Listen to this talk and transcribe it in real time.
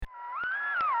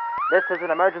This is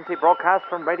an emergency broadcast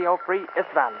from Radio Free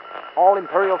Istvan. All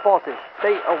Imperial forces,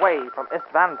 stay away from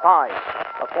Istvan 5.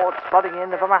 Reports flooding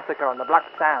in of a massacre on the Black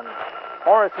Sands.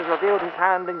 Horus has revealed his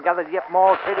hand and gathered yet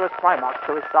more traitorous Primarchs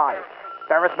to his side.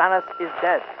 Ferrus Manus is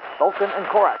dead. Vulcan and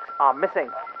Korax are missing.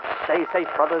 Stay safe,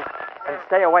 brothers, and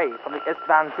stay away from the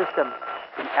Istvan system.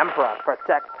 The Emperor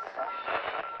protects.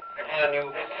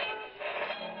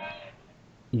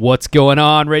 What's going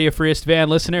on, Radio Free Istvan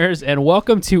listeners, and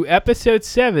welcome to episode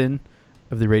 7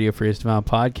 of the Radio Free Istvan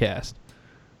podcast.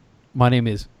 My name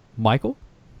is Michael,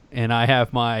 and I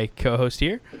have my co-host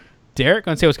here, Derek.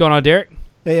 Go and say what's going on, Derek.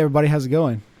 Hey, everybody. How's it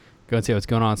going? Go and say what's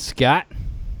going on, Scott.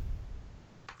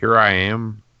 Here I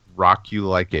am, rock you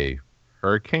like a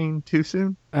hurricane too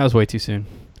soon? That was way too soon.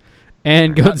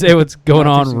 And go and say what's going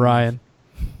on, Ryan.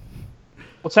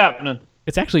 What's happening?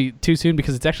 It's actually too soon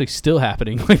because it's actually still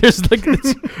happening.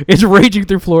 It's raging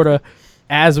through Florida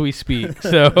as we speak.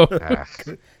 So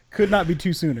could not be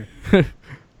too sooner.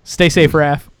 Stay safe,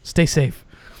 Raph. Stay safe.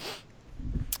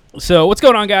 So what's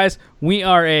going on, guys? We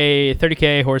are a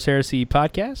 30K Horus Heresy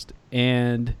podcast,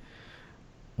 and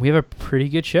we have a pretty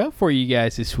good show for you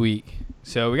guys this week.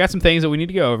 So we got some things that we need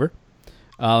to go over.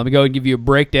 Let me go and give you a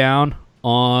breakdown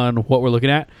on what we're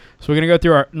looking at. So we're going to go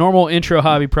through our normal intro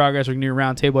hobby progress. We're going to do a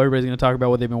round table. Everybody's going to talk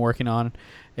about what they've been working on,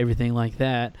 everything like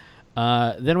that.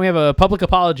 Then we have a public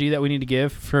apology that we need to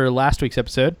give for last week's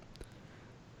episode.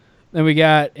 Then we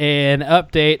got an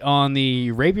update on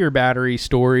the Rapier battery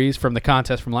stories from the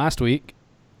contest from last week.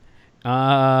 We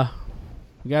got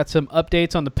some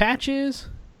updates on the patches.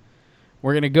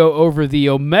 We're going to go over the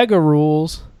Omega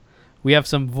rules. We have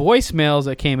some voicemails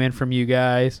that came in from you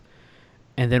guys.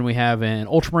 And then we have an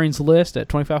Ultramarines list at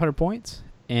 2,500 points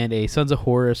and a Sons of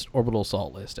Horus Orbital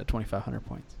Assault list at 2,500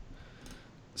 points.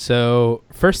 So,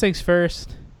 first things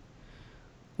first,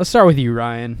 let's start with you,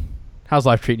 Ryan. How's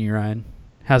life treating you, Ryan?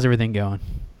 How's everything going?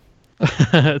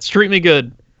 It's treating me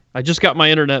good. I just got my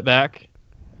internet back.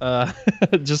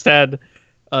 Just had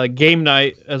a game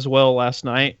night as well last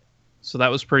night, so that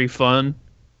was pretty fun.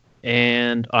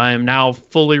 And I am now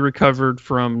fully recovered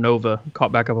from Nova,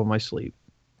 caught back up on my sleep.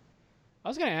 I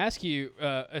was going to ask you,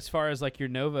 as far as like your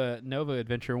Nova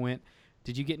adventure went,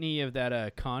 did you get any of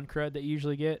that con crud that you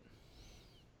usually get?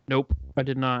 Nope, I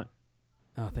did not.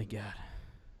 Oh, thank God.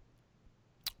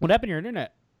 What happened to your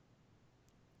internet?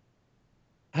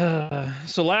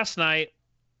 So last night,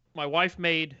 my wife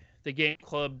made the game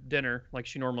club dinner like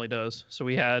she normally does. So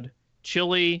we had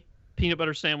chili, peanut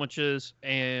butter sandwiches,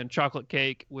 and chocolate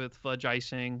cake with fudge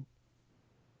icing.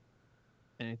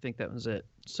 And I think that was it.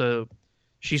 So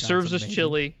she serves us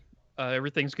chili.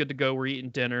 Everything's good to go. We're eating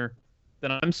dinner.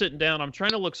 Then I'm sitting down. I'm trying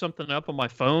to look something up on my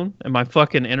phone, and my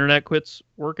fucking internet quits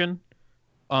working.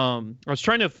 I was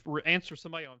trying to answer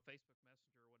somebody on Facebook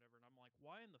Messenger or whatever, and I'm like,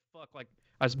 why in the fuck? Like,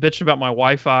 I was bitching about my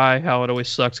Wi-Fi, how it always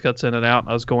sucks, cuts in and out, and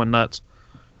I was going nuts.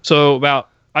 So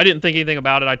I didn't think anything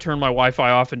about it. I turned my Wi-Fi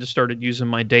off and just started using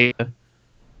my data.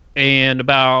 And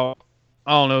about,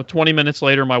 20 minutes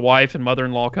later, my wife and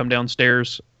mother-in-law come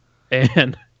downstairs,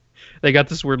 and they got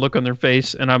this weird look on their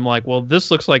face, and I'm like, well,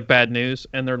 this looks like bad news.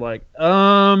 And they're like,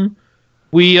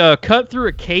 we cut through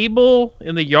a cable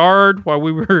in the yard while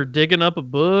we were digging up a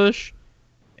bush,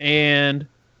 and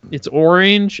it's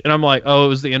orange. And I'm like, oh, it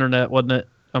was the internet, wasn't it?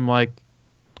 I'm like,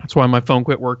 that's why my phone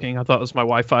quit working. I thought it was my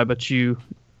Wi-Fi, but you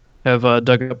have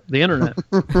dug up the internet.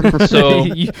 So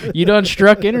you done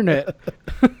struck internet.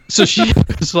 So she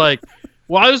was like,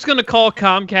 well, I was going to call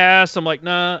Comcast. I'm like,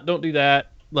 nah, don't do that.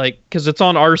 Like, because it's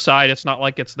on our side. It's not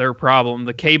like it's their problem.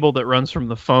 The cable that runs from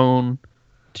the phone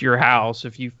to your house,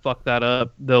 if you fuck that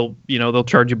up, they'll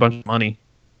charge you a bunch of money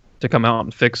to come out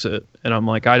and fix it. And I'm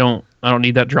like, I don't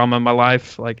need that drama in my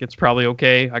life. Like, it's probably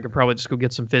okay. I could probably just go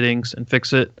get some fittings and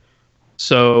fix it.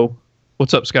 So,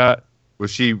 what's up, Scott?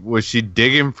 Was she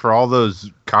digging for all those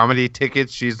comedy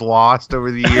tickets she's lost over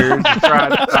the years?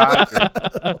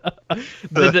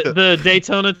 The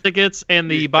Daytona tickets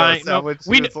and the buying. No,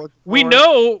 we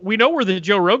know where the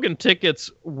Joe Rogan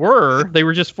tickets were. They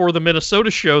were just for the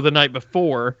Minnesota show the night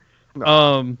before.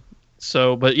 No.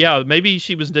 So, but yeah, maybe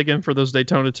she was digging for those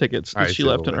Daytona tickets that she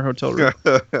left in her hotel room.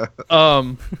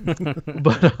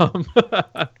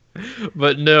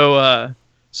 But no.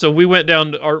 So we went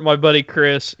down to my buddy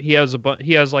Chris. He has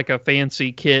like a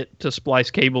fancy kit to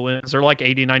splice cable in. They're like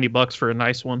 $80-$90 for a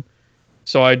nice one.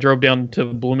 So I drove down to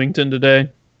Bloomington today.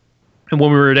 And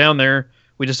when we were down there,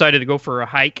 we decided to go for a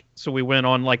hike. So we went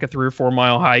on like a 3 or 4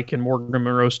 mile hike in Morgan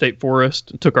Monroe State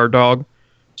Forest and took our dog.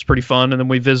 It's pretty fun. And then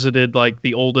we visited like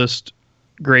the oldest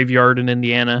graveyard in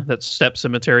Indiana, that's Step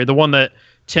Cemetery. The one that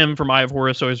Tim from Eye of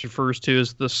Horus always refers to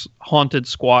as this haunted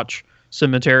Squatch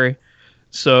cemetery.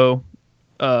 So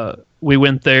we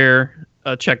went there,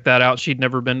 checked that out. She'd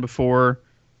never been before.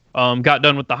 Got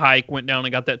done with the hike, went down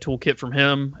and got that toolkit from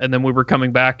him, and then we were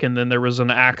coming back, and then there was an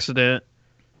accident,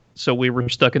 so we were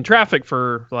stuck in traffic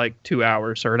for like 2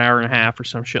 hours or an hour and a half or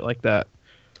some shit like that.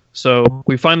 So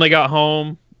we finally got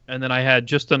home, and then I had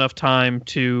just enough time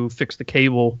to fix the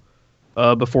cable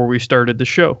before we started the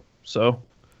show. So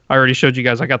I already showed you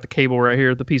guys. I got the cable right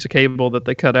here, the piece of cable that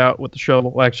they cut out with the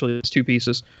shovel. Well, actually, it's 2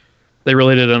 pieces. They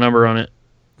really did a number on it.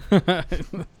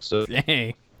 So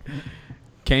Dang.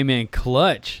 Came in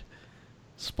clutch.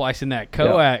 Splicing that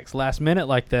coax last minute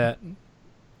like that.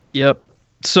 Yep.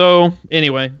 So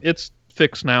anyway, it's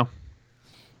fixed now.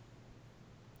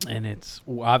 And it's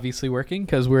obviously working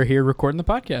because we're here recording the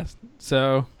podcast.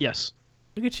 So Yes.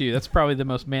 look at you. That's probably the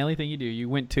most manly thing you do. You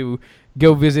went to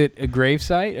go visit a grave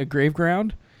site, a grave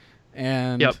ground,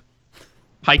 and Yep.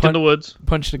 Hiked in the woods.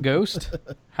 punched a ghost,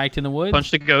 hiked in the woods.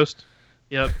 Punched a ghost.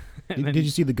 Yep. and then Did you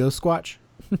see the ghost squatch?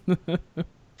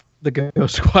 The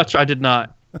ghost squatch. I did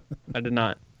not. I did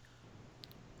not.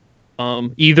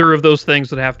 Either of those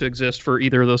things would have to exist for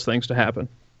either of those things to happen.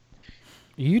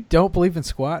 You don't believe in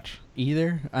Squatch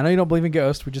either? I know you don't believe in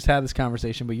ghosts. We just had this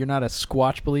conversation, but you're not a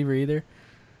Squatch believer either?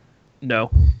 No.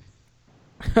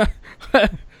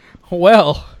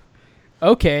 Well,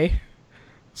 okay.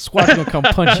 Squatch gonna come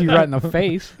punch you right in the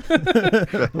face.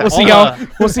 We'll see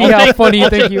how funny you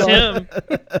think you are.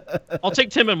 I'll take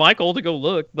Tim and Michael to go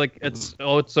look. Like it's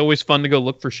always fun to go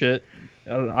look for shit.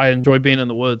 I enjoy being in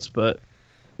the woods, but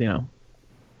you know.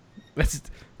 That's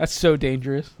so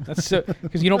dangerous. That's so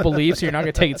because you don't believe, so you're not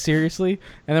gonna take it seriously.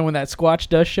 And then when that Squatch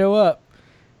does show up,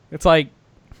 it's like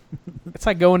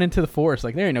going into the forest.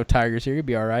 Like there ain't no tigers here. You'll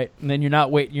be all right. And then you're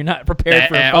not prepared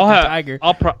for a fucking tiger.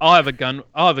 I'll have a gun.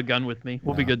 I'll have a gun with me.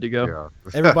 We'll be good to go. Yeah.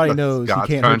 Everybody knows you God's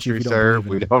can't hurt you country, if you don't sir. believe in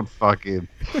We it. don't fucking.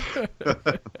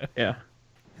 Yeah.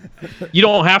 You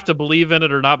don't have to believe in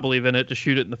it or not believe in it to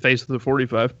shoot it in the face with a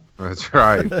 45. That's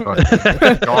right.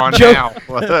 Go on Joke.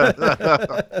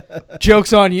 now.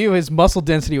 Joke's on you. His muscle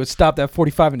density would stop that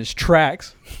 45 in his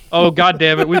tracks. Oh god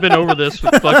damn it! We've been over this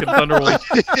with fucking Thunderwolf.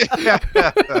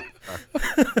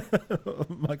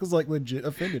 Michael's like legit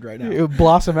offended right It now. would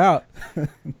blossom out.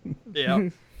 Yeah.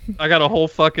 I got a whole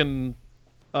fucking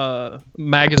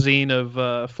magazine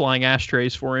of flying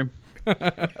ashtrays for him.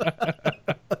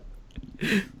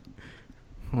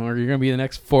 Or you're gonna be the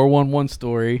next 411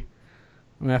 story.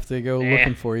 I'm gonna have to go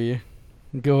looking for you,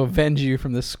 go avenge you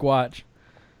from this Squatch.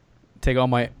 Take all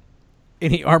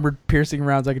any armored piercing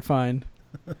rounds I could find,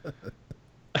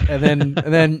 and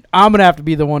then I'm gonna have to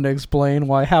be the one to explain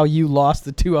how you lost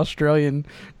the two Australian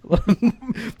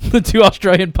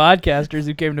podcasters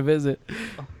who came to visit.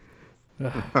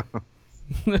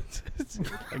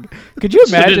 Could you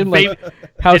imagine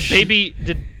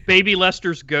Did baby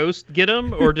Lester's ghost get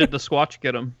him, or did the Squatch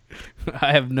get him?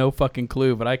 I have no fucking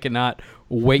clue, but I cannot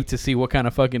wait to see what kind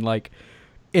of fucking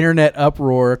internet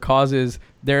uproar causes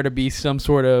there to be some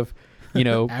sort of,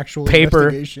 Actual paper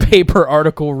investigation.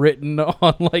 article written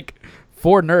on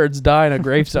 4 nerds die in a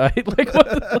gravesite. Like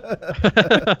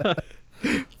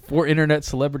what? 4 internet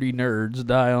celebrity nerds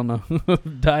die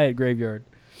at graveyard.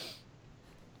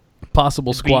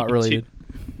 Possible squat related.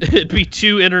 It'd be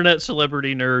 2 internet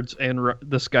celebrity nerds and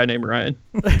this guy named Ryan.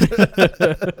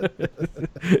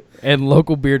 And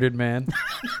local bearded man.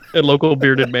 A local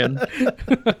bearded man.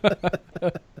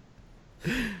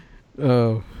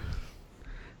 Oh.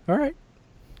 All right.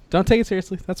 Don't take it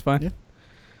seriously. That's fine. Yeah.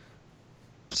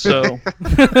 So,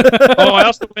 I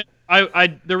also went.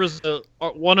 There was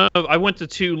I went to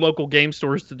 2 local game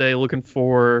stores today looking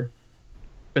for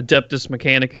Adeptus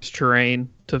Mechanicus terrain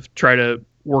to try to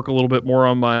work a little bit more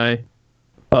on my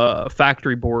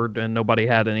factory board, and nobody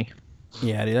had any.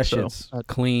 Yeah, dude, that shit's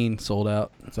clean, sold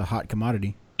out. It's a hot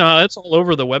commodity. It's all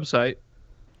over the website.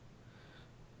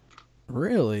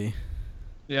 Really?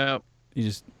 Yeah,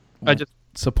 I just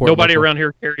support. Nobody local. around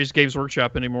here carries Games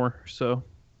Workshop anymore, so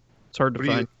it's hard to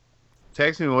find.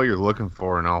 Text me what you're looking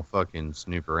for, and I'll fucking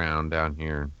snoop around down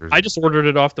here. There's I just ordered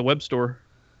it off the web store.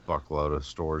 a fuckload of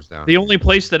stores down The here. only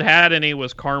place that had any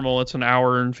was Carmel. It's an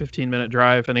hour and 15-minute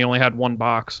drive, and they only had 1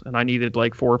 box, and I needed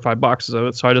 4 or 5 boxes of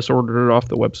it, so I just ordered it off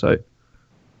the website.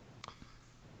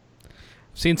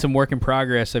 I've seen some work in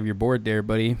progress of your board there,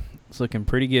 buddy. It's looking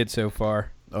pretty good so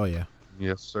far. Oh yeah.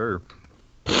 Yes, sir.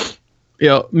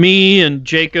 Yeah, me and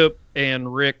Jacob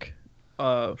and Rick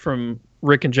from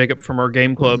Rick and Jacob from our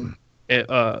game club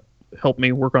helped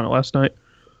me work on it last night.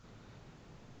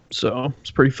 So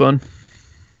it's pretty fun.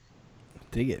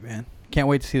 Dig it, man. Can't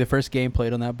wait to see the first game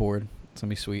played on that board. It's gonna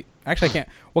be sweet. Actually, I can't.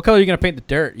 What color are you gonna paint the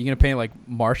dirt? You gonna paint it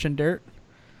Martian dirt?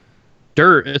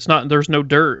 Dirt. It's not. There's no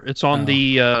dirt. It's on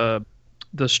the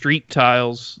the street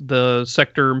tiles, the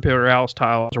Sector Imperialis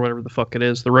tiles, or whatever the fuck it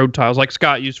is, the road tiles, like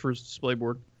Scott used for his display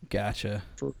board Gotcha.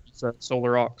 for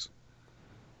Solar Aux.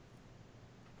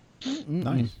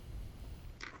 Nice.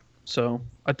 So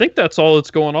I think that's all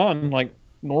that's going on, like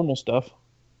normal stuff.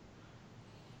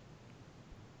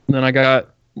 And then I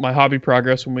got my hobby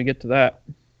progress when we get to that.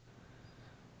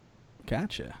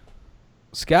 Gotcha.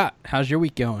 Scott, how's your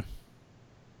week going?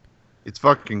 It's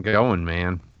fucking going,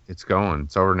 man. It's going.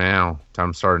 It's over now.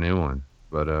 Time to start a new one.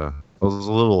 But I was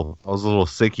a little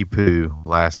sicky poo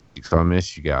last week, so I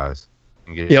missed you guys.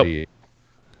 And get to see you.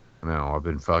 No, I've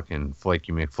been fucking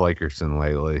Flaky McFlakerson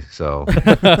lately, so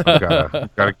I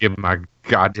gotta get my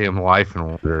goddamn life in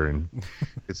order and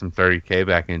get some 30K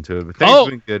back into it. But things have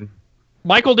been good.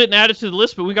 Michael didn't add it to the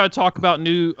list, but we got to talk about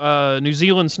New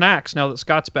Zealand snacks now that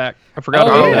Scott's back. I forgot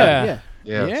about that.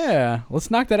 Yeah.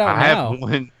 Let's knock that out I now. have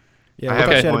one. Yeah, I I have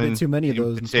had a one bit too many of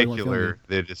those. in and so I went particular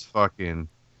that is fucking.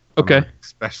 Okay. I'm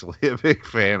especially a big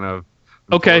fan of.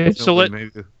 Okay, so maybe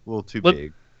a little too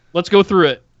big. Let's go through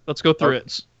it.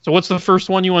 So what's the first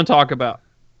one you want to talk about?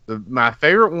 My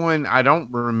favorite one, I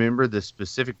don't remember the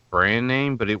specific brand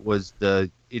name, but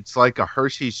it's like a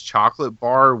Hershey's chocolate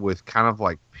bar with kind of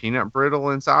like peanut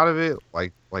brittle inside of it,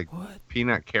 like what?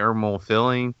 Peanut caramel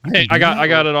filling. Hey, I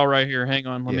got it all right here. Hang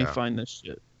on, let me find this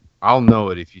shit. I'll know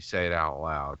it if you say it out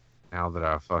loud. Now that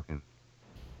I fucking.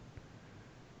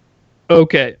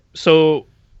 Okay, so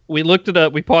we looked it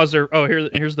up. We paused there. Oh,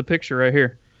 here's the picture right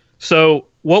here. So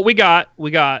what we got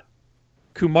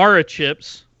Kumara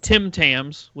chips, Tim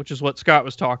Tams, which is what Scott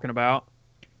was talking about,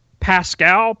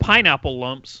 Pascal pineapple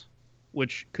lumps,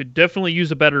 which could definitely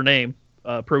use a better name.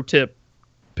 Pro tip,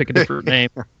 pick a different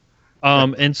name.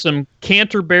 And some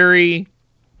Canterbury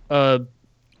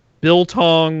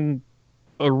biltong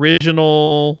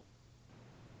original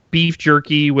beef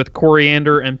jerky with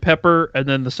coriander and pepper, and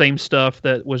then the same stuff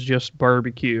that was just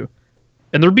barbecue.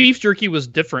 And their beef jerky was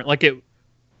different. Like you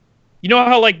know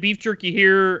how like beef jerky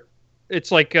here, it's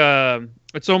like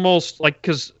it's almost like,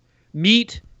 because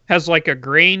meat has like a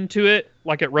grain to it,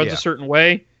 like it runs a certain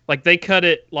way. Like they cut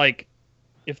it like,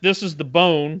 if this is the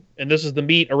bone and this is the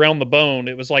meat around the bone,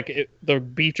 it was like the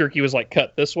beef jerky was like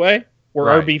cut this way, where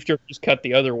our beef jerky is cut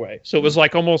the other way. So it was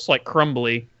like almost like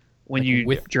crumbly when you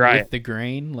dry it. With the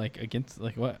grain, like against,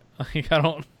 like what? Like I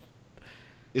don't.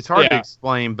 It's hard to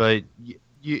explain, but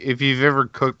if you've ever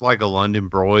cooked like a London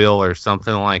broil or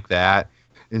something like that,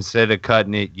 instead of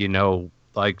cutting it,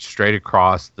 like straight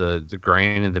across the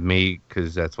grain of the meat,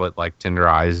 because that's what like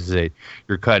tenderizes it,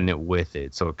 you're cutting it with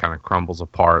it, so it kind of crumbles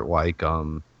apart like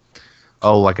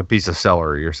like a piece of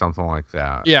celery or something like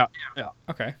that. Yeah.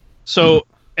 Okay. So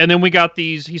and then we got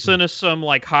these. He sent us some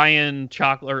like high-end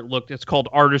chocolate. Look, it's called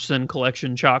Artisan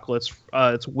Collection chocolates.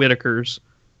 It's Whitaker's,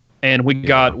 and we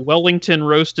got Wellington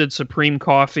roasted supreme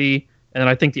coffee, and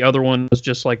I think the other one was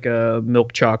just like a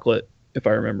milk chocolate, if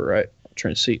I remember right. I'm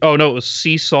trying to see. Oh no, it was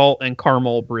sea salt and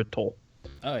caramel brittle.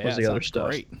 Oh yeah, was the other stuff.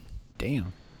 Great.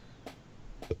 Damn.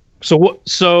 So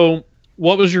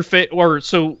what was your favorite? Or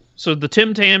so the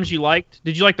Tim Tams you liked?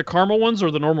 Did you like the caramel ones or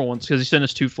the normal ones? Because he sent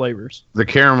us 2 flavors. The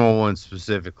caramel one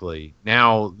specifically.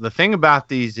 Now, the thing about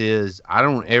these is I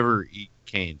don't ever eat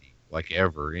candy, like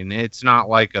ever. And it's not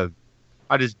like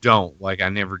I just don't. Like I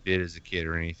never did as a kid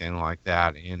or anything like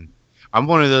that. And I'm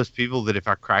one of those people that if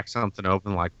I crack something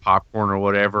open like popcorn or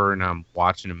whatever and I'm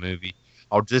watching a movie,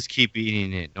 I'll just keep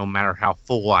eating it no matter how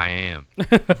full I am.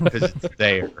 Because it's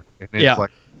there. And it's like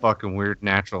a fucking weird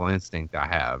natural instinct I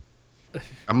have.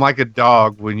 I'm like a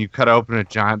dog. When you cut open a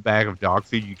giant bag of dog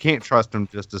food, you can't trust them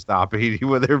just to stop eating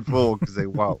when they're full, because they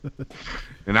won't.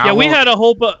 And we had a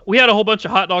whole bunch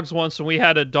of hot dogs once, and we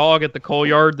had a dog at the coal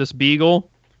yard, this beagle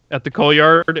at the coal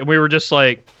yard, and we were just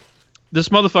like, this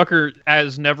motherfucker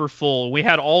is never full. We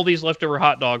had all these leftover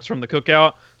hot dogs from the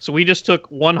cookout, so we just took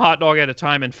one hot dog at a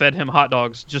time and fed him hot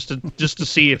dogs just to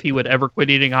see if he would ever quit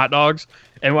eating hot dogs.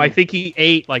 And I think he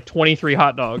ate like 23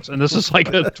 hot dogs, and this is like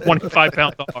a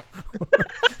 25-pound dog.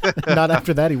 Not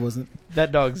after that, he wasn't.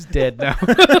 That dog's dead now.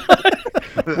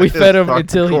 We fed him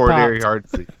until he popped.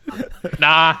 Heart disease.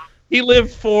 Nah, he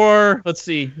lived for, let's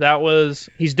see,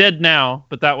 he's dead now,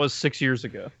 but that was 6 years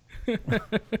ago.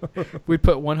 We'd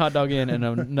put one hot dog in, and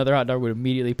another hot dog would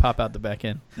immediately pop out the back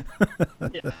end.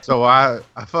 So I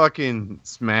fucking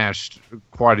smashed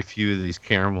quite a few of these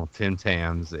caramel Tim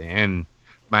Tams, and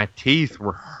my teeth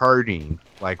were hurting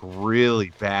like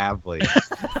really badly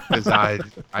because I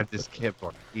just kept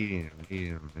on eating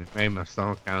them. It made my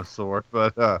stomach kind of sore,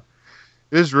 but it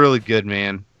was really good,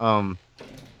 man.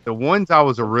 The ones I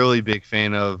was a really big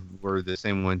fan of were the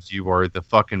same ones you were, the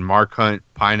fucking Mark Hunt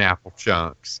pineapple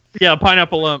chunks. Yeah,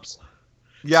 pineapple lumps.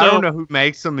 Yeah, I So- don't know who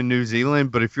makes them in New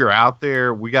Zealand, but if you're out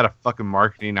there, we got a fucking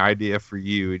marketing idea for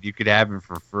you, and you could have them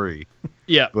for free.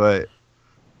 Yeah. But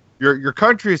your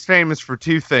country is famous for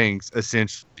two things,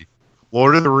 essentially: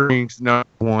 Lord of the Rings, number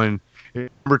one, and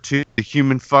number two, the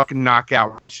human fucking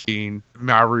knockout machine,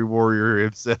 Maori warrior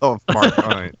himself, Mark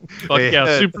Hunt. Fuck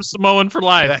yeah, Super Samoan for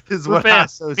life. That is We're what I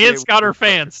fans. associate Me and with Scott your are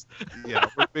fans. Yeah,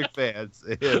 we're big fans.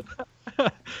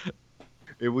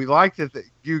 And we liked it.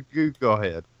 You go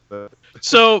ahead. But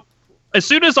So as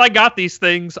soon as I got these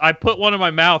things, I put one in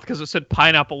my mouth because it said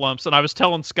pineapple lumps, and I was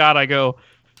telling Scott, I go,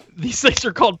 these things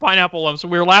are called pineapple lumps,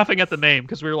 and we were laughing at the name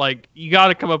because we were like, you got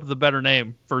to come up with a better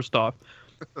name first off.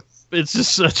 It's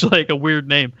just such like a weird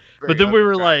name. But then we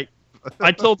were like,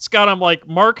 I told Scott, I'm like,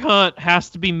 Mark Hunt has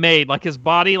to be made like his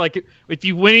body. Like if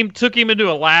you took him into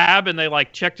a lab and they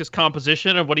like checked his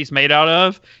composition of what he's made out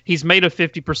of, he's made of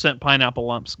 50% pineapple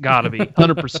lumps. Gotta be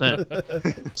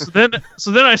 100%.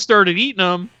 So then I started eating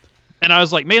them, and I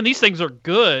was like, man, these things are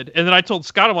good. And then I told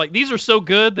Scott, I'm like, these are so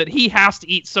good that he has to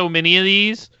eat so many of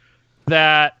these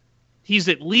that he's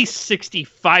at least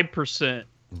 65%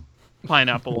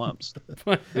 pineapple lumps.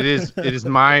 It is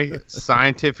my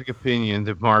scientific opinion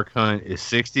that Mark Hunt is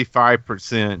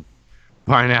 65%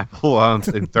 pineapple lumps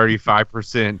and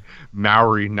 35%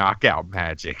 Maori knockout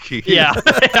magic. Yeah,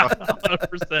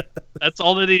 100%. That's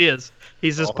all that he is.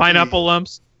 He's just All pineapple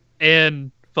lumps and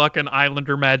fucking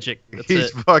Islander magic. That's He's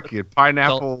it. fucking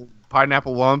pineapple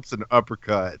lumps and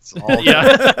uppercuts. All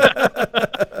Yeah.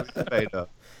 made up.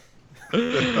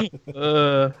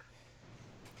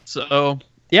 So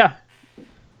yeah.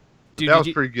 Dude, That did was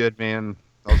you- pretty good, man.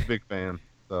 I was a big fan.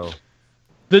 So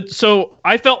So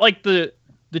I felt like the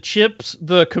chips,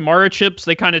 the Kumara chips,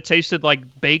 they kind of tasted like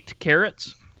baked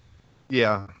carrots.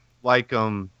 yeah, like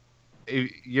you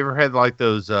ever had like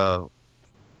those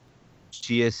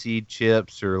chia seed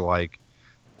chips or like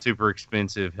super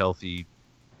expensive healthy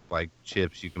like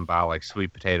chips you can buy, like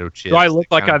sweet potato chips? Do I look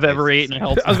They like kinda I've ever taste eaten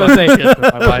a the healthy I was about to say- chip in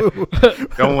my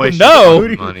life? Don't waste No. your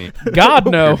fucking money. God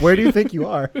no. Where do you think you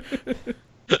are?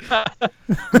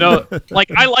 No, like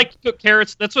I like cooked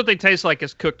carrots. That's what they taste like,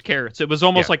 is cooked carrots. It was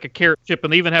almost Yeah. like a carrot chip,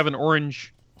 and they even have an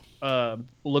orange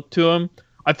look to them.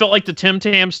 I felt like the Tim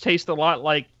Tams taste a lot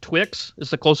like Twix. It's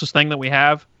the closest thing that we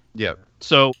have. Yeah,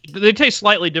 So they taste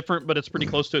slightly different, but it's pretty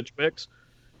close to a Twix.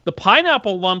 The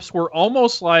pineapple lumps were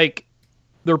almost like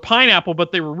they're pineapple,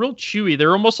 but they were real chewy.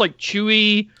 They're almost like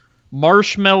chewy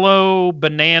marshmallow,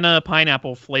 banana,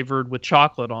 pineapple flavored with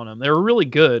chocolate on them. They were really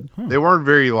good. they weren't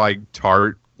very like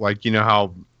tart. Like, you know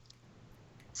how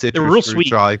citrus They were real fruits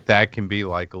sweet. are like that can be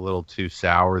like a little too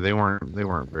sour. They weren't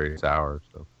very sour.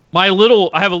 So My little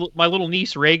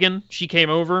niece Reagan, she came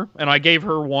over and I gave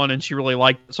her one and she really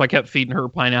liked it, so I kept feeding her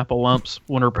pineapple lumps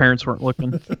when her parents weren't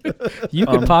looking. You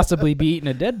could possibly be eating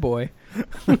a dead boy.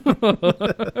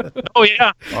 Oh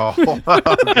yeah, oh,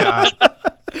 god,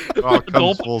 all comes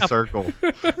Gulp. full circle.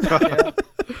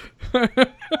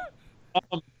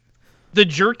 the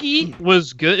jerky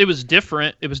was good. It was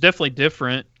different. It was definitely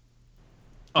different.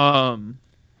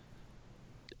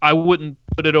 I wouldn't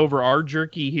put it over our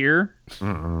jerky here,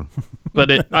 Mm-mm.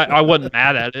 but I wasn't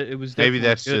mad at it. It was Maybe definitely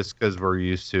that's good. just because we're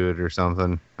used to it or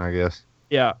something. I guess.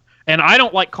 Yeah. And I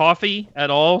don't like coffee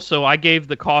at all, so I gave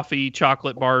the coffee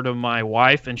chocolate bar to my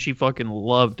wife, and she fucking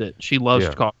loved it. She loves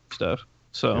Yeah. coffee stuff.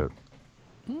 So,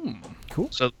 Cool.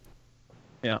 so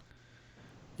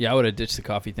Yeah, I would have ditched the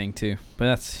coffee thing too, but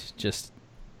that's just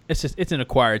it's an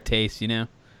acquired taste, you know.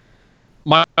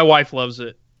 my wife loves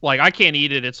it. Like, I can't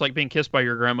eat it. It's like being kissed by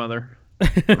your grandmother.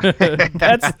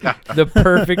 That's the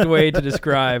perfect way to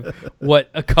describe what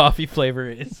a coffee flavor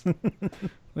is.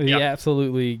 You Yep.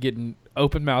 absolutely getting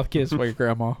open mouth kissed by your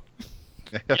grandma.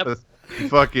 Yep.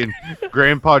 Fucking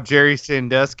Grandpa Jerry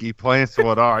Sandusky playing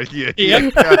what are you?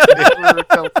 Yep.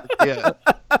 Yeah.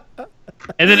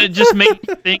 And then it just made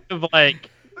me think of, like,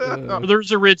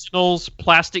 there's originals,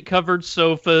 plastic covered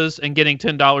sofas, and getting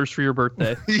 $10 for your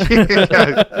birthday.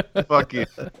 Yeah. Fucking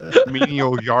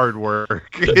menial yard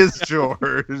work is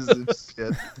chores and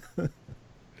shit.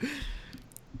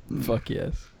 Fuck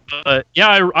yes. But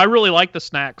yeah, I really like the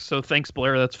snacks. So thanks,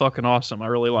 Blair. That's fucking awesome. I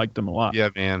really liked them a lot. Yeah,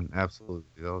 man, absolutely.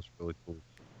 That was really cool.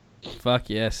 Fuck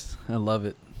yes. I love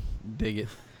it. Dig it.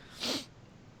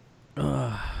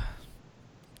 All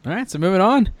right, so moving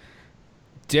on.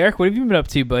 Derek, what have you been up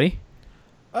to, buddy?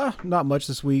 Not much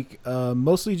this week.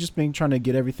 Mostly just been trying to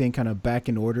get everything kind of back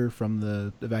in order from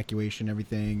the evacuation,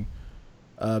 everything.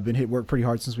 Been hit work pretty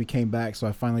hard since we came back, so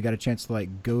I finally got a chance to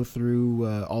like go through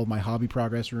all of my hobby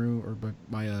progress room or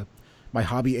my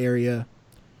hobby area,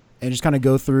 and just kind of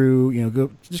go through,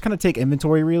 just kind of take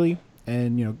inventory really,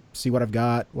 and see what I've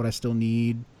got, what I still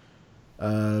need.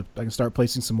 I can start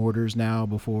placing some orders now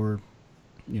before,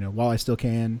 while I still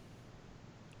can.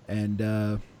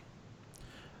 And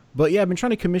but yeah, I've been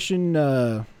trying to commission.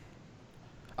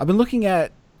 I've been looking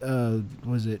at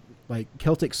was it like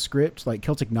Celtic script, like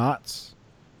Celtic knots,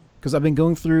 because I've been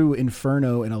going through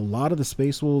Inferno, and a lot of the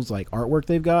Space Wolves like artwork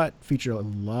they've got feature a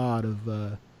lot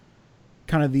of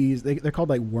kind of these. They're called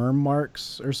like worm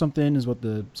marks or something, is what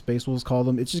the Space Wolves call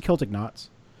them. It's just Celtic knots.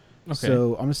 Okay.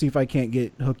 So I'm gonna see if I can't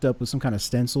get hooked up with some kind of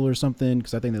stencil or something,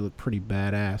 because I think they look pretty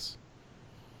badass.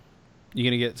 You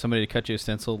gonna get somebody to cut you a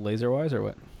stencil laser wise or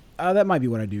what? That might be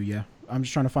what I do. Yeah, I'm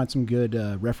just trying to find some good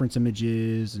reference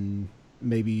images and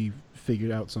maybe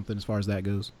figure out something as far as that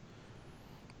goes.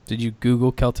 Did you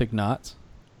Google Celtic knots?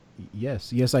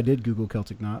 Yes, I did Google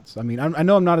Celtic knots. I mean, I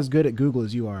know I'm not as good at Google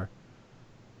as you are,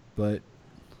 but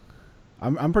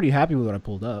I'm pretty happy with what I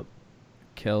pulled up.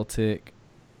 Celtic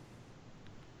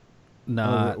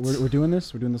knots. We're doing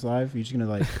this. We're doing this live. You're just gonna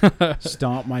like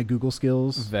stomp my Google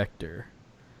skills. Vector.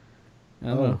 I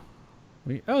don't know.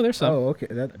 There's some. Oh, okay.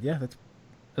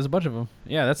 There's a bunch of them.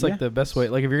 Yeah, that's like Yeah. the best way.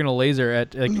 Like if you're gonna laser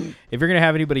at, like if you're gonna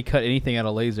have anybody cut anything at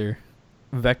a laser,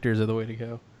 vectors are the way to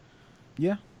go.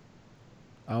 Yeah.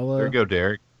 I'll. There you go,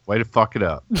 Derek. Way to fuck it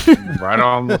up. Right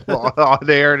on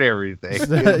there and everything.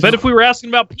 But if we were asking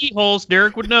about pee holes,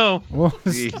 Derek would know. Well,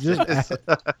 Jesus.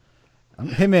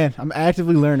 hey man, I'm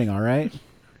actively learning. All right.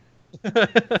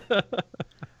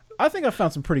 I think I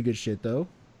found some pretty good shit though.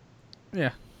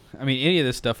 Yeah. I mean, any of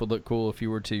this stuff would look cool if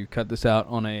you were to cut this out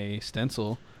on a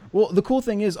stencil. Well, the cool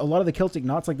thing is a lot of the Celtic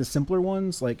knots, like the simpler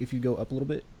ones, like if you go up a little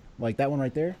bit, like that one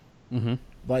right there, Mm-hmm.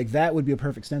 like that would be a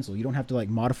perfect stencil. You don't have to like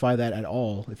modify that at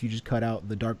all. If you just cut out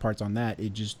the dark parts on that,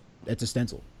 it's a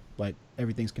stencil. Like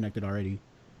everything's connected already.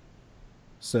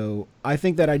 So I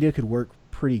think that idea could work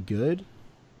pretty good.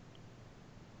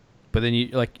 But then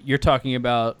you're talking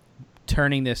about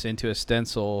turning this into a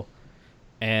stencil,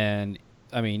 and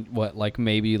I mean, what, like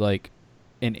maybe like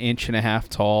an inch and a half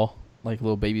tall, like a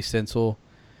little baby stencil,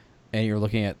 and you're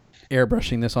looking at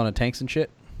airbrushing this onto tanks and shit?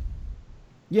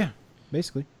 Yeah,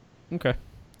 basically. Okay.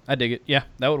 I dig it. Yeah,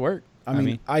 that would work. I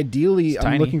mean ideally, it's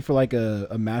I'm tiny. looking for like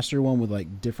a master one with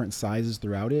like different sizes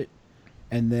throughout it,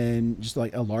 and then just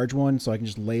like a large one, so I can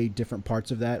just lay different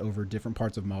parts of that over different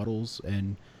parts of models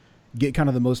and get kind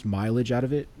of the most mileage out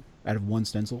of one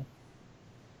stencil.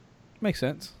 Makes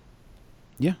sense.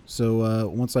 Yeah. So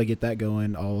once I get that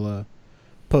going, I'll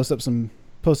post up some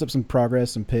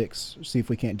progress, some pics, see if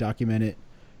we can't document it,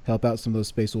 help out some of those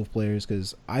Space Wolf players,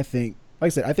 because I think, like I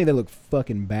said, I think they look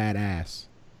fucking badass.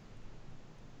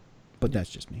 But that's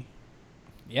just me.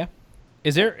 Yeah.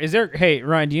 Is there? Hey,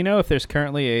 Ryan, do you know if there's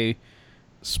currently a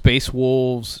Space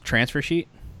Wolves transfer sheet?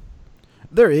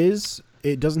 There is.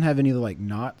 It doesn't have any of the like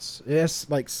knots. It has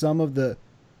like some of the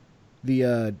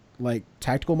like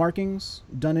tactical markings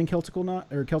done in Celtic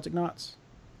knots.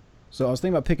 So I was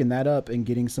thinking about picking that up and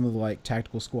getting some of the like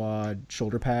tactical squad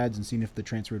shoulder pads and seeing if the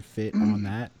transfer would fit on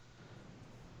that.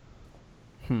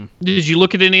 Did you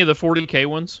look at any of the 40K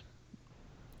ones?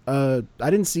 I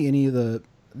didn't see any of the.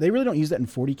 They really don't use that in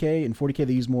 40K. In 40K,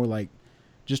 they use more like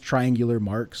just triangular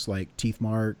marks, like teeth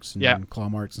marks and claw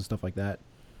marks and stuff like that.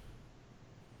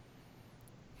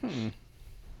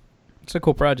 It's a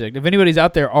cool project. If anybody's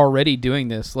out there already doing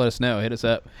this, let us know. Hit us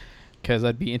up, because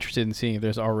I'd be interested in seeing if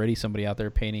there's already somebody out there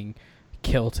painting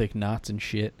Celtic knots and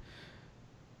shit.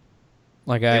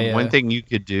 Like And one thing you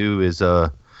could do is go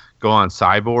on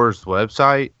Cybor's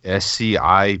website,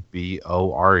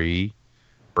 SCIBORE,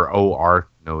 or OR,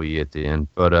 no E at the end.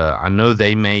 But I know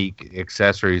they make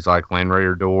accessories like Land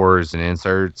Raider doors and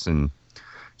inserts and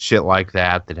shit like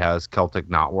that has Celtic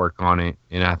knotwork on it.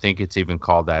 And I think it's even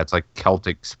called that. It's like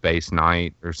Celtic Space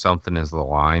Knight or something is the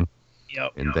line.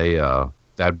 Yep. And they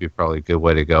that'd be probably a good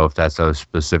way to go if that's a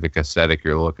specific aesthetic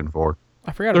you're looking for.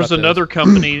 I forgot There's about another those.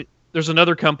 company. There's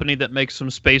another company that makes some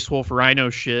Space Wolf Rhino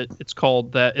shit. It's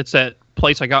called that. It's that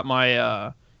place I got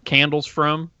my candles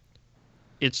from.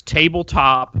 It's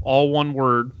tabletop, all one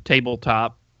word,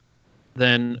 tabletop.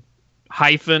 Then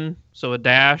hyphen, so a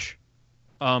dash,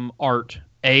 art,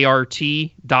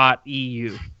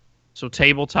 ART.EU. So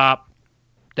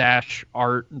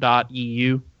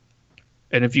tabletop-art.eu.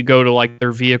 And if you go to like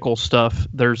their vehicle stuff,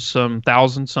 there's some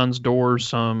Thousand Suns doors,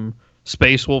 some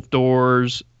Space Wolf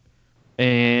doors,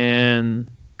 and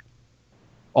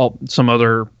some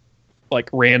other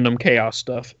like random chaos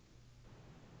stuff.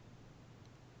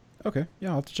 Okay. Yeah,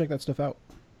 I'll have to check that stuff out.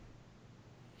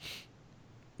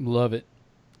 Love it.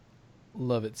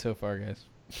 Love it so far, guys.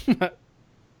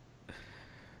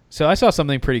 So I saw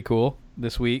something pretty cool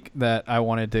this week that I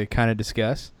wanted to kind of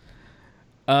discuss.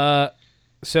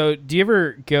 So do you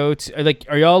ever go to, like,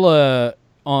 are y'all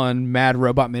on Mad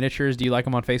Robot Miniatures? Do you like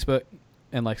him on Facebook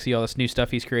and like see all this new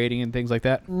stuff he's creating and things like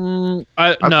that?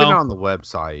 I've been on the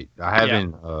website. I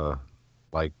haven't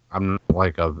like I'm not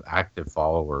like a active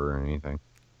follower or anything.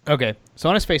 Okay, so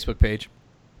on his Facebook page,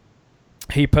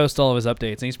 he posts all of his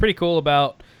updates, and he's pretty cool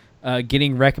about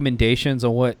getting recommendations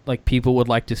on what like people would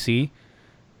like to see.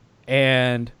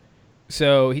 And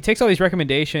so he takes all these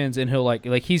recommendations, and he'll like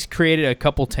he's created a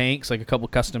couple tanks, like a couple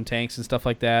custom tanks and stuff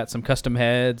like that, some custom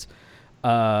heads.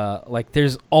 Like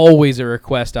there's always a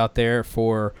request out there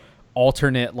for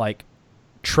alternate like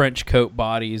trench coat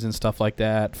bodies and stuff like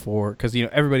that because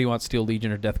everybody wants Steel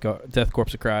Legion or Death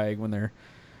Corps of Krieg when they're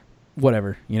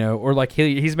whatever, or like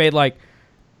he's made like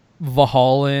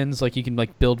Valhallans, like you can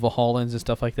like build Valhallans and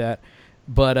stuff like that.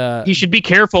 But he should be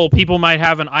careful. People might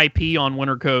have an IP on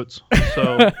winter coats,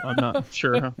 so I'm not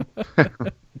sure.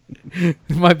 There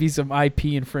might be some IP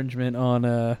infringement on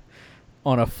a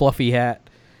fluffy hat.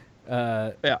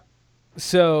 Yeah.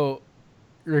 So,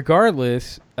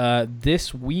 regardless,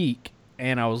 this week,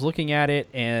 and I was looking at it,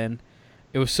 and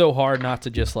it was so hard not to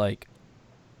just like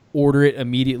order it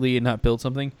immediately and not build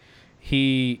something.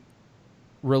 He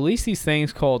released these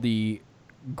things called the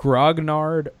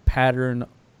Grognard pattern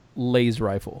laser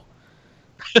rifle.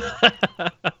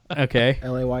 Okay.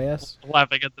 LAYS.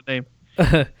 Laughing at the name.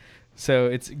 So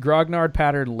it's Grognard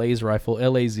pattern laser rifle,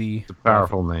 LAZ. It's a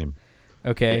powerful name.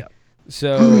 Okay. Yeah.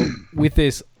 So with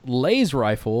this laser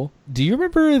rifle, do you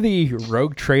remember the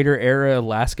Rogue Trader era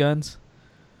las guns?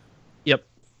 Yep.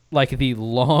 Like the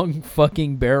long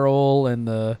fucking barrel and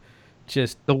the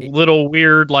little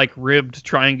weird like ribbed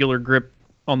triangular grip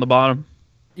on the bottom.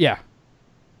 Yeah.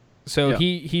 So Yeah.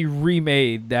 he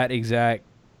remade that exact,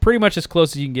 pretty much as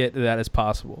close as you can get to that as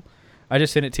possible. I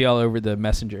just sent it to y'all over the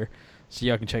messenger so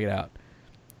y'all can check it out.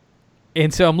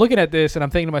 And so I'm looking at this and I'm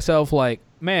thinking to myself, like,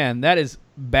 man, that is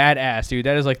badass, dude.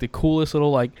 That is like the coolest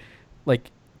little like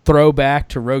throwback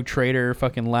to Rogue Trader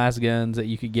fucking las guns that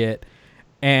you could get.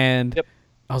 And Yep.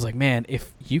 I was like, man,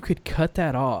 if you could cut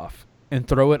that off and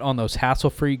throw it on those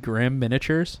hassle-free Grim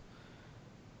miniatures,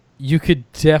 you could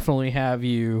definitely have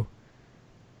you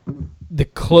the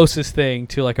closest thing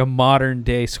to like a modern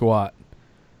day squat.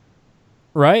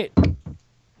 Right?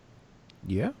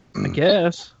 Yeah. I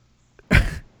guess.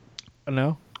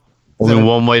 No. Only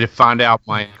one way to find out,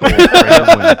 Michael.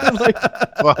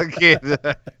 Fucking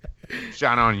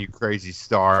shine on, you crazy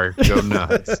star. Go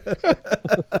nuts.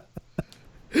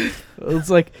 It's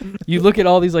like you look at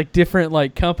all these like different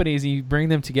like companies and you bring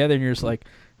them together and you're just like,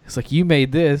 it's like you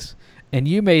made this and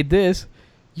you made this.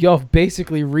 Y'all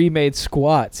basically remade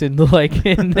squats and like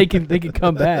and they can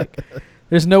come back.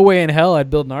 There's no way in hell I'd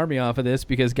build an army off of this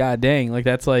because god dang, like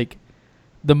that's like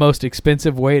the most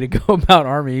expensive way to go about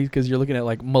armies because you're looking at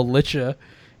like militia.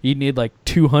 You'd need like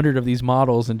 200 of these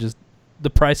models and just the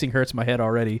pricing hurts my head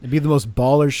already. It'd be the most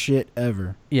baller shit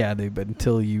ever. Yeah, dude, but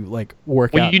until you like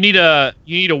work Well, out. you need a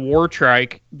war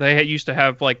trike. They used to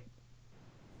have like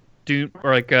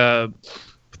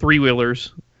three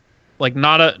wheelers, like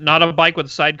not a bike with a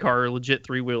sidecar, a legit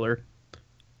three wheeler.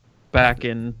 Back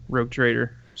in Rogue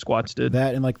Trader, squats did.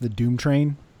 That and like the Doom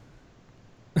Train.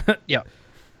 Yeah.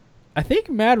 I think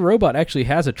Mad Robot actually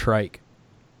has a trike,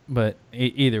 but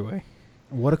either way.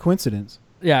 What a coincidence.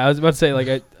 Yeah, I was about to say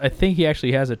like I think he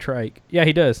actually has a trike. Yeah,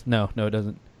 he does. No, it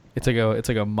doesn't. It's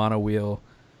like a mono wheel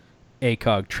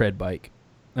ACOG tread bike.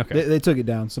 Okay. They took it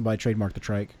down. Somebody trademarked the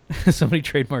trike. Somebody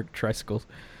trademarked tricycles.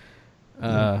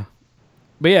 But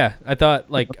yeah, I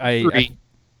thought like I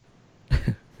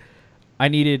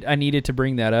needed to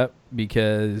bring that up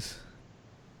because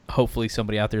hopefully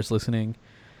somebody out there is listening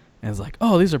and is like,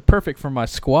 oh, these are perfect for my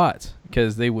squats,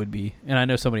 because they would be. And I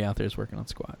know somebody out there is working on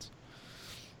squats.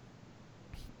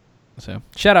 So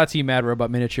shout out to you, Mad Robot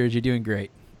Miniatures. You're doing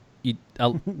great.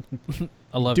 I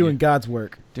love Doing you. God's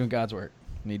work. Doing God's work.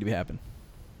 Need to be happening.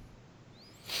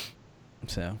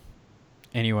 So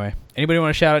anyway, anybody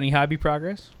want to shout out any hobby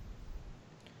progress?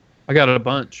 I got a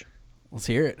bunch. Let's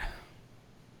hear it.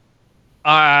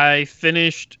 I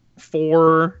finished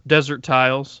 4 desert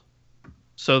tiles.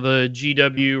 So the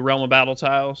GW Realm of Battle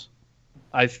tiles.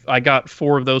 I got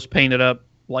 4 of those painted up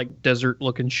like desert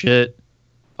looking shit.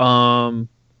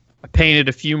 I painted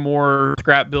a few more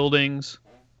scrap buildings.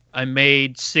 I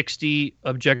made 60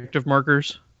 objective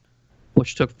markers,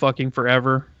 which took fucking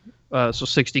forever. So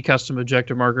 60 custom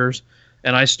objective markers.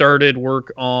 And I started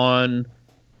work on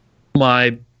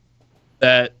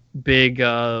that big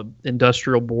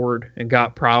industrial board and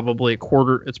got probably a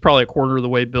quarter of the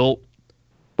way built,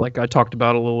 like I talked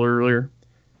about a little earlier.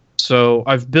 So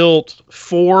I've built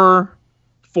 4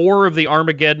 of the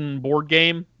Armageddon board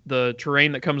game, the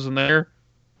terrain that comes in there.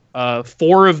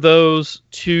 4 of those,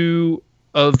 2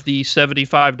 of the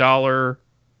 $75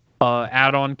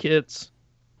 add-on kits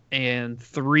and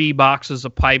 3 boxes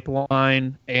of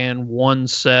pipeline and 1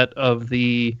 set of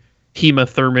the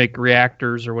hemothermic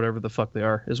reactors or whatever the fuck they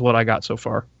are is what I got so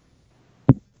far.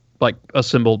 Like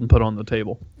assembled and put on the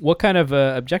table. What kind of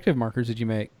objective markers did you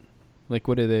make? Like,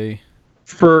 what are they?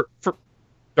 For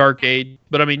Dark Age,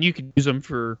 but I mean, you could use them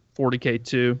for 40K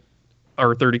too,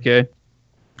 or 30K.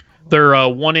 They're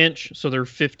 1 inch, so they're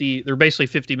 50. They're basically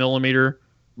 50 millimeter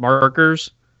markers.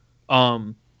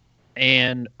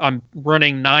 And I'm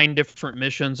running 9 different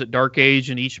missions at Dark Age,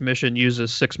 and each mission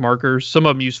uses 6 markers. Some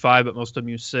of them use 5, but most of them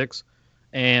use 6.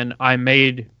 And I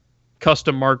made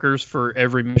custom markers for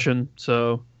every mission.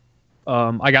 So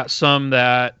I got some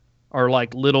that are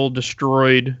like little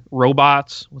destroyed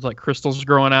robots with like crystals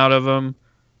growing out of them.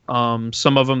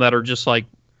 Some of them that are just like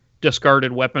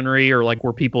discarded weaponry, or like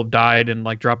where people have died and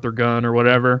like dropped their gun or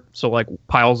whatever. So like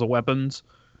piles of weapons.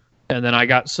 And then I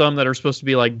got some that are supposed to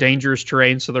be like dangerous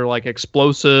terrain. So they're like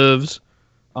explosives,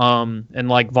 and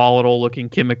like volatile looking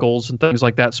chemicals and things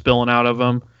like that spilling out of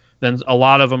them. Then a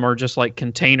lot of them are just like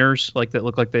containers, like that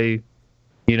look like they,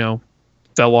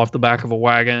 fell off the back of a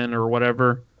wagon or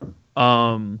whatever.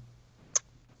 I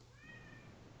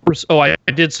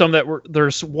did some that were,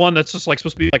 there's one that's just like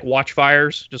supposed to be like watch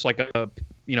fires, just like a,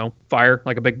 fire,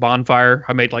 like a big bonfire.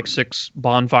 I made like 6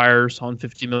 bonfires on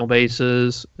 50 mil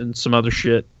bases and some other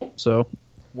shit. So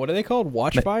What are they called?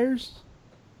 Watchfires?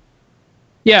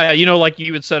 yeah, like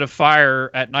you would set a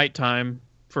fire at nighttime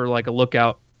for like a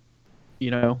lookout,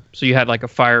 so you had like a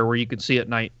fire where you could see at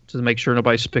night to make sure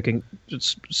nobody's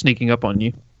just sneaking up on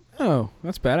you. Oh,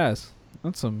 that's badass.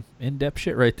 That's some in-depth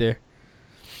shit right there.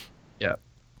 Yeah.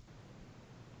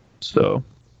 So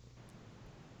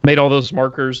made all those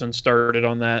markers and started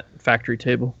on that factory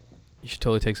table. You should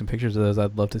totally take some pictures of those.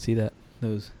 I'd love to see that.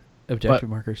 Those objective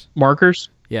markers. Markers?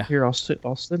 Yeah. Here, I'll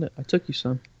send it. I took you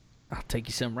some. I'll take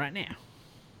you some right now.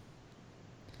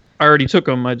 I already took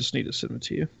them. I just need to send them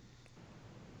to you.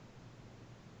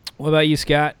 What about you,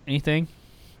 Scott? Anything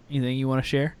you want to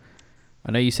share?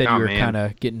 I know you said you were kind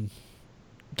of getting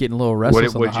a little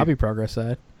restless on the hobby progress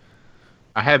side.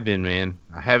 I have been, man.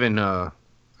 I haven't.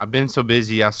 I've been so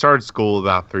busy. I started school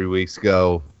about 3 weeks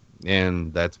ago,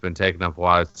 and that's been taking up a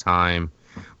lot of time.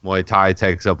 Muay Thai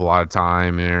takes up a lot of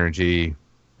time and energy,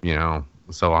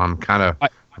 So I'm kind of.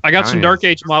 I got some Dark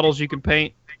Age models you can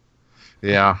paint.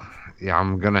 Yeah. Yeah,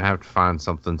 I'm gonna have to find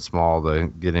something small to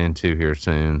get into here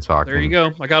soon. So there you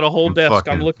go. I got a whole desk.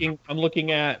 I'm looking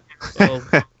at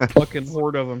a fucking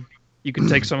horde of them. You can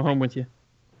take some home with you.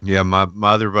 Yeah, my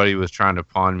other buddy was trying to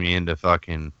pawn me into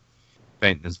fucking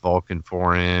painting this Vulcan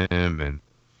for him, and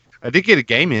I did get a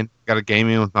game in. Got a game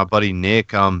in with my buddy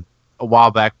Nick. A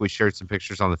while back we shared some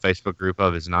pictures on the Facebook group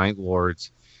of his Night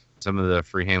Lords, some of the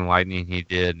freehand lightning he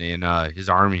did, and his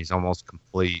army's almost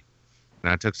complete.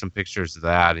 And I took some pictures of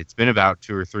that. It's been about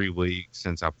 2 or 3 weeks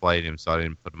since I played him, so I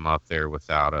didn't put him up there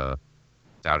without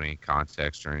any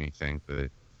context or anything. But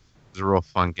it was a real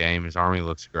fun game. His army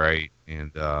looks great,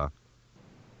 and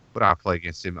but I play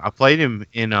against him. I played him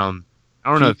in I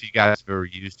don't know if you guys have ever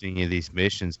used any of these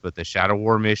missions, but the Shadow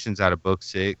War missions out of Book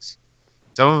 6.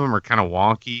 Some of them are kind of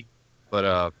wonky,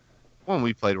 but one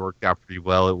we played worked out pretty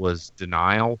well. It was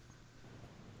Denial,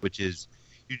 which is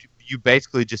you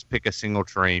basically just pick a single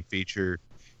terrain feature,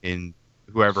 and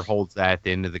whoever holds that at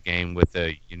the end of the game with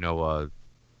a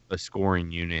scoring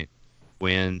unit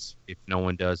wins. If no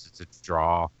one does, it's a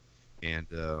draw. And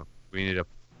we ended up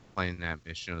playing that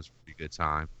mission. It was a pretty good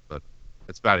time. But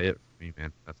that's about it for me,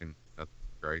 man. Nothing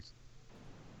great.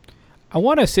 I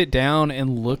want to sit down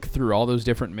and look through all those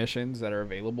different missions that are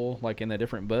available, like in the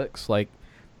different books, like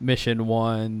mission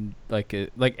 1, like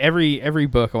every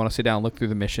book. I want to sit down and look through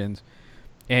the missions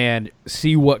and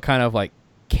see what kind of like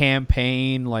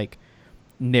campaign, like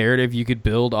narrative you could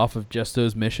build off of just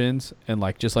those missions, and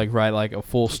like just like write like a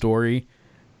full story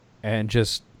and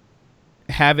just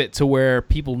have it to where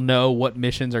people know what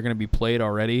missions are going to be played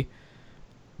already,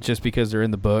 just because they're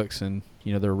in the books and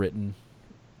they're written.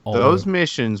 Those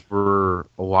missions were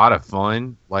a lot of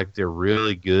fun. Like, they're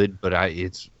really good, but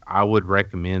I would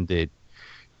recommend that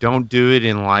don't do it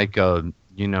in like a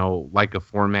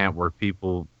format where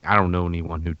people, I don't know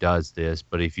anyone who does this,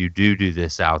 but if you do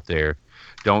this out there,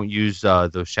 don't use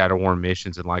those Shadow War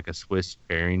missions in like a Swiss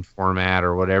pairing format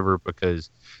or whatever, because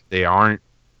they aren't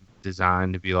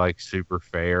designed to be like super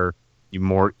fair.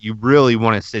 You really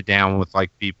want to sit down with like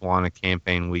people on a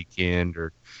campaign weekend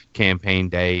or campaign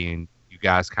day, and you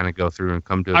guys kind of go through and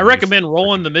come to. I recommend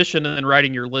rolling the mission and then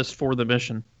writing your list for the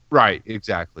mission. Right,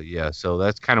 exactly. Yeah, so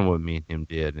that's kind of what me and him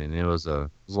did, and it was a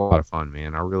lot of fun,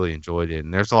 man. I really enjoyed it,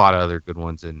 and there's a lot of other good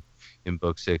ones in in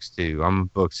book 6 too. I'm a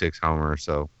book 6 homer,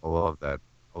 so I love that.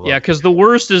 Yeah, because the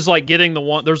worst is like getting the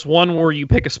one. There's one where you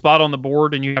pick a spot on the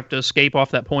board and you have to escape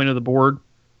off that point of the board.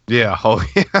 Yeah. Oh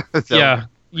yeah. Yeah.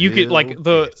 You get like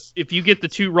if you get the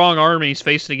two wrong armies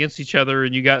facing against each other,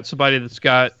 and you got somebody that's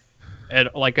got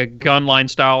like a gun line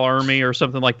style army or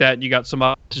something like that, and you got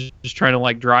somebody just trying to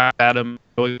like drive at them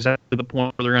exactly the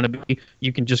point where they're going to be.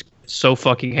 You can just get so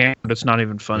fucking hammered, it's not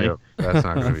even funny. Yep, that's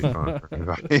not going to be fun for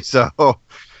anybody. So,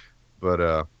 but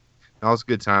that was a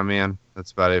good time, man.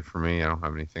 That's about it for me. I don't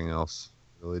have anything else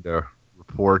really to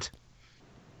report.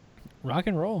 Rock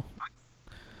and roll.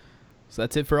 So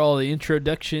that's it for all the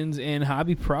introductions and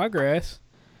hobby progress.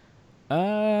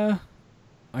 I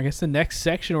guess the next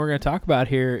section we're going to talk about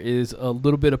here is a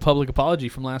little bit of public apology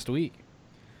from last week.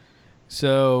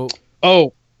 So,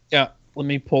 oh yeah, let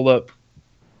me pull up.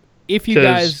 If you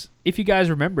guys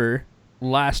remember,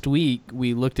 last week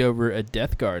we looked over a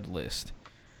Death Guard list,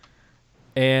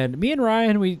 and me and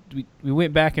Ryan we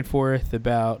went back and forth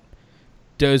about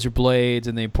dozer blades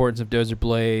and the importance of dozer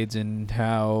blades and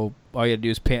how all you had to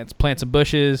do is plant some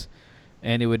bushes,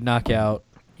 and it would knock out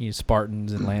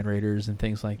Spartans and Land Raiders and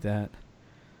things like that.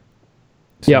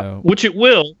 So, yeah, which it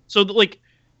will. So, like,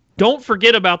 don't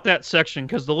forget about that section,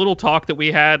 because the little talk that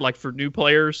we had, like, for new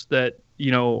players that,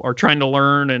 are trying to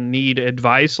learn and need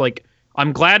advice, like,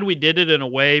 I'm glad we did it in a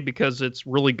way because it's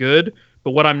really good.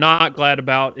 But what I'm not glad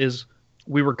about is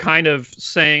we were kind of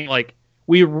saying, like,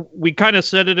 we kind of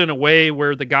said it in a way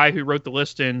where the guy who wrote the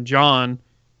list in, John,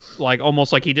 like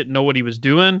almost like he didn't know what he was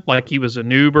doing, like he was a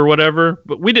noob or whatever.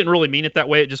 But we didn't really mean it that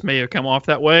way. It just may have come off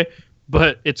that way.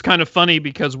 But it's kind of funny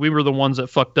because we were the ones that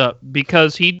fucked up,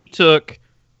 because he took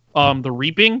the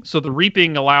reaping. So the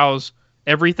reaping allows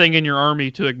everything in your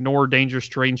army to ignore dangerous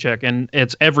terrain check, and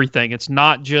it's everything. It's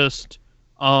not just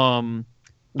Legion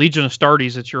of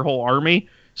Astartes. It's your whole army.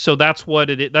 So that's what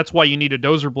it is. That's why you need a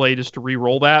dozer blade, is to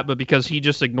re-roll that. But because he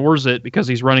just ignores it because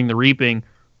he's running the reaping,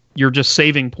 you're just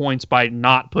saving points by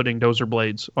not putting dozer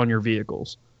blades on your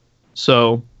vehicles.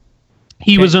 So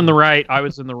he was in the right, I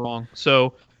was in the wrong.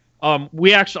 So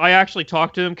I actually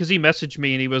talked to him because he messaged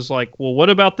me and he was like, well, what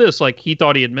about this? Like, he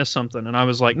thought he had missed something. And I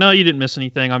was like, no, you didn't miss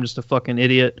anything. I'm just a fucking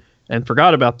idiot and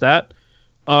forgot about that.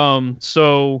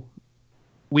 So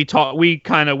we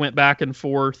kind of went back and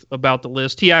forth about the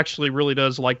list. He actually really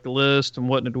does like the list. And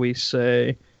what did we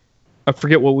say? I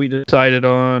forget what we decided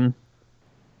on.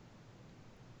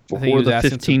 I think he was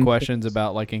asking some questions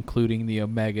about, like, including the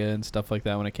Omega and stuff like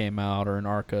that when it came out, or an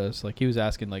Arcus. Like, he was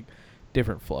asking, like,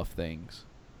 different fluff things.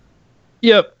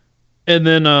 Yep. And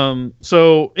then,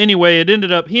 so anyway, he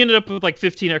ended up with like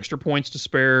 15 extra points to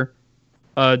spare,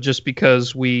 just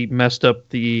because we messed up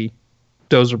the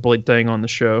dozer blade thing on the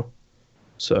show.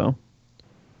 So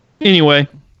anyway,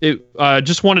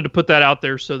 just wanted to put that out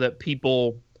there so that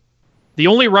people, the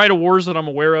only Rite of Wars that I'm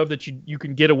aware of that you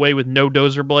can get away with no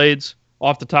dozer blades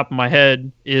off the top of my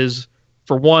head is,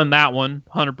 for one, that one,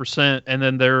 100%. And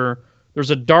then there's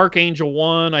a Dark Angel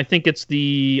one. I think it's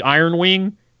the Iron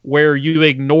Wing, where you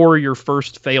ignore your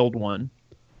first failed one.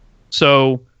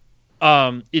 So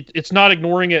it's not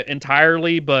ignoring it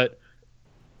entirely, but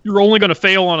you're only going to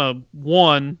fail on a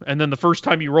 1, and then the first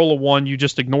time you roll a 1, you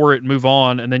just ignore it and move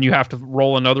on, and then you have to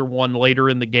roll another 1 later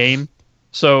in the game.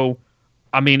 So,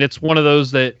 I mean, it's one of those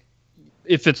that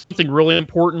if it's something really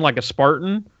important like a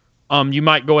Spartan, you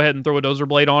might go ahead and throw a dozer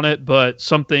blade on it, but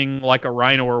something like a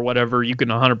Rhino or whatever, you can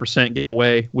 100% get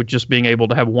away with just being able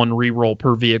to have 1 reroll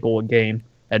per vehicle a game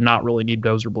and not really need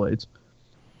dozer blades.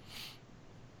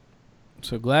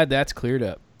 So glad that's cleared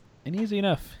up. And easy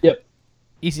enough. Yep.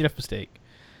 Easy enough mistake.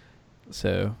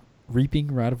 So,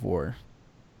 Reaping Rite of War.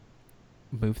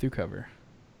 Move through cover.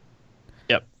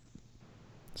 Yep.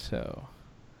 So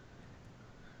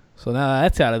now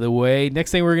that's out of the way.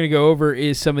 Next thing we're going to go over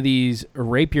is some of these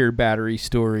rapier battery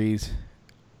stories.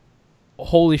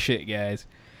 Holy shit, guys.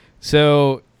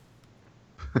 So,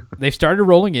 they've started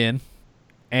rolling in.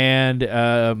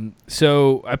 And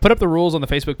so I put up the rules on the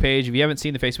Facebook page. If you haven't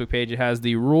seen the Facebook page, it has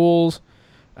the rules.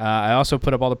 I also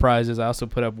put up all the prizes. I also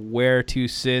put up where to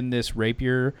send this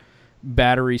rapier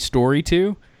battery story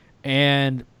to.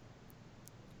 And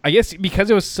I guess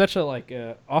because it was such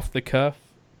a off-the-cuff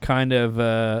kind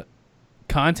of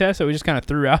contest that we just kind of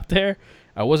threw out there,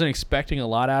 I wasn't expecting a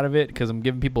lot out of it because I'm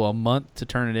giving people a month to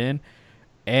turn it in.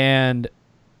 And,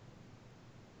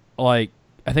 like,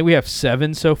 I think we have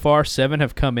 7 so far. 7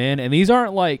 have come in. And these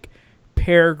aren't like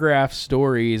paragraph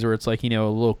stories or it's like, a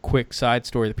little quick side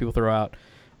story that people throw out.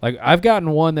 Like, I've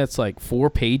gotten one that's like 4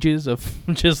 pages of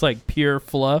just like pure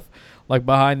fluff, like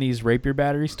behind these rapier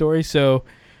battery stories. So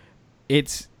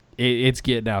it's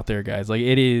getting out there, guys. Like,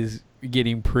 it is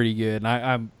getting pretty good. And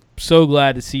I'm so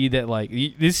glad to see that like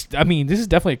this. I mean, this is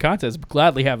definitely a contest. But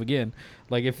gladly have again.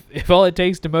 Like if all it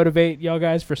takes to motivate y'all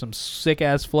guys for some sick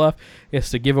ass fluff is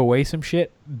to give away some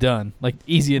shit, done. Like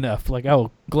easy enough. Like I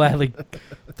will gladly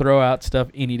throw out stuff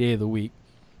any day of the week.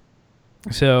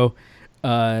 So,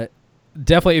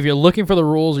 definitely if you're looking for the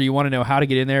rules or you want to know how to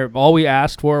get in there, all we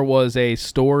asked for was a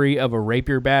story of a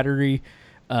rapier battery.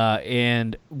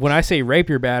 And when I say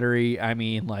rapier battery, I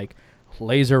mean like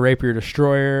laser rapier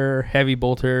destroyer, heavy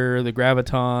bolter, the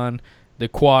graviton, the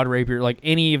quad rapier, like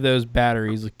any of those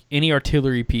batteries, like any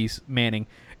artillery piece manning.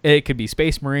 It could be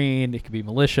Space Marine, it could be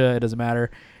militia, it doesn't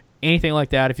matter. Anything like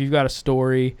that. If you've got a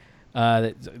story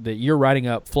that you're writing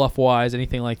up fluff wise,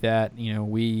 anything like that, you know,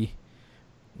 we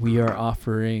are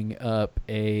offering up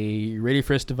a Radio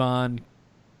Fristivan,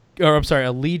 or I'm sorry,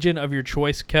 a Legion of your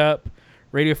choice cup,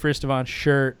 Radio Fristivan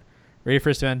shirt, Radio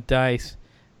Fristivan dice,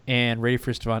 and Radio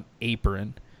Fristivan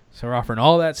apron. So we're offering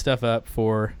all that stuff up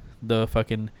for the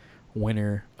fucking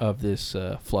winner of this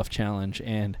fluff challenge,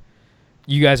 and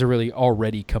you guys are really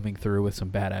already coming through with some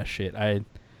badass shit.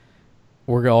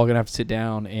 We're all gonna have to sit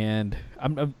down, and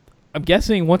I'm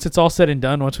guessing once it's all said and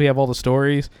done, once we have all the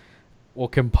stories, we'll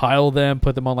compile them,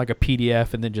 put them on like a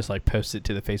PDF, and then just like post it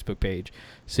to the Facebook page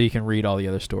so you can read all the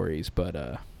other stories.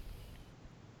 But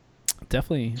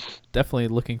definitely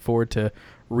looking forward to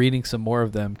reading some more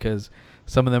of them because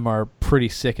some of them are pretty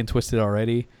sick and twisted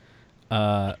already.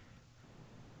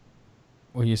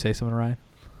 Will you say something, Ryan?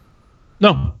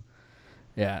 No.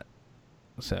 Yeah.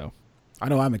 So. I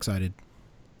know I'm excited.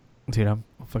 Dude,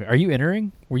 are you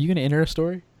entering? Were you going to enter a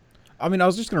story? I mean, I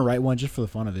was just going to write one just for the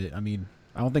fun of it. I mean,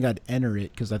 I don't think I'd enter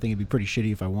it because I think it'd be pretty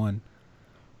shitty if I won.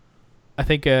 I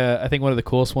think one of the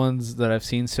coolest ones that I've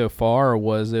seen so far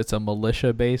was it's a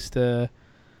militia-based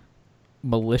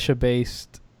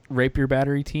rapier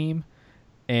battery team,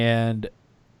 and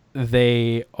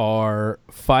they are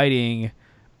fighting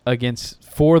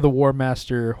for the War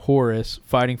Master Horus,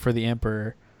 fighting for the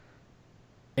Emperor,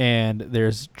 and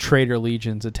there's traitor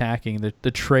legions attacking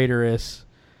the traitorous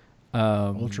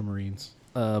Ultramarines.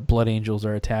 Blood Angels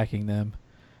are attacking them,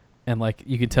 and like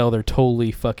you can tell they're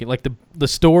totally fucking like the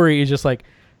story is just like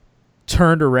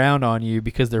turned around on you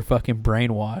because they're fucking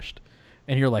brainwashed,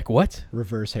 and you're like, what?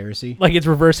 Reverse heresy. Like it's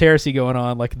reverse heresy going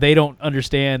on. Like they don't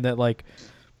understand that like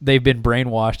they've been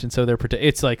brainwashed, and so they're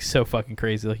it's like so fucking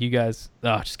crazy. Like you guys,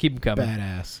 just keep them coming.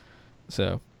 Badass.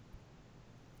 So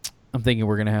I'm thinking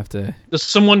we're gonna have to. Does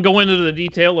someone go into the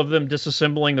detail of them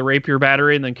disassembling the rapier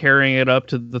battery and then carrying it up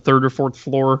to the third or fourth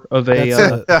floor of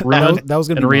a room that was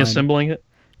gonna and be reassembling it?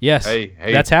 Yes, Hey,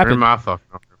 that's happened. My fucking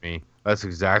over me. That's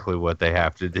exactly what they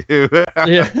have to do.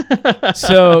 Yeah.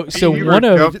 So you one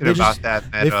were of joking about that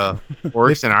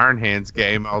Orcs and Iron Hands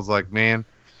game. I was like, man,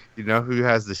 you know who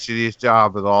has the shittiest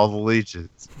job of all the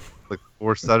legions? Like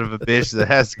poor son of a bitch that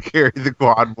has to carry the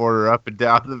quad mortar up and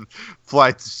down the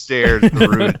flights of stairs to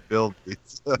ruined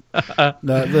buildings.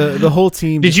 The whole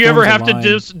team. Did just you ever forms a have to line.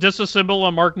 disassemble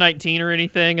a Mark 19 or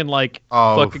anything and like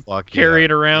Fuck carry yeah.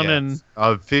 it around Yes.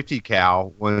 and 50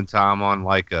 cal one time on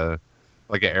like an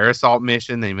air assault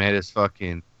mission. They made us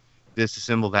fucking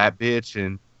disassemble that bitch,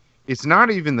 and it's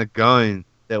not even the gun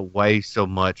that weighs so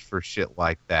much for shit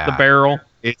like that. the barrel?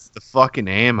 It's the fucking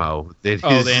ammo that is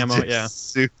Oh, the ammo, just yeah.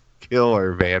 super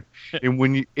killer, man. And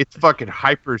when it's fucking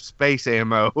hyperspace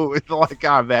ammo, it's like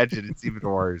I imagine it's even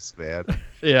worse, man.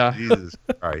 Yeah. Jesus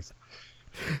Christ.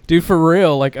 dude, for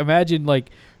real, like imagine like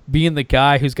being the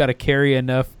guy who's got to carry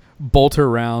enough bolter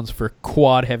rounds for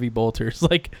quad heavy bolters.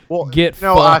 Like, get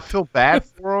no, I fucked. feel bad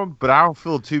for him, but I don't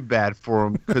feel too bad for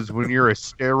him because when you're a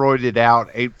steroided out,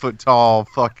 8 foot tall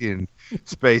fucking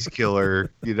space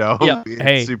killer, you know, Yeah. in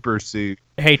Hey. super suit.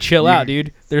 Hey, chill out,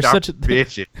 dude. There's Stop such a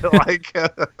bitching. Like,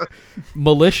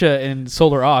 militia and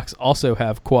Solar Ox also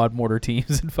have quad mortar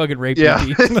teams and fucking rapier yeah,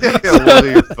 teams. well,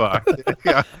 you're fucked.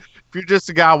 Yeah. If you're just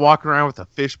a guy walking around with a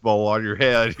fishbowl on your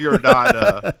head, you're not.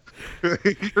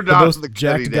 You're not most the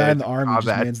jacked cutting guy in edge the army just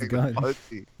combat mans the gun.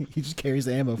 technology. He just carries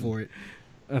the ammo for it.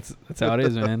 That's how it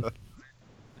is, man.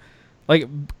 Like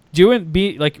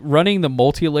running the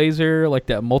multi-laser, like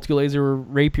that multi-laser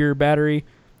rapier battery,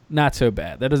 not so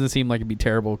bad. That doesn't seem like it'd be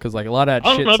terrible because like a lot of that I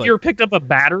don't shit's know if like, you ever picked up a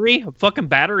battery. A fucking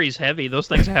battery's heavy. Those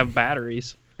things have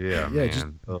batteries. Yeah, Yeah, man.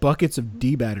 just buckets of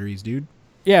D batteries, dude.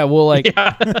 yeah, well, like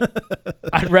Yeah.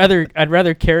 I'd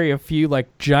rather carry a few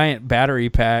like giant battery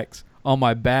packs on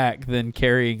my back than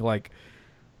carrying like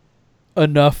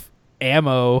enough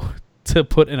ammo to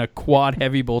put in a quad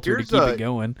heavy bolter to keep it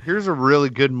going. Here's a really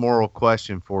good moral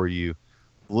question for you.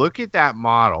 Look at that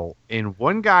model, and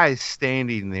one guy is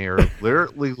standing there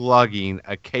literally lugging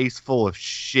a case full of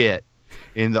shit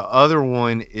and the other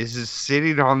one is just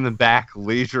sitting on the back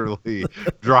leisurely,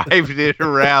 driving it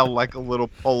around like a little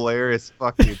Polaris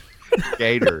fucking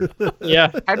gator.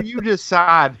 Yeah. How do you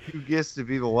decide who gets to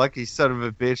be the lucky son of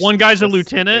a bitch? One guy's a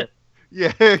lieutenant.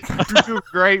 Yeah, you're doing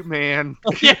great, man.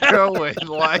 Keep Yeah. going.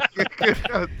 Like,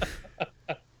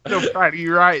 so proud of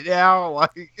you right now.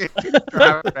 Like,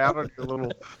 driving around on your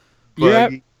little Yeah.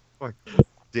 buggy. Like,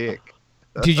 dick.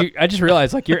 Did you? I just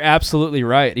realized, like, you're absolutely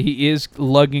right. He is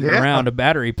lugging Yeah. around a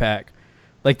battery pack.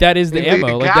 Like, that is the And ammo.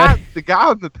 The Like guy, that. the guy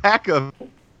on the back of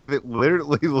it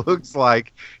literally looks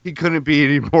like he couldn't be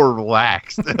any more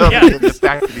relaxed. Yeah. Than the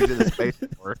fact that he's in a space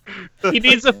war. He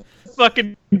needs a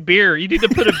fucking beer. You need to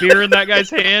put a beer in that guy's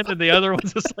hand, and the other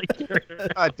one's just like,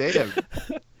 God damn.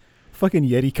 Fucking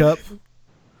Yeti cup.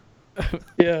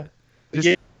 yeah. This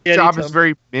Yeah, job anytime. is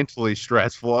very mentally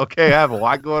stressful. Okay, I have a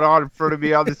lot going on in front of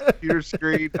me on this computer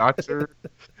screen. Not sure.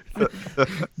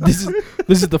 This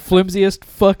is the flimsiest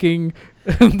fucking.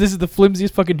 This is the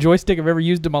flimsiest fucking joystick I've ever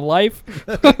used in my life.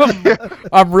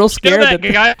 I'm real You know scared that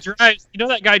that. guy drives. You know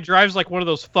that guy drives like one of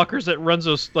those fuckers that runs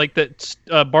those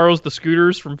borrows the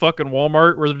scooters from fucking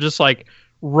Walmart, where they're just like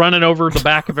running over the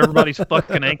back of everybody's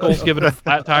fucking ankles, giving them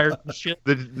flat tires and shit.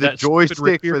 The That stupid joystick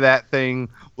rapier. for that thing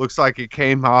looks like it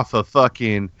came off a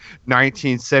fucking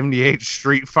 1978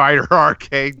 Street Fighter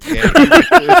arcade game.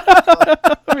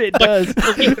 I mean, it does.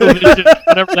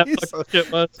 Whatever that fucking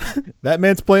shit was. That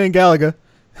man's playing Galaga.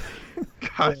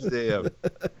 God damn.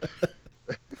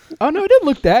 Oh no, it didn't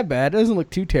look that bad. It doesn't look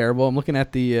too terrible. I'm looking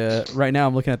at the right now.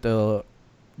 I'm looking at the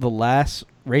last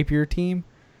Rapier team.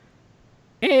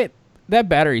 That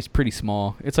battery's pretty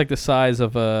small. It's like the size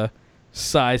of a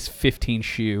size 15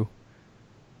 shoe.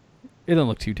 It doesn't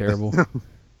look too terrible.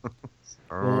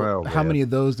 Well, how many of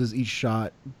those does each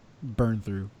shot burn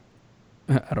through?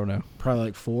 I don't know. Probably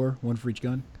like 4, one for each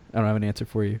gun. I don't have an answer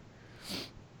for you.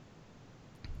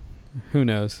 Who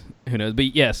knows? Who knows?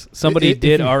 But yes, somebody If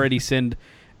did you- already send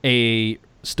a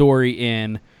story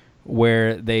in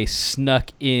where they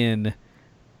snuck in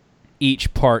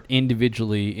each part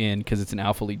individually in because it's an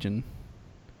Alpha Legion.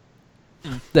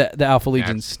 The Alpha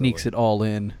Legion That's sneaks silly. it all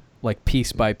in like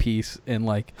piece by piece, and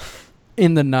like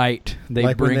in the night they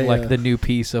Like when bring they, like the new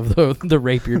piece of the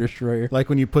Rapier Destroyer. Like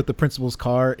when you put the principal's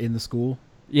car in the school,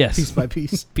 Yes, piece by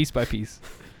piece. piece by piece.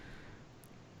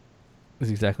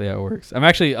 That's exactly how it works.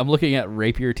 I'm looking at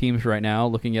Rapier teams right now,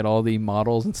 looking at all the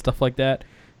models and stuff like that,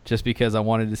 just because I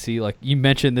wanted to see, like, you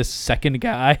mentioned this second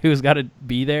guy who's got to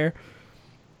be there.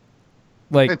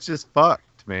 Like, It's just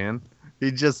fucked, man.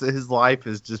 His life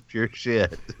is just pure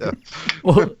shit.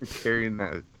 well, Carrying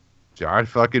that giant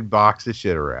fucking box of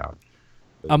shit around.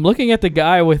 I'm looking at the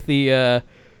guy with the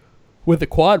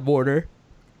quad mortar,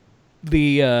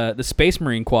 the Space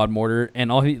Marine quad mortar,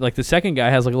 and all like the second guy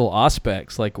has like little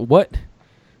Auspex. Like, what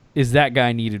is that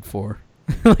guy needed for?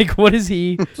 Like, what is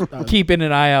he keeping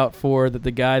an eye out for that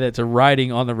the guy that's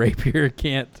riding on the Rapier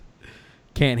can't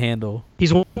handle?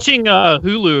 He's watching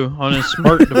Hulu on his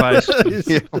smart device.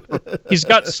 He's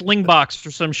got Slingbox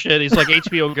or some shit. He's like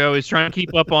HBO Go. He's trying to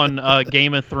keep up on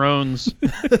Game of Thrones,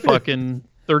 fucking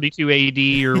 32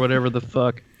 AD or whatever the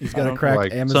fuck. He's got to crack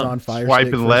Like Amazon Fire Stick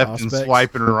swiping for left and Auspex.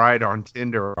 swiping right on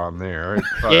Tinder on there.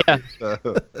 It's Yeah.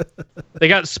 fucking, They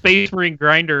got Space Marine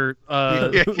Grinder.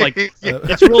 Like yeah.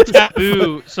 it's real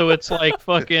taboo. So it's like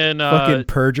fucking Fucking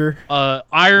purger.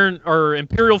 Iron or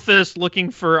Imperial Fist looking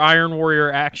for Iron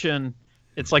Warrior action.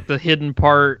 It's like the hidden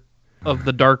part of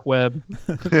the dark web.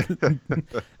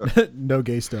 No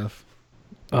gay stuff.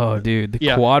 Oh, dude, the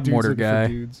Yeah, quad Dudes mortar looking for guy.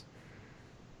 dudes.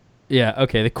 Yeah,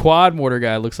 okay, the quad mortar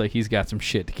guy looks like he's got some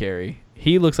shit to carry.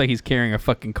 He looks like he's carrying a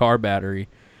fucking car battery.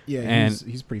 Yeah, And-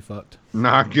 he's pretty fucked.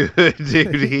 Not good,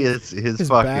 dude. His His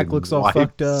fucking back looks all life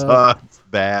fucked up. sucks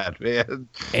bad, man.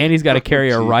 And he's got to carry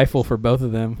a Jesus. rifle for both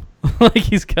of them. Like,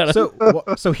 he's got to...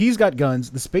 So he's got guns.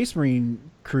 The Space Marine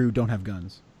crew don't have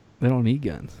guns. They don't need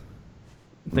guns.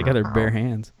 They got their bare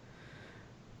hands.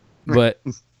 But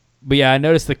yeah, I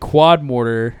noticed the quad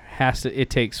mortar it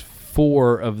takes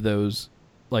 4 of those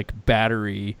like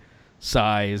battery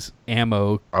size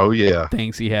ammo Oh yeah.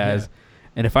 things he has.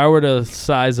 And if I were to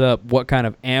size up what kind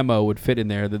of ammo would fit in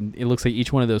there, then it looks like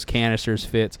each one of those canisters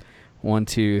fits 1,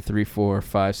 2, 3, 4,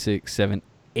 5, 6, 7,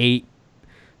 8.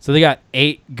 So they got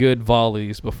 8 good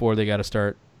volleys before they got to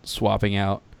start swapping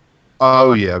out.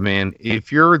 Oh yeah, man.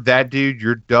 If you're that dude,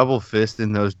 you're double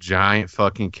fisting those giant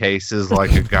fucking cases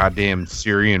like a goddamn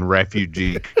Syrian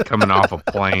refugee coming off a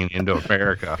plane into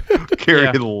America,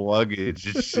 carrying luggage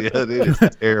and shit. It is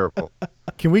terrible.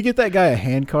 Can we get that guy a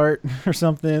hand cart or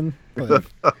something? Like,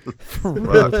 For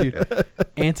real, dude.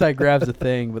 Anti-grav's a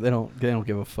thing, but they don't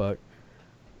give a fuck.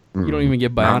 You don't even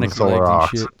get Mountain bionic Solar legs and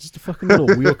Ox. shit. Just a fucking little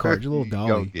wheel cart, your little You don't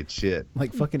dolly. get shit.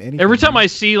 Like fucking anything. Every time I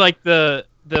see like the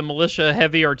militia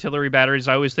heavy artillery batteries,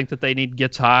 I always think that they need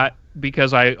gets hot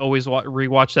because I always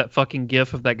rewatch that fucking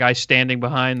gif of that guy standing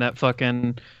behind that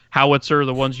fucking howitzer,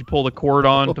 the ones you pull the cord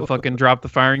on to fucking drop the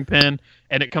firing pin,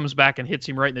 and it comes back and hits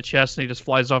him right in the chest, and he just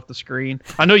flies off the screen.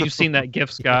 I know you've seen that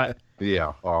gif, Scott.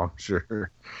 Yeah, oh, I'm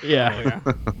sure. Yeah.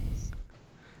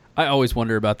 I always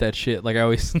wonder about that shit. Like I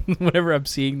always, whenever I'm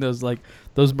seeing those like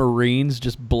those Marines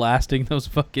just blasting those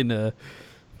fucking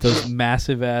those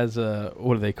massive as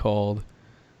what are they called?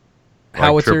 Like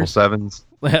Howitzers. 777s.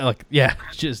 Like yeah,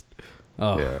 just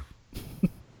Yeah.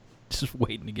 just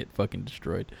waiting to get fucking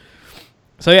destroyed.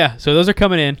 So yeah, so those are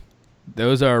coming in.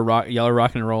 Those are y'all are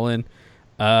rocking and rolling.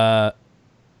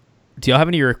 Do y'all have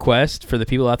any requests for the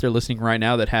people out there listening right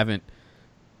now that haven't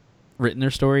written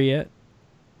their story yet?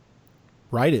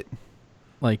 Write it.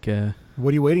 Like What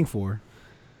are you waiting for?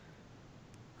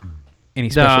 any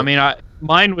No, special? I mean,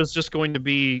 mine was just going to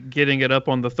be getting it up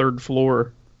on the 3rd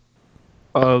floor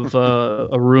of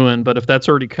a ruin, but if that's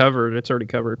already covered, it's already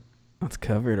covered. That's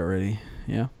covered already.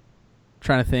 Yeah.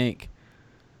 Trying to think.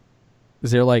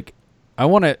 Is there like I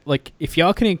want to like if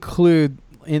y'all can include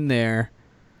in there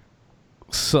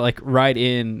so like write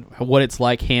in what it's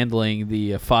like handling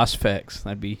the phosphex.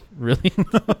 That'd be really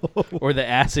or the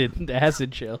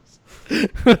acid shells.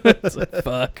 It's like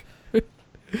fuck.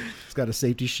 It's got a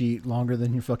safety sheet longer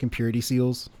than your fucking purity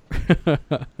seals.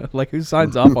 Like who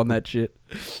signs off on that shit?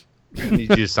 Need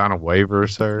you to sign a waiver,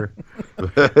 sir.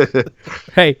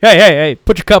 Hey,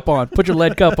 put your cup on. Put your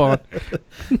lead cup on.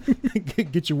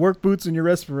 Get your work boots and your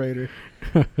respirator.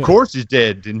 Of course he's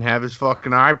dead. Didn't have his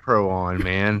fucking iPro on,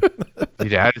 man.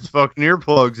 He'd had his fucking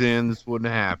earplugs in. This wouldn't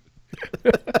have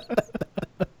happened.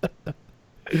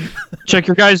 Check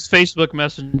your guys' Facebook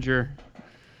Messenger.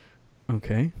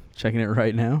 Okay. Checking it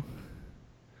right now.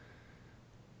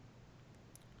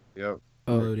 Yep.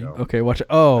 Oh, There you go. okay, watch it.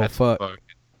 Oh, That's fuck. fucking-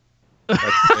 that's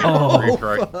Oh, brief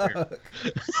right there.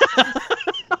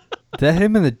 Did that hit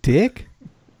him in the dick?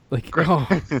 Like, oh.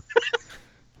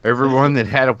 Everyone that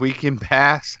had a weekend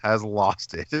pass has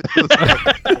lost it.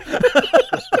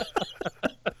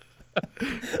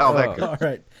 How that goes. All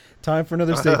right. Time for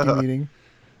another safety meeting.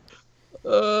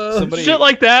 Somebody- Shit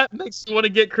like that makes me want to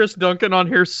get Chris Duncan on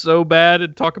here so bad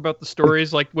and talk about the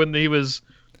stories like when he was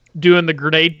doing the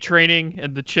grenade training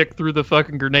and the chick threw the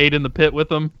fucking grenade in the pit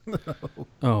with him,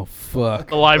 Oh, fuck.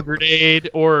 the live grenade,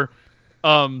 or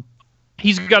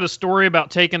he's got a story about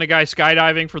taking a guy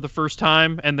skydiving for the first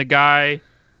time and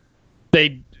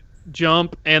they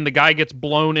jump and the guy gets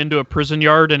blown into a prison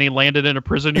yard and he landed in a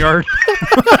prison yard.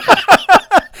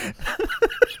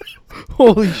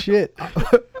 Holy shit.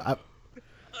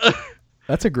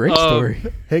 That's a great Um, story.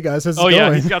 Hey guys, how's it Oh going?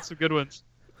 yeah, he's got some good ones.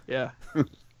 Yeah.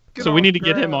 So we off need to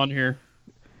get the him ground. on here.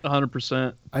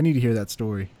 100%. I need to hear that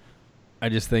story. I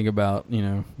just think about,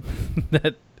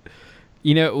 that,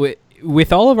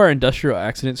 with all of our industrial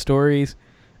accident stories,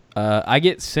 I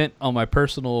get sent on my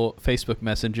personal Facebook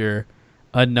Messenger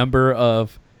a number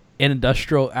of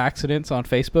industrial accidents on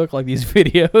Facebook, like these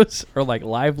videos or like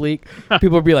live leak.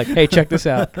 People will be like, hey, check this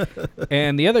out.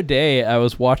 And the other day I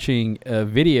was watching a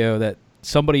video that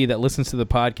somebody that listens to the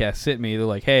podcast sent me. They're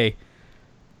like, hey,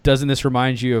 doesn't this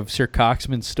remind you of Sir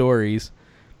Coxman's stories?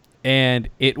 And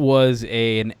it was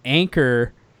an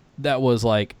anchor that was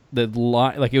like it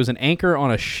was an anchor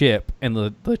on a ship, and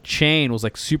the chain was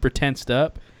like super tensed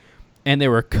up, and they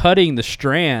were cutting the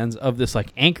strands of this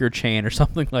like anchor chain or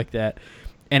something like that.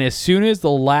 And as soon as the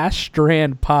last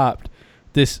strand popped,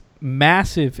 this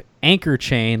massive anchor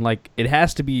chain, like it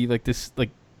has to be like this like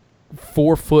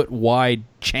 4 foot wide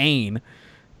chain,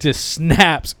 just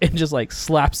snaps and just like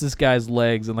slaps this guy's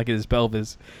legs and like his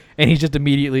pelvis, and he's just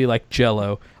immediately like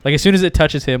jello. Like as soon as it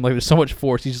touches him, like there's so much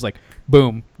force, he's just like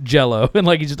boom, jello, and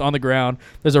like he's just on the ground.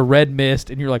 There's a red mist,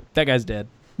 and you're like, that guy's dead.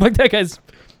 Like that guy's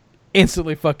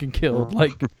instantly fucking killed.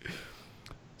 Like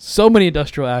so many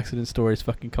industrial accident stories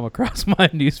fucking come across my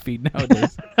newsfeed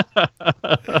nowadays.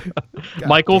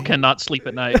 Michael cannot sleep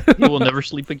at night. He will never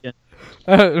sleep again.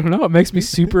 I don't know. It makes me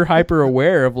super hyper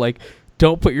aware of like,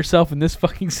 don't put yourself in this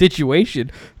fucking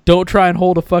situation. Don't try and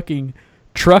hold a fucking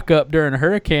truck up during a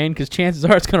hurricane, because chances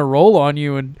are it's going to roll on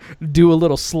you and do a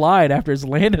little slide after it's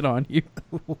landed on you.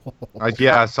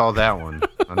 Yeah, I saw that one.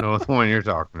 I know the one you're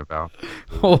talking about.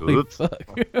 Holy Oops.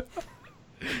 fuck.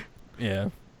 Yeah.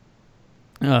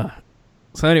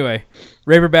 So anyway,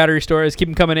 Raver battery stories, keep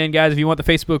them coming in, guys. If you want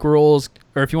the Facebook rules,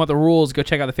 or if you want the rules, go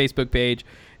check out the Facebook page.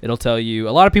 It'll tell you.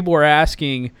 A lot of people were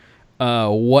asking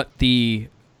what the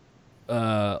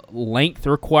length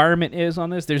requirement is on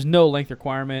this. There's no length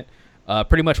requirement.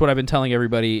 Pretty much what I've been telling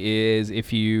everybody is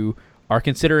if you are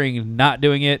considering not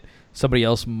doing it, somebody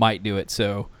else might do it.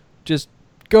 So just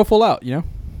go full out, you know?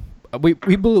 We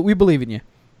believe in you.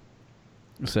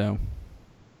 So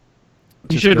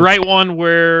You should write one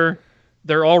where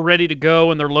they're all ready to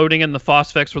go and they're loading in the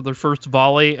Phosphex for their first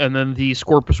volley, and then the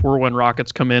Scorpus Whirlwind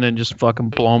rockets come in and just fucking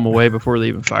blow them away before they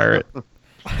even fire it.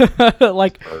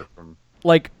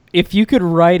 like if you could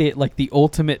write it like the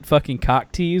ultimate fucking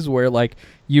cock tease where like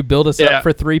you build us up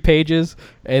for 3 pages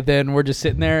and then we're just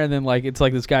sitting there and then like it's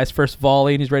like this guy's first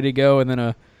volley and he's ready to go and then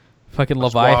a fucking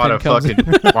Leviathan comes in.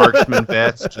 Marksman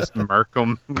vets just murk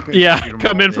them. Yeah,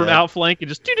 come in from outflank and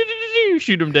just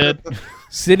shoot them dead.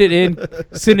 Send it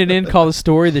in, call the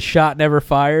story The Shot Never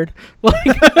Fired.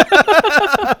 Like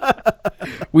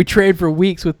we trade for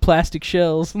weeks with plastic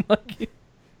shells. Like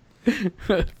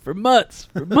for months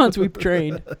we've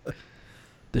trained.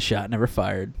 The shot never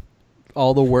fired.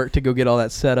 All the work to go get all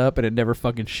that set up and it never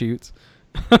fucking shoots.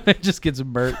 It just gets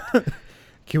murked.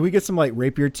 Can we get some like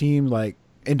Rapier Team like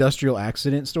industrial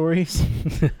accident stories?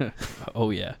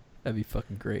 Oh yeah, that'd be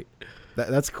fucking great.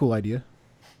 That's a cool idea.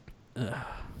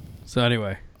 So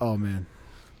anyway. Oh man,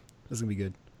 this is gonna be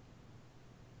good.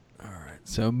 All right.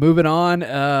 So moving on.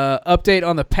 Update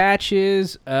on the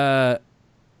patches.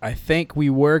 I think we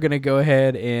were gonna go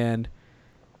ahead and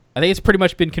I think it's pretty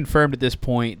much been confirmed at this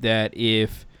point that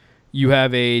if you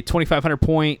have a 2,500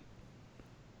 point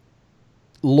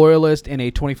loyalist and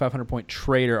a 2,500 point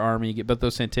trader army, you get both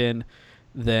those sent in,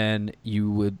 then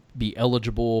you would be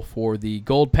eligible for the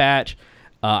gold patch.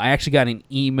 I actually got an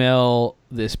email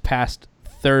this past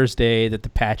Thursday that the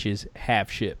patches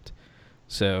have shipped.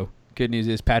 So good news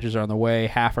is patches are on the way.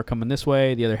 Half are coming this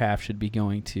way. The other half should be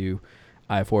going to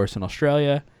iForce in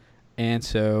Australia. And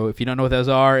so if you don't know what those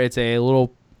are, it's a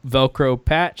little Velcro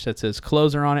patch that says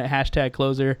closer on it,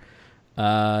 #closer.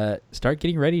 Start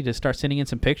getting ready to start sending in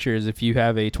some pictures. If you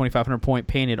have a 2,500 point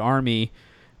painted army,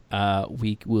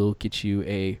 we will get you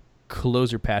a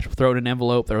closer patch. We'll throw it in an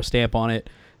envelope, throw a stamp on it,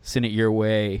 send it your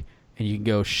way, and you can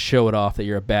go show it off that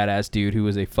you're a badass dude who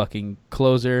is a fucking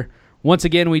closer. Once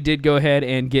again, we did go ahead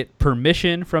and get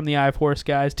permission from the iForce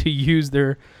guys to use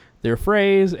their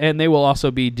phrase, and they will also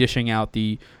be dishing out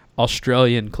the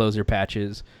Australian closer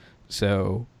patches.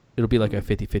 So it'll be like a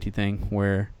 50-50 thing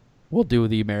where we'll do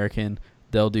the American,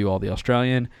 they'll do all the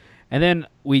Australian. And then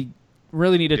we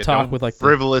really need to talk with like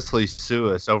frivolously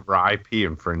sue us over IP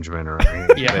infringement or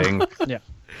anything. Yeah.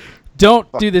 Don't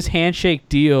do this handshake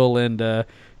deal and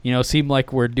seem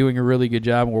like we're doing a really good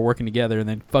job and we're working together and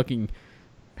then fucking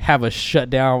have us shut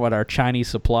down with our Chinese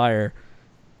supplier.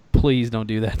 Please don't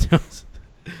do that to us.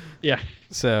 Yeah.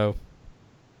 So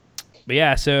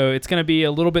it's going to be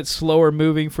a little bit slower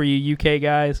moving for you UK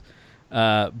guys,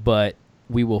 but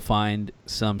we will find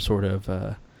some sort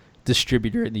of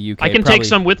distributor in the UK. I can take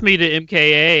some with me to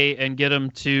MKA and get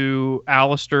them to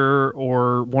Alistair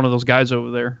or one of those guys over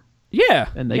there. Yeah,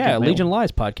 and they can Legion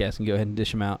Lies podcast and go ahead and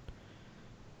dish them out.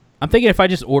 I'm thinking if I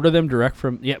just order them direct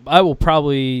from, I will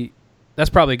probably. That's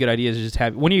probably a good idea. Is just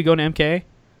have. When are you going to MKA?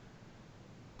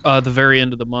 The very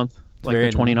end of the month, like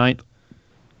the 29th.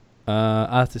 I'll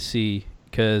have to see,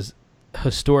 because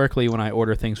historically when I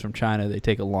order things from China, they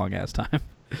take a long-ass time.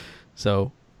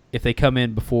 So if they come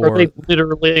in before... Are they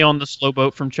literally on the slow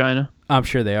boat from China? I'm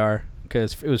sure they are,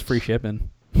 because it was free shipping.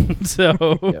 So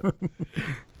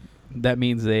that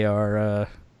means they are,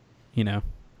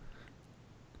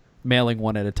 mailing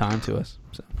one at a time to us.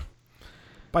 So.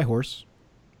 By horse.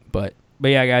 But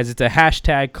yeah, guys, it's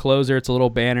a #closer. It's a little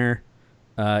banner.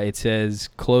 It says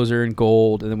closer in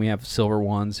gold, and then we have silver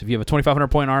ones. If you have a 2,500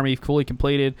 point army fully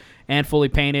completed and fully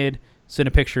painted, send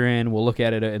a picture in. We'll look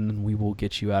at it, and then we will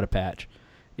get you out a patch.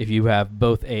 If you have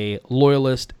both a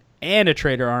loyalist and a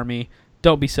trader army,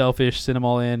 don't be selfish. Send them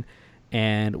all in,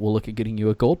 and we'll look at getting you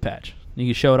a gold patch. You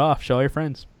can show it off. Show all your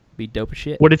friends. Be dope as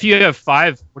shit. What if you have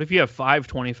five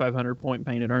 2,500 point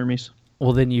painted armies?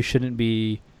 Well, then you shouldn't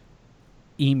be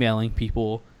emailing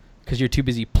people, because you're too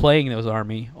busy playing those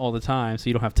army all the time, so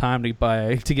you don't have time to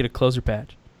get a closer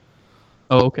patch.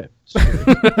 Oh, okay.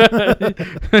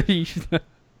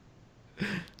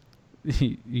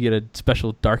 You get a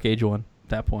special Dark Age one at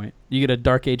that point. You get a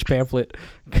Dark Age pamphlet.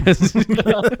 We'll play something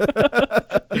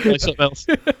else.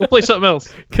 We'll play something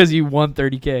else. Because you won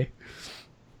 30K.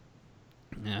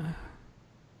 Yeah.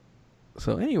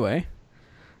 So anyway,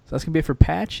 that's going to be it for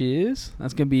patches.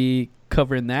 That's going to be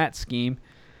covering that scheme.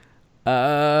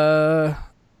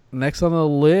 Next on the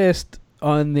list,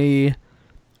 on the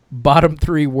bottom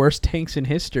 3 worst tanks in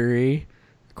history,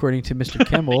 according to Mr.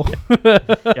 Kimmel.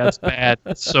 Yeah, it's bad.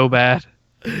 It's so bad.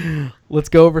 Let's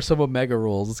go over some Omega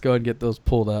rules. Let's go ahead and get those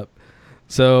pulled up.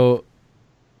 So,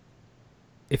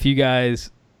 if you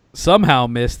guys somehow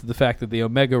missed the fact that the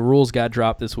Omega rules got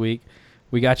dropped this week,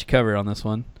 we got you covered on this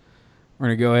one. We're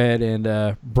going to go ahead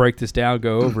and break this down,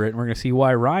 go over it, and we're going to see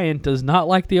why Ryan does not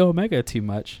like the Omega too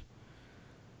much.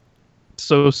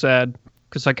 So sad,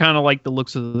 because I kind of like the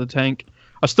looks of the tank.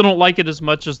 I still don't like it as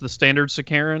much as the standard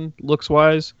Sakaran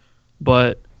looks-wise,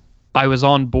 but I was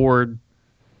on board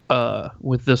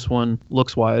with this one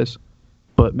looks-wise.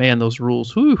 But, man, those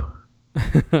rules, whew.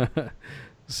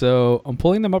 So I'm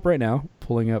pulling them up right now,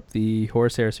 pulling up the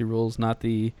Horus Heresy rules, not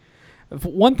the...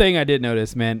 One thing I did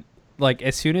notice, man, like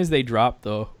as soon as they dropped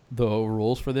the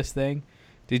rules for this thing,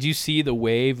 did you see the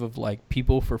wave of like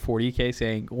people for 40K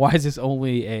saying, why is this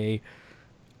only a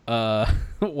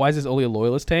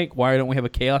loyalist tank? Why don't we have a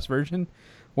chaos version?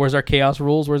 Where's our chaos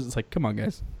rules? Where's it's like, come on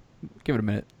guys, give it a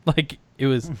minute. Like it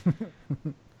was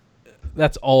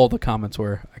that's all the comments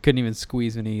were. I couldn't even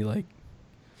squeeze any like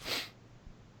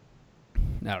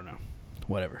I don't know.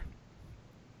 Whatever.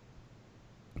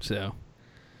 So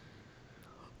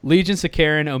Legion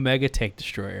Sakaran Omega Tank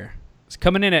Destroyer. It's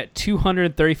coming in at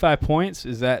 235 points.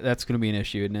 That's going to be an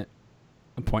issue, isn't it?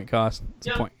 A point cost. It's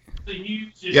a point. The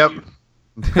huge issue. Yep.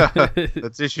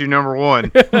 That's issue number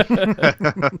 1.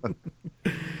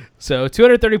 So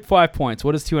 235 points.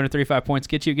 What does 235 points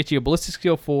get you? It gets you a ballistic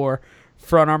skill 4,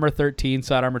 front armor 13,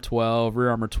 side armor 12,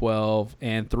 rear armor 12,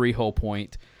 and 3 hull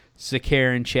point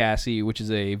Sakaran chassis, which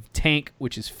is a tank,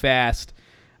 which is fast.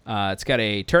 It's got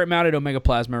a turret-mounted Omega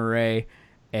Plasma Array,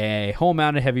 a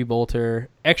hull-mounted heavy bolter,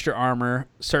 extra armor,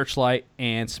 searchlight,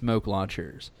 and smoke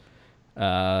launchers.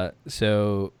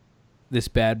 So this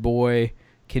bad boy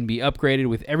can be upgraded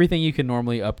with everything you can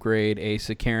normally upgrade a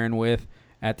Sakaran with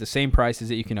at the same prices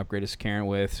that you can upgrade a Sakaran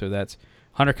with. So that's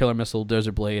Hunter Killer Missile,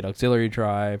 Dozer Blade, Auxiliary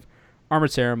Drive,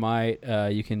 Armored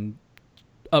Ceramite. You can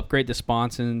upgrade the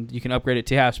sponson. You can upgrade it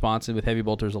to have sponson with heavy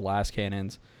bolters, las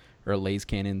cannons, or las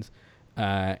cannons.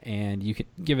 And you can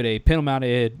give it a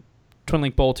pintle-mounted Twin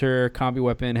Link Bolter, Combi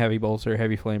Weapon, Heavy Bolter,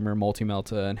 Heavy Flamer,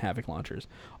 Multi-Melta, and Havoc Launchers.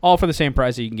 All for the same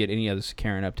price that you can get any other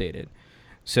Sakaran updated.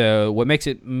 So what makes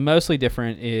it mostly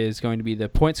different is going to be the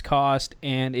points cost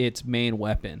and its main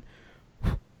weapon.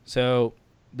 So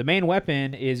the main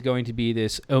weapon is going to be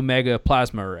this Omega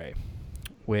Plasma Array,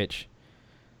 which,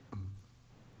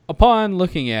 upon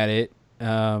looking at it,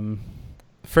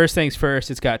 first things first,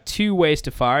 it's got 2 ways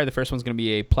to fire. The first one's going to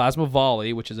be a Plasma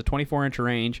Volley, which is a 24-inch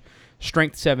range,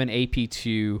 Strength 7,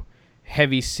 AP2,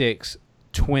 Heavy 6,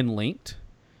 Twin Linked.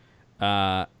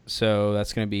 So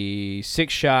that's going to be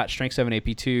 6 shot, Strength 7,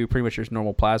 AP2, pretty much your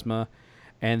normal plasma.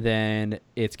 And then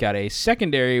it's got a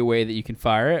secondary way that you can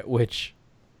fire it, which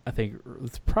I think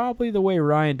it's probably the way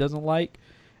Ryan doesn't like,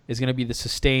 is going to be the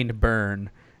Sustained Burn.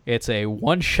 It's a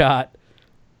 1-shot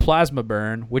plasma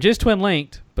burn, which is Twin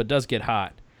Linked, but does get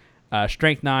hot.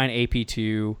 Strength 9,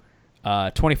 AP2,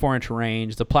 24-inch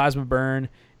range. The plasma burn,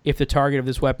 if the target of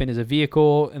this weapon is a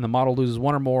vehicle and the model loses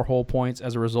 1 or more hull points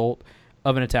as a result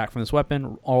of an attack from this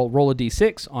weapon, I'll roll a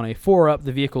d6. On a 4-up,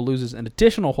 the vehicle loses an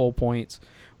additional hull points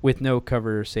with no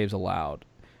cover saves allowed.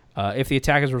 If the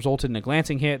attack has resulted in a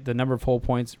glancing hit, the number of hull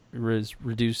points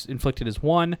is inflicted as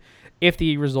 1. If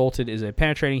the resulted is a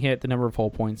penetrating hit, the number of hull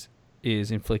points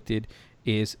is inflicted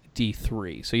is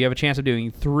D3. So you have a chance of doing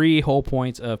 3 hull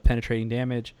points of penetrating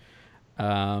damage.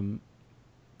 No,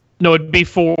 it'd be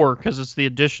 4 because it's the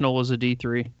additional is a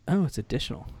D3. Oh, it's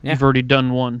additional. Yeah. You've already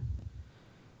done 1.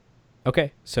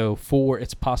 Okay, so 4.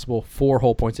 It's possible 4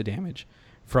 hull points of damage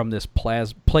from this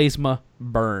plasma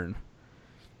burn.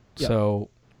 Yep. So,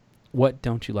 what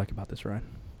don't you like about this, Ryan?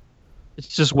 It's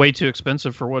just way too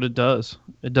expensive for what it does.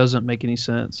 It doesn't make any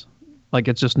sense. Like,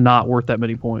 it's just not worth that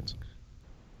many points.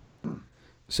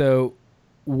 So,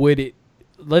 would it?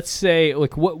 Let's say,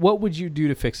 like, what would you do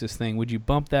to fix this thing? Would you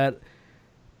bump that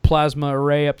plasma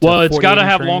array up to well, it's got to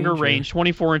have range, longer range.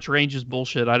 24-inch range is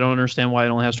bullshit. I don't understand why it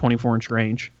only has 24-inch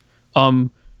range.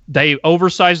 They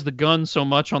oversized the gun so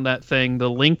much on that thing. The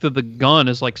length of the gun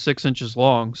is like 6 inches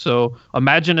long. So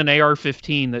imagine an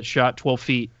AR-15 that shot 12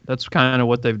 feet. That's kind of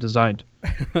what they've designed.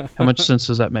 How much sense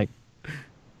does that make?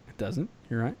 It doesn't.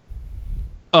 You're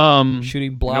right.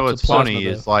 Shooting blobs you know what's of plasma, funny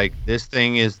though. is like this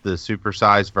thing is the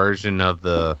supersized version of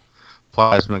the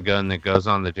plasma gun that goes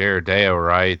on the Daredeo,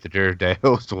 right? The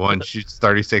Daredeo is the one shoots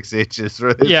 36 inches.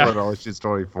 This one only shoots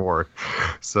 24.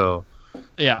 So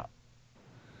yeah.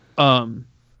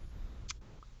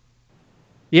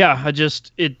 Yeah,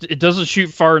 it doesn't shoot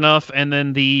far enough, and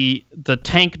then the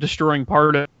tank destroying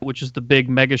part of it, which is the big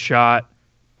mega shot,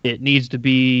 it needs to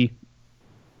be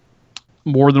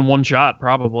more than 1 shot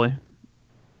probably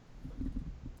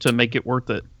to make it worth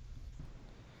it.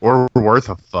 or worth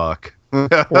a fuck.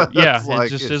 Yeah,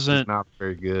 It's it just isn't. not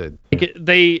very good.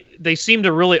 They seem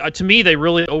to really, to me, they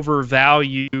really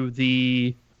overvalue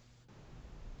the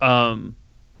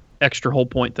extra hull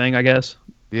point thing, I guess.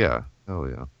 Yeah. Oh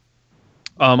yeah.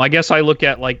 I guess I look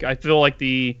at, like, I feel like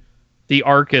the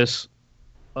Arcus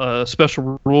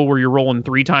special rule where you're rolling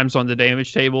 3 times on the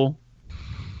damage table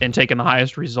and taking the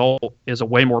highest result is a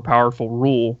way more powerful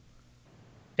rule.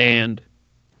 And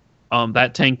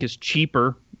that tank is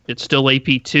cheaper. It's still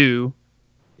AP2.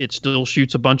 It still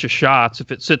shoots a bunch of shots.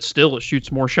 If it sits still, it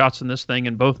shoots more shots than this thing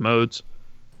in both modes.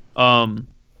 I'm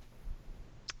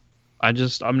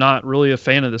not really a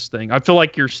fan of this thing. I feel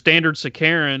like your standard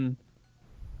Sakaran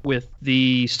with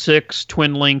the 6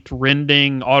 twin-linked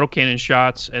rending autocannon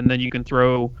shots, and then you can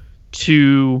throw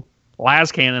 2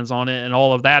 las cannons on it, and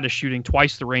all of that is shooting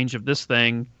twice the range of this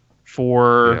thing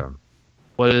for,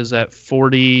 what is that,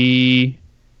 40,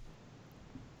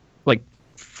 like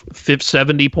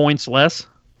 70 points less?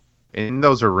 And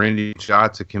those are rending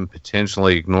shots that can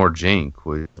potentially ignore Jink,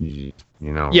 which, you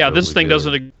know. Yeah, really this thing good.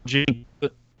 doesn't Jink.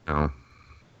 No.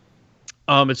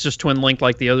 It's just twin linked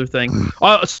like the other thing.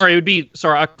 Sorry, it would be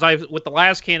with the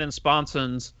las cannon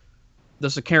sponsons, the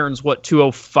Sakaran's what,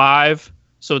 205,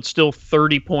 so it's still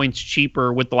 30 points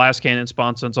cheaper with the las cannon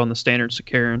sponsons on the standard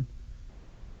Sakaran.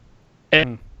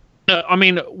 And I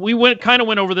mean, we went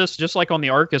over this just like on the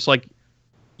Arcus. Like,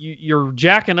 you're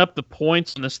jacking up the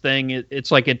points on this thing.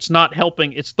 It's like it's not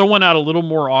helping. It's throwing out a little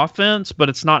more offense, but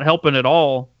it's not helping at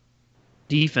all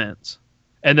defense.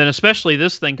 And then especially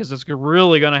this thing, because it's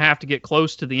really going to have to get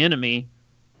close to the enemy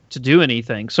to do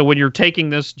anything. So when you're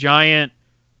taking this giant,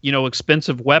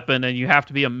 expensive weapon and you have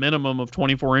to be a minimum of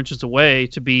 24 inches away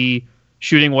to be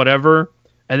shooting whatever,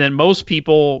 and then most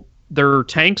people, their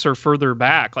tanks are further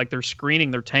back. Like, they're screening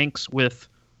their tanks with,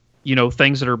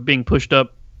 things that are being pushed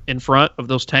up in front of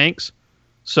those tanks.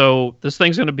 So this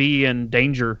thing's going to be in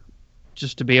danger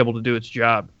just to be able to do its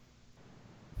job.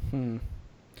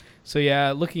 So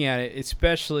yeah, looking at it,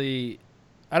 especially,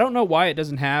 I don't know why it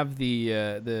doesn't have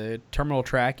the terminal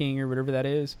tracking or whatever that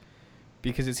is,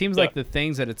 because it seems like the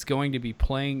things that it's going to be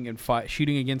playing and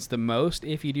shooting against the most,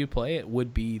 if you do play it,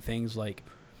 would be things like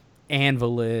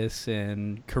Anvilus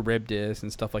and Charybdis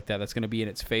and stuff like that. That's going to be in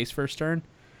its face first turn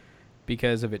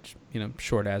because of its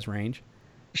short as range.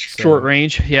 Short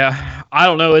range, yeah. I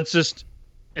don't know. It's just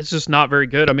not very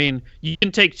good. I mean, you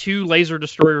can take 2 laser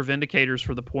destroyer vindicators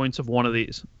for the points of one of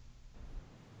these.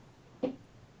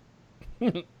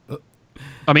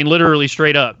 I mean, literally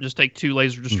straight up, just take 2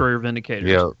 laser destroyer vindicators.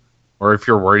 Yeah, or if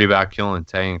you're worried about killing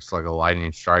tanks, like a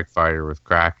lightning strike fighter with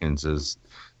Krakens is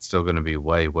still going to be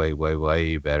way, way, way,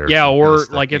 way better. Yeah, or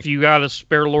like if you got a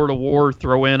spare Lord of War,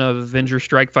 throw in a Avenger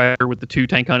strike fighter with the 2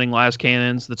 tank hunting las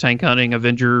cannons, the tank hunting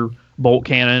Avenger bolt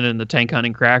cannon, and the tank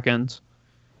hunting Krakens.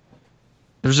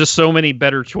 There's just so many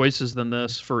better choices than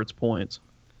this for its points.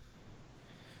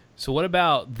 So what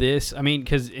about this? I mean,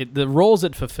 because the roles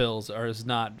it fulfills is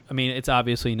not. I mean, it's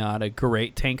obviously not a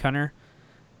great tank hunter.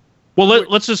 Well,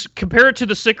 let's just compare it to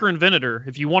the Sikaran Venator.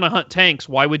 If you want to hunt tanks,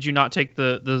 why would you not take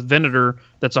the Venator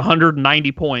that's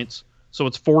 190 points? So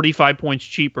it's 45 points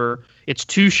cheaper. It's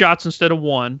 2 shots instead of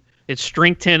 1. It's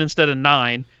strength 10 instead of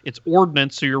 9. It's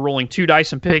ordnance, so you're rolling 2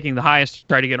 dice and picking the highest to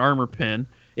try to get armor pin.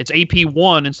 It's AP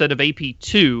 1 instead of AP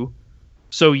 2.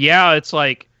 So yeah, it's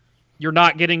like you're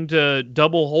not getting to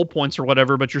double hull points or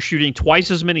whatever, but you're shooting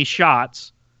twice as many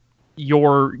shots.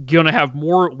 You're going to have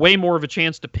way more of a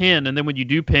chance to pin, and then when you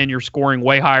do pin, you're scoring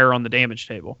way higher on the damage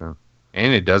table. Yeah.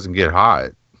 And it doesn't get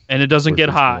hot. And it doesn't get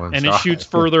hot, and it shoots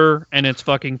further, and it's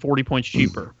fucking 40 points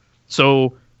cheaper.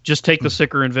 So just take the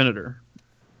Sikaran Venator.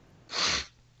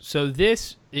 So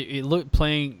this,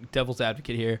 playing devil's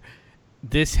advocate here,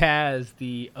 this has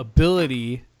the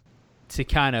ability to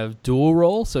kind of dual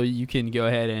roll, so you can go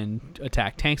ahead and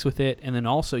attack tanks with it, and then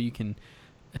also you can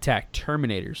attack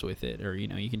Terminators with it, or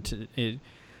you can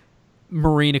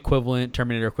Marine equivalent,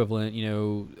 Terminator equivalent.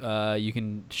 You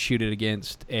can shoot it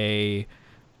against a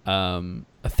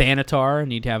Thanatar,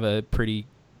 and you'd have a pretty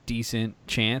decent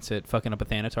chance at fucking up a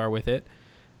Thanatar with it.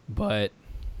 But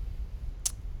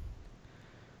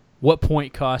what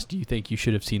point cost do you think you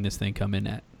should have seen this thing come in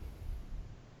at?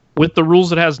 With the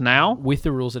rules it has now? With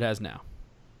the rules it has now.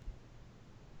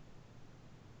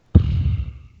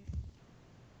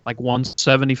 Like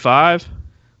 175?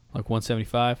 Like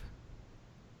 175?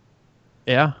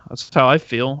 Yeah, that's how I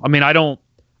feel. I mean, I don't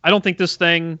think this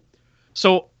thing...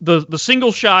 So the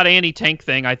single shot anti-tank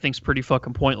thing I think is pretty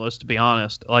fucking pointless, to be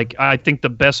honest. Like, I think the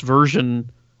best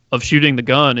version of shooting the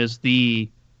gun is the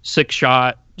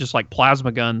 6-shot, just like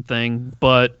plasma gun thing.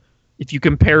 But if you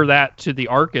compare that to the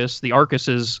Arcus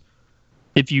is,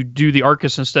 if you do the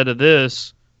Arcus instead of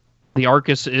this, The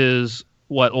Arcus is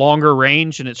longer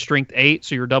range and it's strength 8,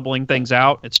 so you're doubling things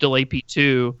out. It's still AP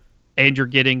 2, and you're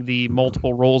getting the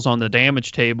multiple rolls on the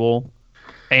damage table.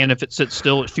 And if it sits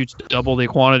still, it shoots double the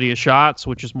quantity of shots,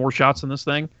 which is more shots than this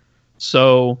thing.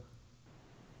 So,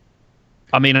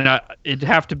 I mean, it'd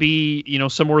have to be,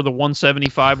 somewhere in the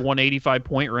 175, 185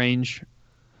 point range,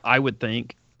 I would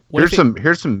think.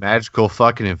 Here's some magical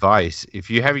fucking advice. If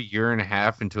you have a year and a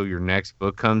half until your next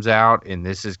book comes out and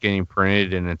this is getting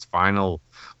printed in its final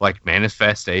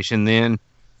manifestation, then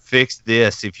fix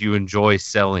this if you enjoy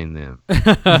selling them.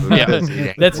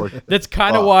 Yeah, that's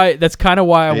kind of why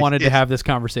I wanted to have this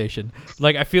conversation.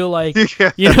 I feel like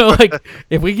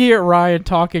if we get Ryan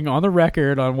talking on the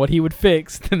record on what he would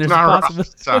fix, then there's a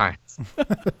possibility.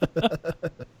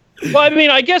 Well, I mean,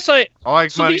 I guess I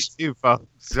like money too, folks.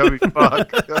 So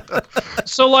fuck.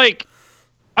 So I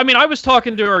mean, I was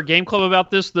talking to our game club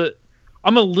about this. That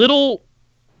I'm a little.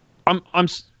 I'm.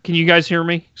 Can you guys hear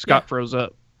me? Scott froze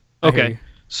up. Okay.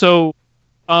 So,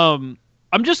 I'm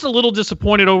just a little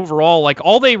disappointed overall.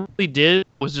 All they really did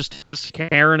was just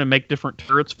Karen and make different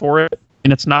turrets for it,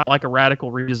 and it's not a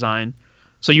radical redesign.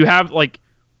 So you have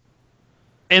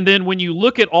and then when you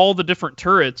look at all the different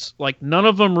turrets, none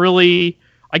of them really.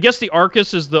 I guess the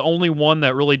Arcus is the only one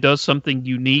that really does something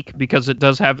unique because it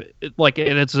does have and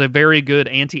it's a very good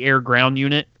anti-air ground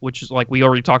unit, which is we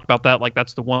already talked about that.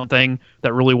 That's the one thing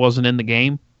that really wasn't in the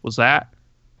game was that.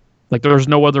 There's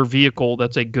no other vehicle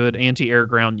that's a good anti-air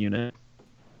ground unit.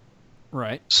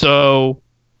 Right. So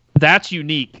that's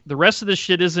unique. The rest of this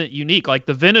shit isn't unique.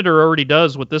 The Venator already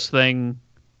does what this thing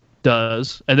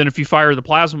does. And then if you fire the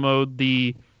plasma mode,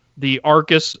 the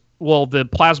Arcus, the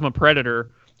plasma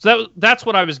predator. So that's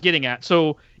what I was getting at.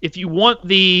 So if you want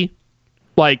the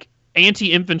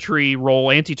anti-infantry role,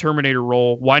 anti-terminator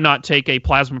role, why not take a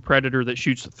plasma predator that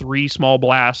shoots 3 small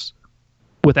blasts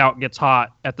without gets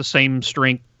hot at the same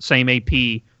strength, same AP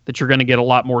that you're going to get a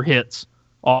lot more hits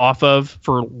off of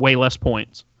for way less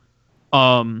points.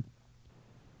 So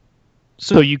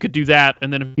you could do that,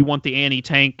 and then if you want the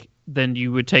anti-tank, then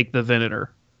you would take the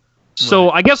Venator. So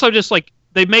I guess I'm just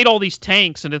they've made all these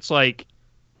tanks, and it's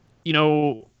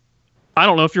I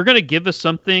don't know if you're going to give us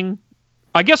something.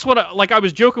 I guess I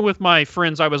was joking with my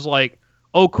friends. I was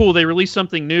oh, cool, they released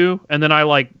something new, and then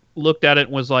I looked at it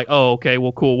and was oh, okay,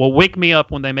 well, cool. Well, wake me up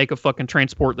when they make a fucking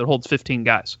transport that holds 15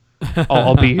 guys.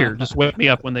 I'll be here. Just wake me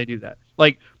up when they do that.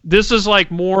 This is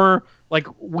more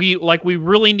we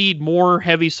really need more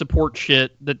heavy support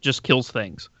shit that just kills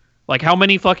things. How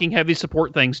many fucking heavy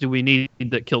support things do we need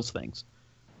that kills things?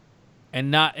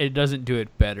 And it doesn't do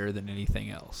it better than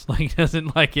anything else.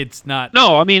 It's not.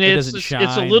 No, I mean it's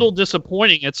a little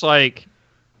disappointing. It's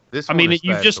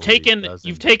you've just taken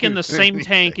the same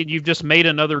tank and you've just made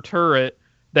another turret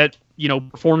that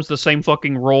performs the same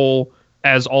fucking role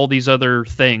as all these other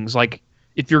things.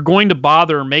 If you're going to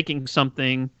bother making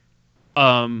something,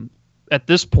 at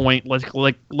this point,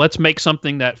 let's make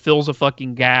something that fills a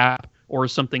fucking gap or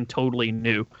something totally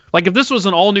new. If this was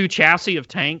an all new chassis of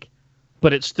tank,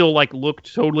 but it still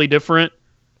looked totally different,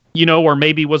 or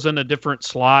maybe was in a different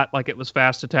slot, it was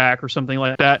fast attack or something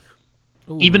like that.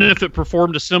 Ooh. Even if it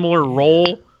performed a similar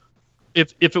role,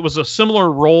 if it was a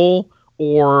similar role,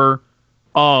 or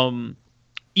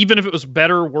even if it was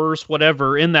better, worse,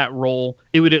 whatever in that role,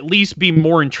 it would at least be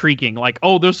more intriguing.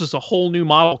 Oh, this is a whole new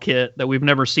model kit that we've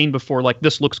never seen before.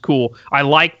 This looks cool. I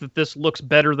like that this looks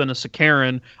better than a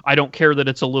Sakaran. I don't care that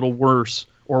it's a little worse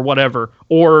or whatever.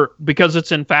 Or because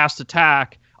it's in fast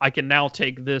attack, I can now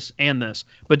take this and this.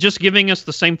 But just giving us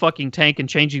the same fucking tank and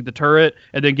changing the turret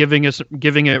and then giving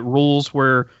it rules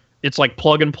where it's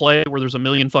plug and play, where there's a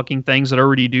million fucking things that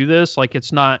already do this.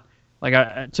 It's not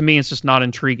to me, it's just not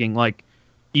intriguing.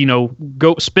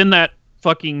 Go spend that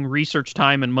fucking research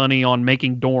time and money on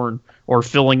making Dorn or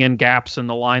filling in gaps in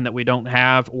the line that we don't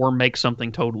have, or make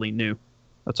something totally new.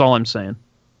 That's all I'm saying.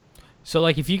 So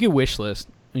if you could wish list,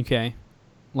 okay,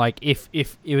 if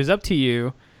it was up to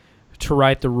you to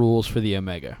write the rules for the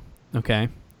Omega, okay,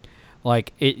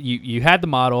 you had the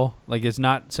model, it's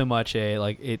not so much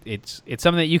it's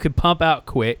something that you could pump out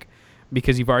quick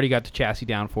because you've already got the chassis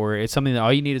down for it. It's something that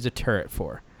all you need is a turret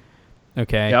for,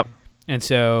 okay. Yep. And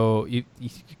so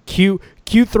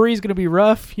Q3 is going to be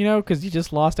rough, because you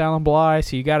just lost Alan Bly,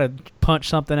 so you got to punch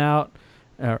something out.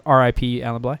 R.I.P.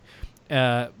 Alan Bly.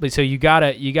 But so you got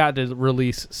to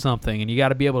release something, and you got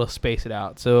to be able to space it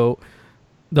out. So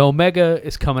the Omega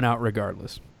is coming out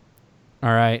regardless. All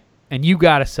right, and you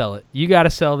got to sell it. You got to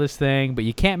sell this thing, but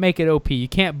you can't make it OP. You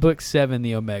can't book 7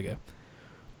 the Omega.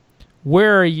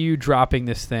 Where are you dropping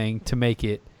this thing to make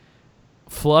it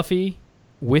fluffy?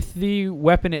 With the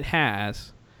weapon it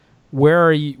has, where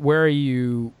are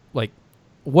you like,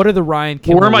 what are the Ryan Well,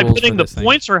 Kimmel where am I rules putting for the this thing?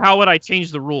 points, or how would I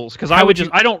change the rules? Because I How would would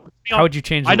just you- I don't. How would you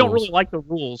change the I don't rules? really like the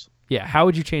rules. Yeah, how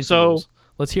would you change the So, rules?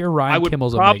 Let's hear Ryan would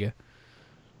Kimmel's prob- Omega.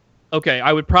 Okay,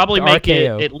 I would probably The make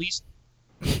RKO. it at least.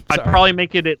 I'd Sorry. probably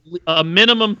make it at a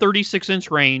minimum 36-inch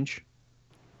range,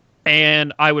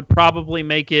 and I would probably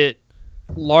make it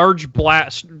large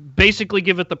blast. Basically,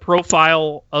 give it the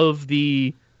profile of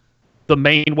the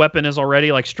main weapon is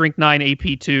already, like Strength 9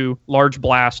 AP2, large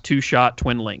blast, 2-shot,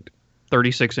 twin linked,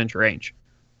 36-inch range,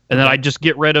 and then I'd just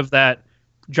get rid of that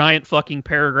giant fucking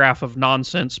paragraph of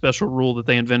nonsense special rule that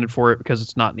they invented for it because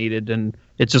it's not needed and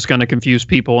it's just going to confuse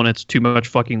people and it's too much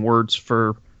fucking words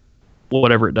for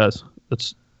whatever it does.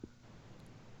 It's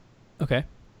Okay.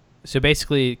 So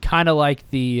basically, kind of like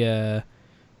a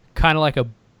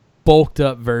bulked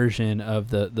up version of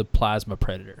the Plasma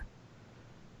Predator.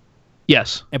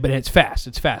 yes. But it's fast.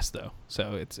 It's fast though.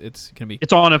 So it's gonna be.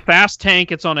 It's on a fast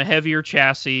tank. It's on a heavier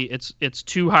chassis. It's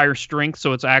 2 higher strength,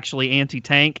 so it's actually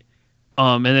anti-tank.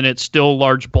 And then it's still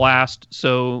large blast,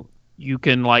 so you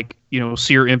can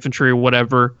sear infantry or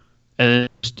whatever. And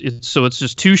it's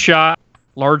just 2-shot,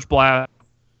 large blast,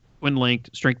 twin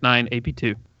linked, strength 9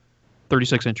 AP2,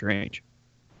 36-inch range.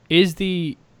 Is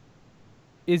the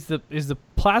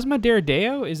Plasma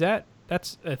Deredeo?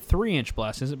 That's a 3-inch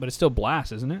blast, is it? But it's still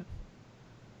blast, isn't it?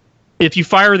 If you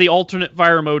fire the alternate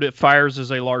fire mode, it fires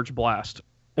as a large blast,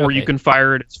 or you Okay. can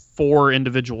fire it as 4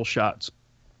 individual shots.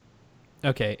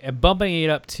 Okay, and bumping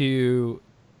it up to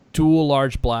dual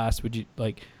large blast, would you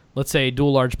like? Let's say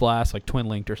dual large blast, like twin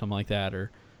linked or something like that,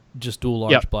 or just dual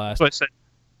large blast. So I said,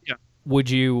 Would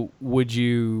you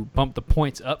bump the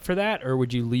points up for that, or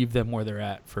would you leave them where they're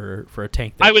at for a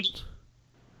tank? I would.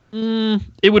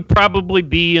 It would probably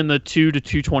be in the 2 to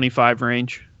 225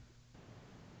 range.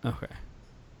 Okay.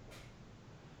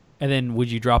 And then would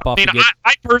you drop off? I mean,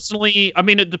 I personally,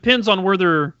 it depends on where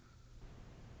they're.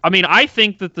 I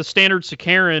think that the standard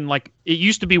Sakaran, like, it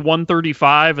used to be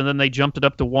 135, and then they jumped it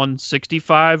up to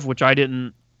 165, which I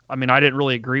didn't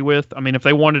really agree with. If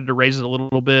they wanted to raise it a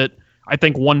little bit, I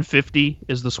think 150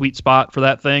 is the sweet spot for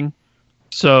that thing.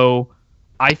 So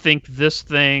I think this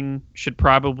thing should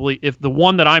probably, if the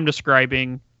one that I'm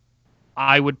describing,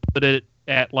 I would put it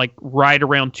at like right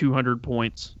around 200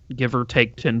 points, give or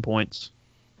take 10 points.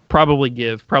 Probably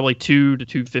 2 to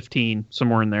 215,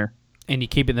 somewhere in there. And you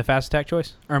keep in the fast attack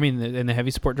choice, or in the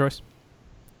heavy support choice.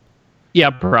 Yeah,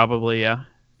 probably, yeah.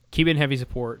 Keep in heavy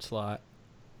support slot.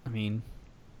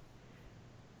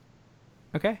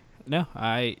 Okay. No,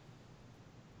 that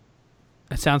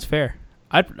sounds fair.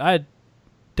 I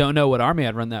don't know what army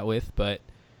I'd run that with, but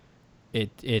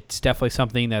it's definitely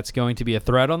something that's going to be a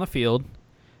threat on the field.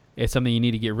 It's something you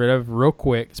need to get rid of real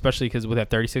quick, especially because with that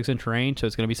 36-inch range, so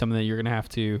it's going to be something that you're going to have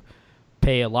to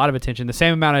pay a lot of attention. The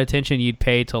same amount of attention you'd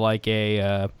pay to like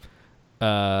a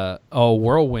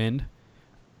whirlwind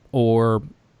or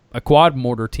a quad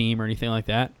mortar team or anything like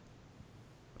that.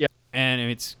 Yeah, and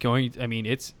it's going.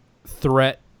 It's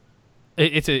threat.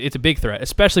 It's a big threat,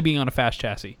 especially being on a fast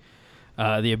chassis.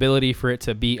 The ability for it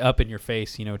to be up in your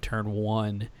face, turn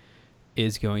 1,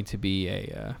 is going to be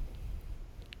it's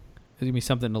gonna be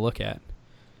something to look at.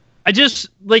 I just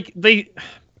they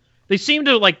seem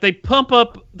to they pump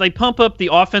up the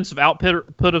offensive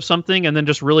output of something and then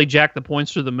just really jack the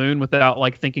points to the moon without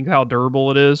thinking how durable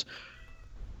it is.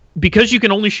 Because you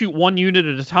can only shoot 1 unit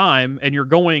at a time, and you're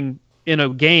going in a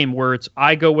game where it's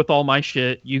I go with all my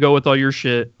shit, you go with all your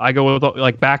shit, I go with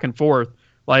all, back and forth.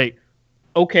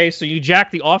 Okay, so you jack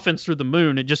the offense through the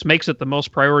moon. It just makes it the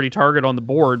most priority target on the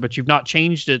board, but you've not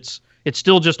changed it's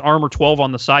still just armor 12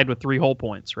 on the side with 3 hull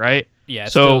points, right? Yeah,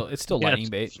 it's still yeah, lightning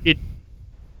bait.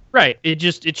 Right.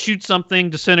 It shoots something,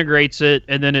 disintegrates it,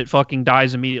 and then it fucking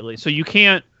dies immediately. So you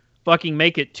can't fucking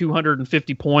make it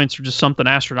 250 points or just something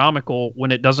astronomical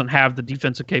when it doesn't have the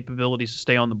defensive capabilities to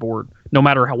stay on the board, no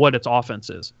matter what its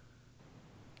offense is.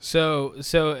 So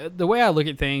the way I look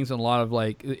at things, and a lot of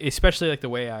especially the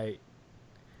way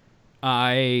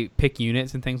I pick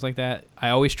units and things like that, I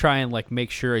always try and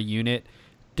make sure a unit,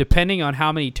 depending on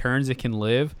how many turns it can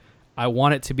live, I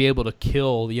want it to be able to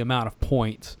kill the amount of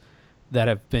points that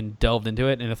have been delved into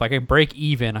it. And if I can break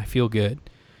even, I feel good.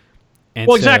 And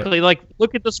exactly.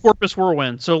 Look at the Scorpus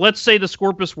Whirlwind. So let's say the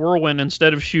Scorpus Whirlwind,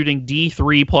 instead of shooting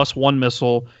D3 plus 1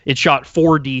 missile, it shot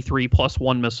 4 D3 plus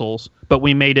 1 missiles, but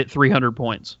we made it 300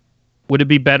 points. Would it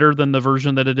be better than the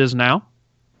version that it is now?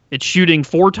 It's shooting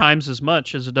 4 times as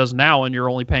much as it does now, and you're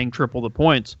only paying triple the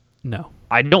points. No.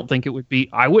 I don't think it would be.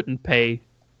 I wouldn't pay.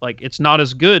 It's not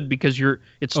as good because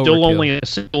it's still Overkill. only a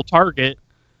single target,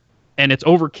 and it's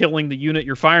overkilling the unit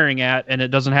you're firing at, and it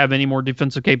doesn't have any more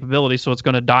defensive capability, so it's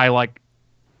going to die like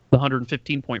the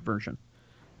 115 point version.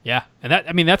 Yeah, and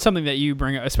that's something that you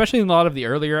bring up, especially in a lot of the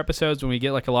earlier episodes when we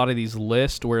get like a lot of these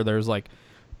lists where there's like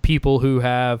people who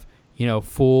have,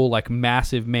 full like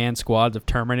massive man squads of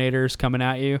Terminators coming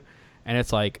at you, and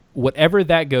it's like whatever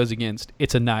that goes against,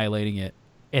 it's annihilating it,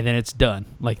 and then it's done.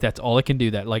 Like that's all it can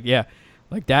do. That like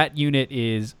that unit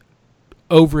is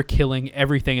overkilling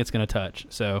everything it's going to touch.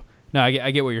 So no,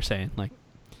 I get what you're saying. Like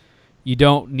you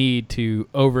don't need to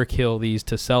overkill these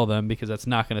to sell them because that's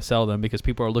not going to sell them because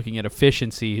people are looking at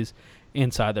efficiencies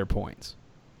inside their points.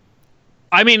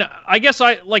 I mean, I guess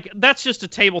that's just a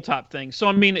tabletop thing. So,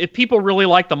 I mean, if people really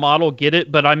like the model, get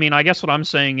it. But, I mean, I guess what I'm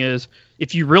saying is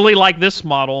if you really like this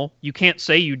model, you can't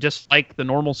say you dislike the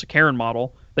normal Sakaran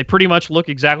model. They pretty much look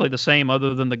exactly the same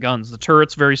other than the guns. The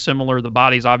turret's very similar. The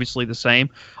body's obviously the same.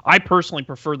 I personally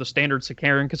prefer the standard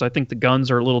Sakaran because I think the guns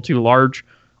are a little too large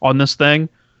on this thing.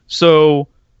 So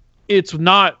it's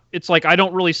like I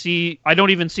don't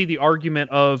even see the argument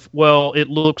of, well, it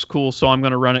looks cool, so I'm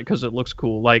going to run it because it looks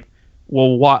cool. Like,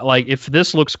 well, what? Like, if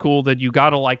this looks cool, then you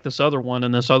got to like this other one,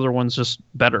 and this other one's just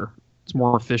better. It's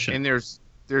more efficient. And there's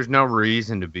no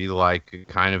reason to be like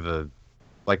kind of a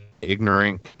like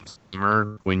ignorant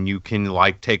consumer when you can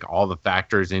like take all the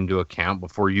factors into account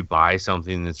before you buy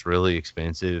something that's really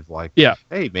expensive. Like, yeah,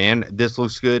 hey man, this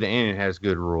looks good and it has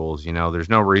good rules. There's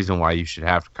no reason why you should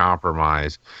have to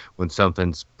compromise when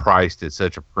something's priced at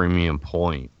such a premium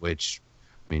point, which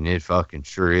I mean, it fucking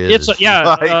sure is. It's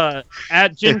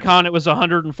at Gen Con it was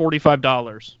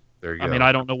 $145. There you go. I mean,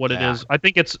 I don't know what it is. I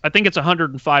think it's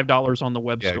 $105 on the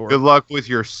web store. Good luck with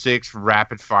your 6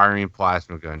 rapid firing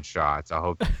plasma gun shots. I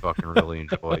hope you fucking really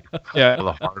enjoy all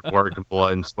the hard work and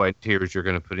blood and sweat and tears you're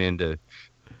going to put into.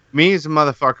 Me as a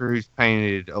motherfucker who's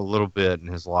painted a little bit in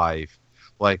his life,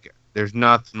 like there's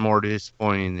nothing more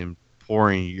disappointing than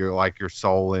pouring your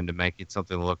soul into making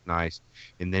something look nice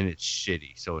and then it's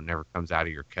shitty, so it never comes out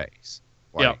of your case.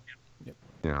 Like,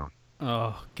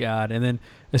 Oh God! And then,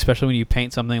 especially when you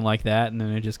paint something like that, and then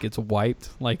it just gets wiped,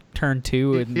 like turn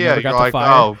 2, and never got to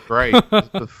fire. Oh, great!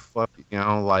 The fuck,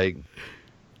 like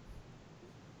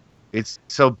it's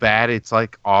so bad. It's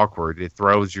like awkward. It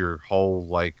throws your whole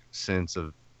like sense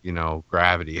of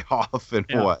gravity off in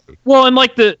a way. Well, and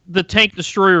like the tank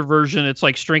destroyer version, it's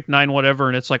like strength 9 whatever,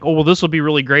 and it's like, oh well, this will be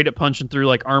really great at punching through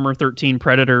like armor 13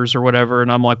 predators or whatever.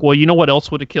 And I'm like, well, you know what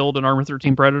else would have killed an armor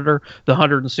 13 predator? The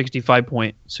 165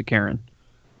 point Sakaran.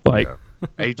 Like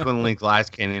H1 link glass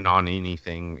cannon on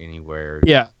anything, anywhere.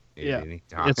 Yeah.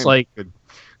 Anytime. It's like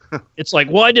it's like,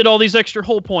 well, I did all these extra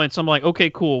hull points. I'm like, okay,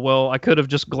 cool. Well, I could have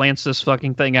just glanced this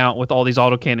fucking thing out with all these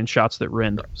autocannon shots that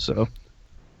rend.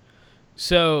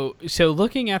 So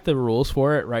looking at the rules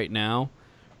for it right now,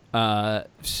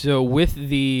 so with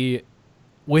the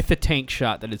tank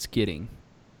shot that it's getting,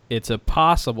 it's a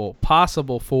possible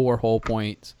 4 hull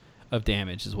points of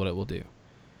damage is what it will do.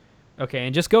 Okay,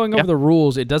 and just going over the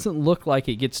rules, it doesn't look like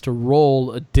it gets to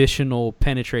roll additional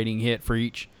penetrating hit for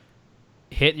each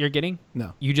hit you're getting.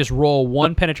 No. You just roll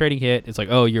one penetrating hit. It's like,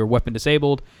 oh, your weapon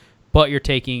disabled, but you're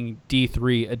taking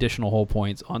D3 additional hull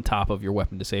points on top of your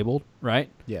weapon disabled, right?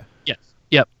 Yeah. Yes.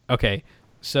 Yep. Okay,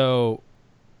 so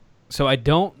I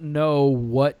don't know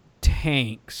what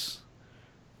tanks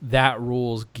that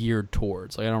rule's geared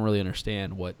towards. Like, I don't really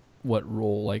understand what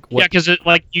rule. Like, what? Yeah,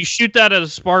 because you shoot that at a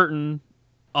Spartan.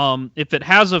 If it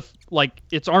has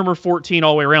it's armor 14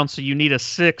 all the way around, so you need a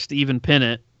 6 to even pin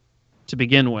it to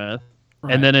begin with,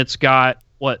 right. And then it's got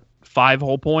 5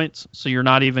 hull points, so you're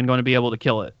not even going to be able to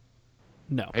kill it.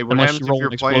 No. Hey, what happens if you're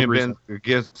playing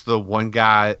against the one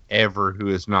guy ever who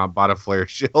has not bought a flare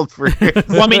shield for you?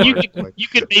 Well, I mean, you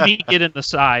could maybe get in the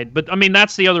side, but I mean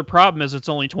that's the other problem is it's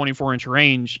only 24-inch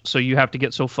range, so you have to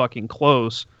get so fucking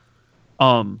close.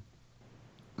 So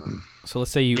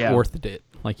let's say you orthed it,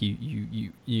 like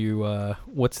you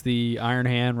what's the Iron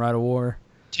Hand Rite of War?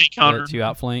 Take counter. To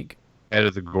outflank. Head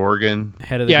of the Gorgon.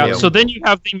 Gorgon. So then you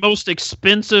have the most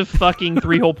expensive fucking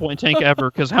 3 hull point tank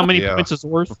ever, because how many points is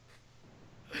worth?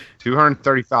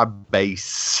 235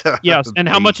 base. Yes, and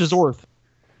how much is Orth?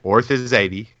 Orth is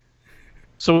 80.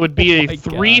 So it would be a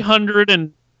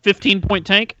 315 point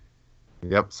tank?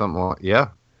 Yep, something like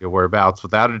whereabouts.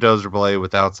 Without a dozer blade,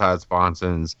 without side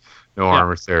sponsons, no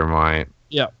armor ceramite.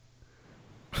 Yeah.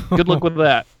 Good luck with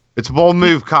that. It's a bold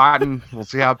move, Cotton. We'll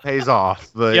see how it pays off.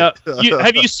 But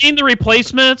have you seen the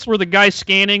replacements where the guy's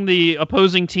scanning the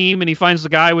opposing team and he finds the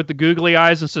guy with the googly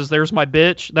eyes and says, "There's my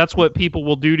bitch"? That's what people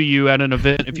will do to you at an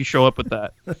event if you show up with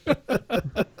that.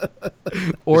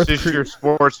 This is your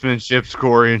sportsmanship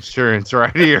score insurance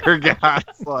right here, guys.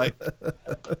 Like,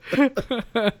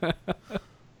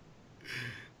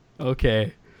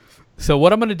 okay. So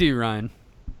what I'm gonna do, Ryan,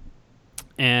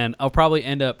 and I'll probably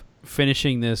end up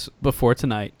finishing this before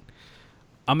tonight.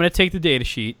 I'm going to take the data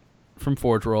sheet from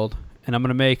Forge World, and I'm going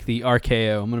to make the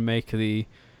RKO. I'm going to make the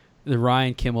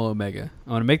Ryan Kimmel Omega. I'm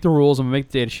going to make the rules. I'm going to make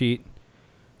the data sheet.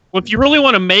 Well, if you really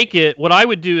want to make it, what I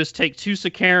would do is take 2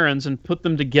 Sakarans and put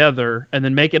them together, and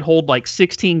then make it hold like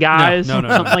 16 guys. No.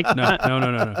 something like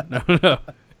No.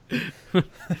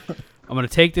 I'm going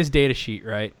to take this data sheet,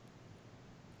 right?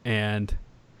 And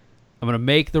I'm going to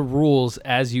make the rules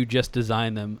as you just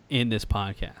designed them in this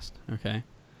podcast, okay?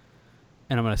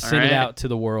 And I'm going to send it out to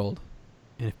the world.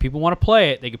 And if people want to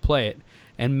play it, they can play it.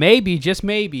 And maybe, just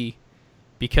maybe,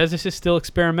 because this is still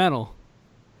experimental,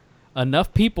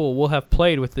 enough people will have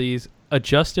played with these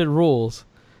adjusted rules,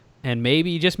 and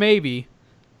maybe, just maybe,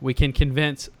 we can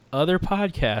convince other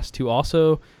podcasts to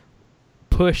also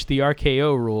push the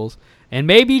RKO rules. And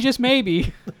maybe, just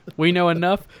maybe, we know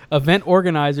enough event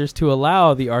organizers to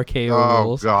allow the RKO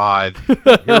rules. Oh, God.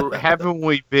 Haven't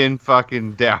we been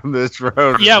fucking down this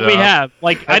road Yeah, enough? we have.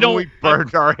 Like, We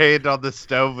burned our hand on the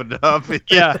stove enough.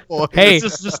 Yeah. Hey.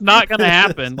 This is just not going to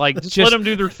happen. Like, just let them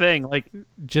do their thing. Like,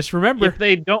 Just remember, if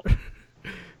they don't...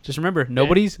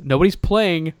 nobody's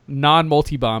playing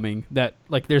non-multi-bombing. That,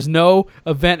 like, there's no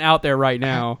event out there right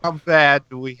now. How bad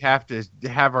do we have to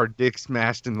have our dick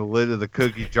smashed in the lid of the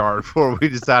cookie jar before we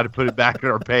decide to put it back in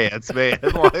our pants, man?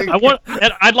 Like,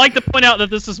 I'd like to point out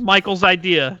that this is Michael's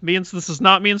idea. This is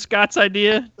not me and Scott's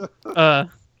idea.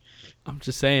 I'm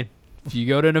just saying, if you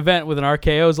go to an event with an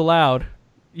RKO's allowed,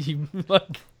 they're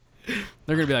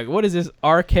gonna be like, "What is this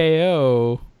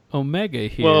RKO Omega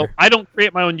here?" Well, I don't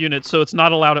create my own units, so it's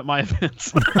not allowed at my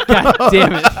events. God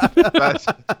damn it!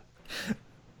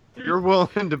 you're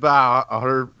willing to buy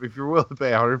if you're willing to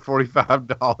pay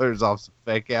 $145 off some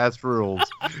fake ass rules,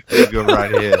 you go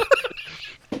right ahead.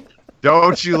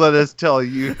 Don't you let us tell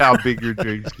you how big your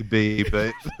dreams can be,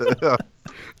 but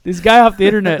This guy off the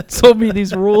internet told me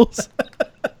these rules.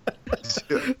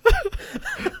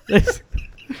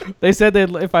 They said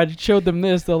if I showed them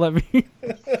this, they'll let me.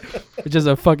 It's just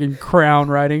a fucking crown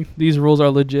writing. These rules are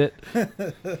legit.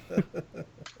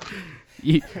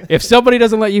 If somebody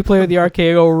doesn't let you play with the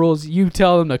RKO rules, you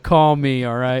tell them to call me,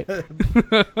 all right? Book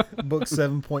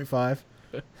 7.5.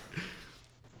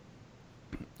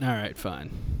 All right,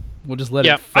 fine. We'll just let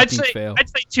it fucking fail. I'd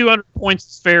say 200 points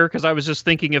is fair, because I was just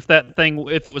thinking if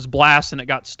it was blast and it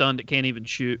got stunned, it can't even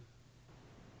shoot.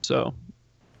 So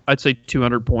I'd say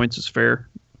 200 points is fair.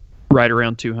 Right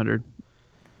around 200.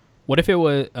 What if it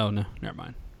was... Oh, no. Never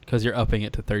mind. Because you're upping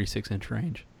it to 36-inch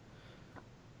range.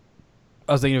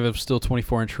 I was thinking if it was still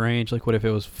 24-inch range. Like, what if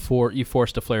it was you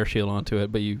forced a flare shield onto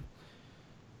it, but you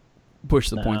push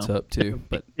the points up, too.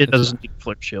 But it doesn't need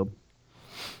flare shield.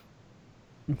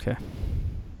 Okay.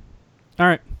 All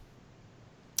right.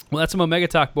 Well, that's some Omega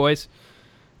talk, boys.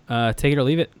 Take it or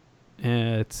leave it.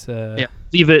 It's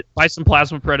leave it. Buy some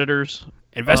Plasma Predators.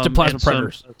 Invest in Plasma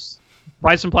Predators.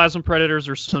 Buy some Plasma Predators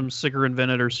or some Sigurd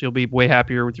Venators. You'll be way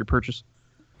happier with your purchase.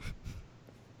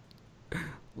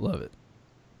 Love it.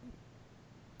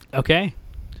 Okay.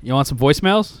 You want some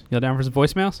voicemails? You down for some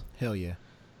voicemails? Hell yeah.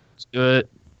 Let's do it.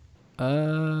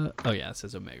 Oh yeah, it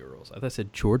says Omega rules. I thought it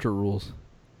said Georgia rules.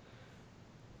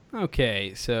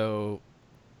 Okay, so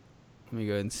let me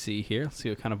go ahead and see here. Let's see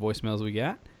what kind of voicemails we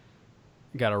got.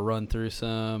 Got to run through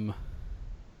some.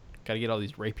 Got to get all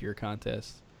these rapier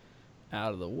contests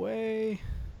out of the way.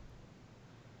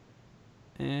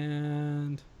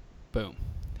 And boom.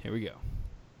 Here we go.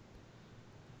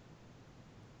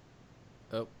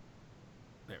 Oh,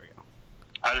 there we go.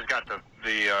 I just got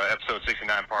the episode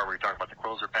 69 part where you talk about the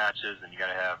closer patches and you got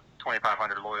to have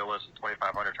 2,500 loyalists and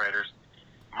 2,500 traders.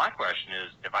 My question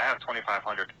is, if I have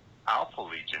 2,500 Alpha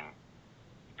Legion,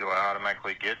 do I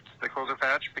automatically get the closer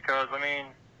patch? Because, I mean,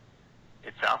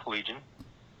 it's Alpha Legion.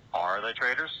 Are they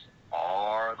traders?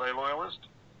 Are they loyalists?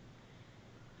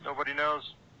 Nobody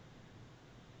knows.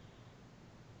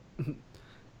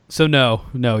 So no,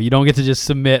 you don't get to just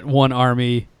submit one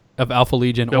army of Alpha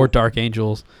Legion or Dark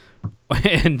Angels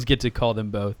and get to call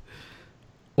them both.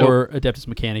 Or Adeptus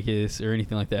Mechanicus or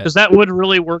anything like that. Because that would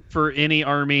really work for any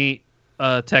army,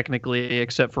 technically,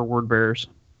 except for Word Bearers.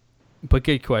 But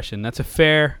good question. That's a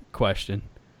fair question.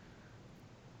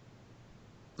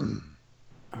 All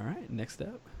right, next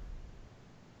up.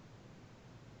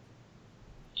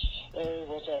 Hey,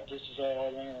 what's up? This is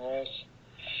Arlene West.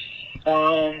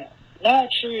 Not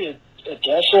actually a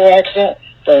death row accident,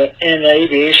 but in the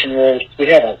aviation world, we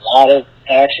have a lot of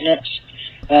accidents,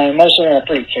 and most of them are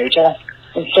pretty fatal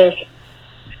and stuff.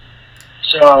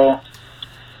 So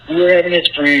we were having this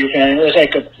brief, and it was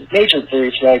like a major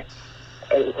brief, like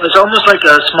it was almost like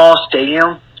a small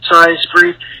stadium-sized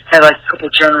brief. Had like a couple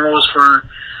generals for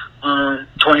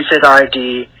 25th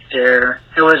ID, there.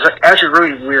 It was actually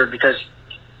really weird because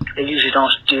they usually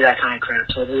don't do that kind of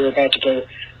crap. So we were about to go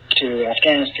to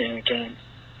Afghanistan again,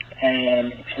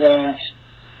 and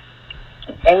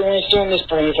everyone's doing this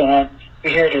briefing, we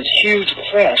hear this huge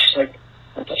crash. Like,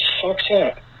 what the fuck's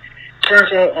that?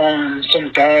 Turns out,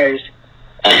 some guys,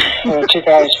 two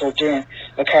guys were doing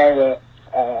a kind of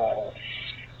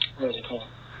what is it called?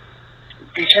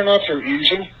 You turn off your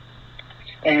engine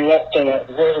and you let the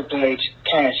rotor blades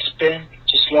kind of spin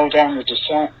to slow down the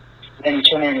descent. Then you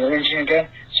turn on your engine again.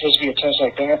 It's supposed to be a test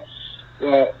like that.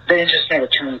 Well, the engines never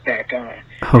turned back on.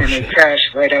 Oh, and shit. they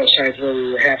crashed right outside where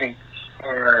we were having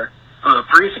our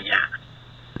briefing at.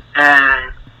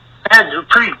 And it was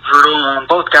pretty brutal.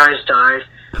 Both guys died.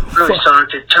 Really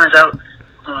sucked. It turns out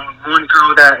one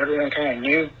girl that everyone kind of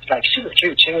knew, like, she was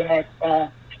cute too in my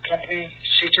company.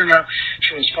 She turned out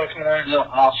she was fucking one of the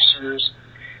officers.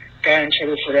 Got in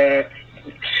trouble for that.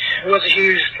 It was a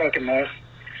huge fucking mess.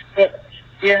 But,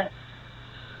 yeah.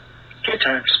 Good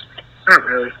times. Not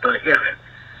really, but yeah.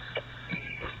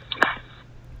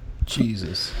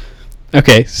 Jesus.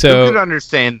 Okay, Who so could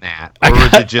understand that, I or was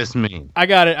got- it just me? I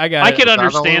got it. I it. could Is that the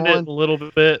understand only it a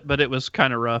little bit, but it was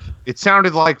kind of rough. It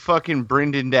sounded like fucking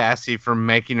Brendan Dassey from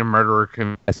Making a Murderer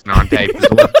Confess on tape. Is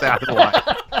what it sounded like.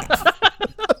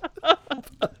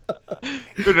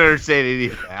 Couldn't understand any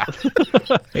of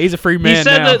that. He's a free man He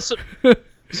said now. that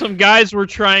some guys were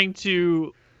trying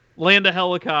to land a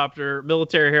helicopter,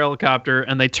 military helicopter,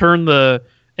 and they turned the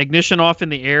ignition off in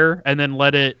the air and then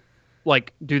let it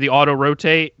like do the auto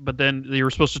rotate, but then they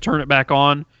were supposed to turn it back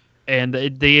on, and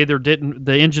they either didn't,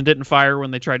 the engine didn't fire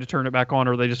when they tried to turn it back on,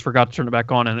 or they just forgot to turn it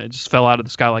back on, and it just fell out of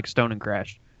the sky like a stone and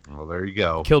crashed. Well, there you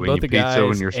go. Killed when both you the pizza guys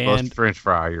when you're supposed and- to French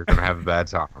fry, you're gonna have a bad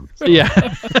time. Yeah.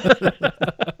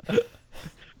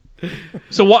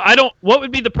 So what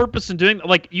would be the purpose in doing,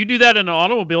 like, you do that in an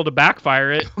automobile to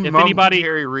backfire it? If anybody,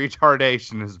 Momentary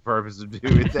retardation is the purpose of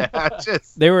doing that.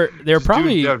 Just, They were just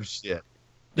probably doing dumb shit.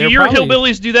 they're do your probably-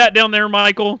 hillbillies do that down there,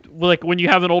 Michael? Like when you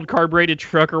have an old carbureted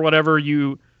truck or whatever,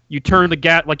 you turn the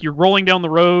gas, like you're rolling down the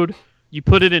road, you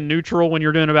put it in neutral when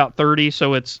you're doing about 30,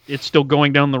 so it's still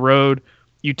going down the road.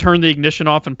 You turn the ignition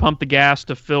off and pump the gas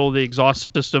to fill the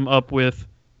exhaust system up with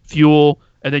fuel,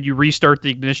 and then you restart the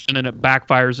ignition and it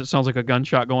backfires. It sounds like a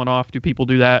gunshot going off. Do people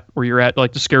do that where you're at,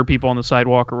 like to scare people on the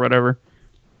sidewalk or whatever?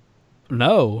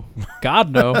 no,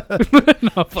 God no.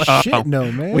 No, fuck. Shit,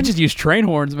 no, man. We just use train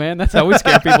horns, man. That's how we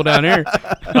scare people down here.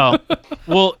 Oh,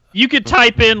 well, you could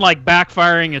type in like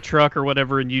backfiring a truck or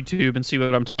whatever in YouTube and see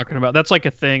what I'm talking about. That's like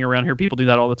a thing around here. People do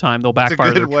that all the time. They'll That's a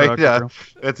backfire their good way truck.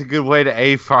 that's a good way to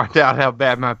A, find out how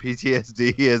bad my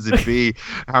PTSD is, and B,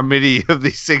 how many of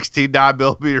these 16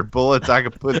 9mm bullets I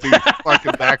can put through your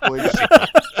fucking back windshield.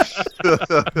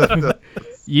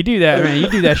 You do that, man. You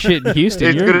do that shit in Houston.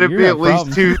 It's you're going to you're be a at least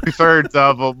problem. 2/3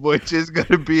 of them, which is going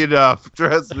to be enough.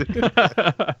 Trust me.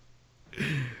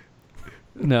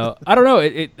 No, I don't know.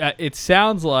 It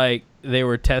sounds like they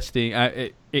were testing.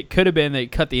 It could have been they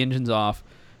cut the engines off,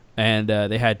 and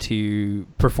they had to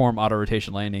perform auto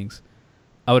rotation landings.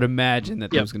 I would imagine that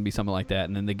there Yep. was going to be something like that,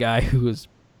 and then the guy who was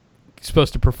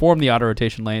supposed to perform the auto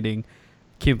rotation landing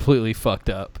completely fucked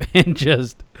up and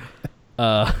just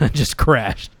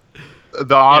crashed.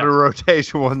 The auto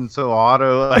rotation wasn't so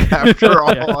auto after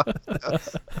all.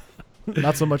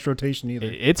 Not so much rotation either.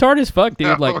 It's hard as fuck,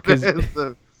 dude. Like, 'cause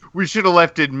We should have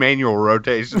left it manual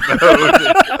rotation. Though.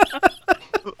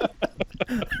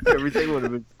 Everything would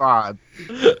have been fine.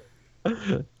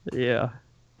 Yeah.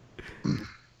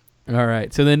 all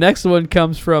right. So the next one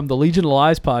comes from the Legion of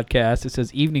Lies podcast. It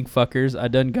says, "Evening fuckers, I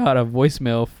done got a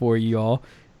voicemail for y'all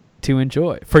to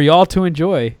enjoy.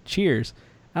 Cheers,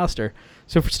 Alistair."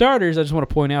 So for starters, I just want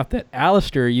to point out that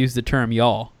Alistair used the term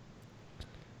 "y'all."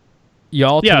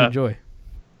 Y'all to Yeah. enjoy.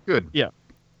 Good.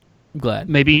 I'm glad.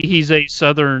 Maybe he's a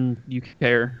Southern UK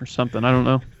or something. I don't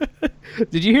know.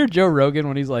 Did you hear Joe Rogan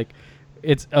when he's like,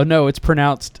 it's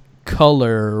pronounced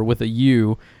color with a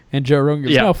U, and Joe Rogan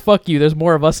goes, Yeah. "No, fuck you. There's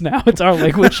more of us now. It's our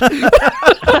language."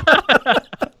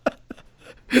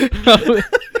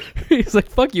 He's like,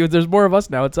 "Fuck you. There's more of us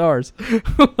now. It's ours."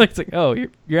 It's like, oh,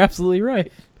 you're absolutely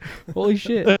right. Holy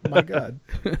shit. Oh my God.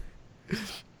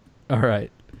 All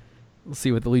right. Let's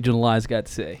see what the Legion of Lies got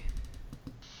to say.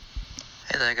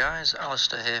 Hey there guys,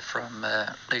 Alistair here from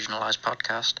Legion of Lies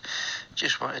podcast.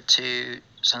 Just wanted to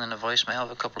send in a voicemail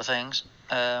of a couple of things.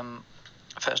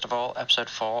 First of all, episode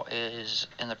 4 is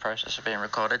in the process of being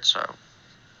recorded, so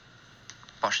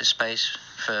watch this space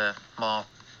for more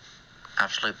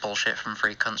absolute bullshit from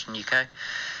free cunts from UK.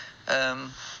 I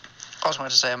also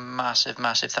wanted to say a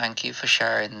massive thank you for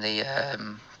sharing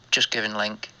the Just Giving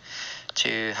link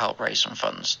to help raise some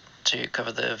funds. to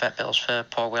cover the vet bills for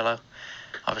poor Willow.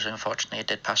 Obviously, unfortunately, he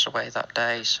did pass away that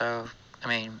day. So, I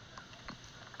mean,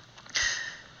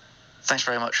 thanks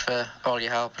very much for all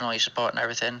your help and all your support and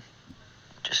everything.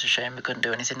 Just a shame we couldn't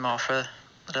do anything more for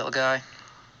the little guy.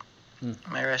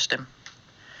 May rest him.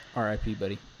 R.I.P.,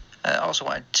 buddy. I also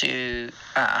wanted to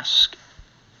ask,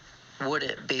 would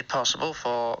it be possible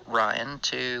for Ryan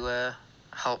to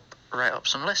help write up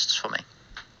some lists for me?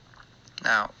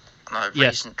 Now, on a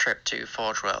recent trip to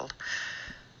Forge World,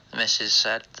 the missus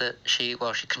said that she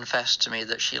confessed to me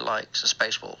that she likes the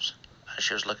Space Wolves.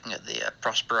 She was looking at the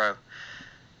Prospero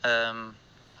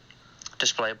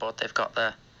display board they've got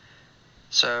there.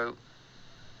 So,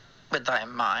 with that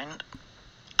in mind,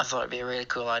 I thought it'd be a really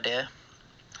cool idea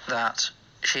that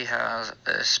she has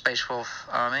a Space Wolf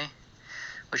army,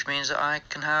 which means that I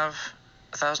can have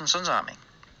a Thousand Suns army.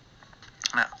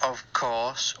 Now, of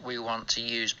course, we want to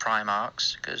use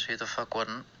Primarchs, because who the fuck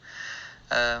wouldn't?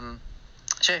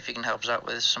 So if you can help us out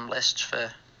with some lists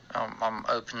for... I'm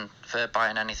open for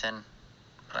buying anything.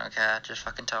 I don't care, just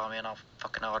fucking tell me and I'll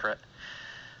fucking order it.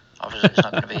 Obviously, it's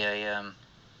not going to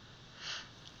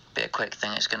be a quick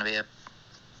thing. It's going to be a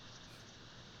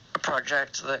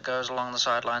project that goes along the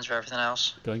sidelines for everything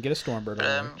else. Go and get a Stormbird.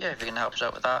 But yeah, if you can help us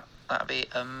out with that, that'd be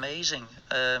amazing.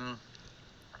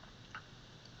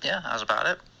 Yeah, that's about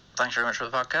it. Thanks very much for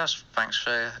the podcast. Thanks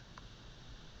for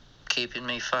keeping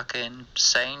me fucking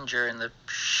sane during the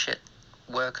shit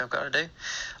work I've got to do.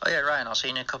 Oh yeah, Ryan, I'll see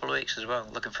you in a couple of weeks as well.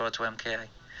 Looking forward to MKA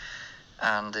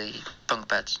and the bunk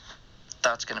beds.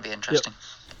 That's going to be interesting.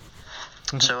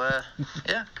 Yep. So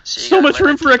yeah, see you so guys much later.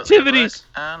 room for Keep up the good activities.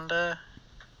 work, and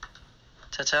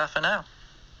ta-ta for now.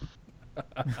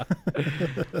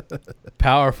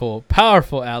 Powerful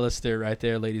Alistair right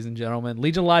there, ladies and gentlemen.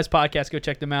 Legion Lives podcast, go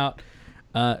check them out.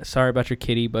 Sorry about your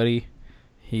kitty, buddy.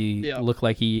 He looked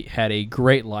like he had a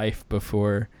great life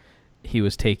before he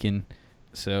was taken.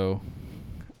 So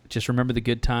just remember the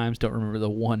good times. Don't remember the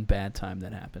one bad time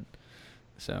that happened.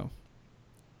 So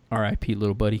R.I.P.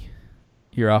 little buddy.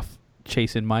 You're off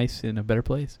chasing mice in a better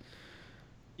place.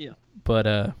 Yeah.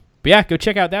 But yeah, go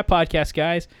check out that podcast,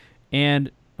 guys.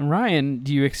 And Ryan,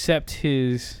 do you accept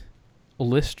his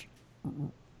list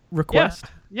request?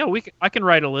 Yeah, I can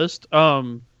write a list.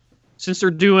 Since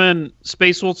they're doing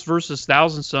Space Wolves versus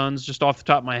Thousand Suns, just off the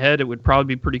top of my head, it would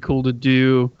probably be pretty cool to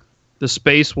do the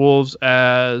Space Wolves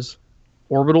as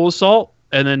orbital assault,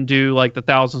 and then do like the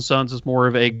Thousand Suns as more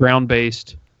of a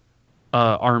ground-based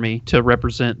army to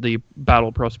represent the Battle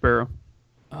of Prospero.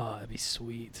 Oh, that'd be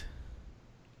sweet.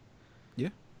 Yeah,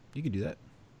 you could do that.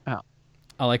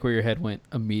 I like where your head went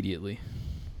immediately.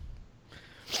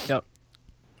 Yep.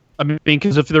 I mean,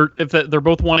 because if they're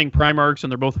both wanting Primarchs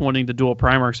and they're both wanting to dual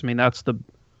Primarchs, I mean that's the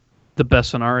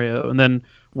best scenario. And then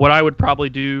what I would probably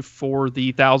do for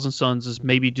the Thousand Suns is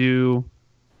maybe do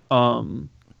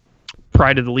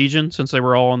Pride of the Legion, since they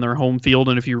were all on their home field.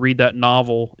 And if you read that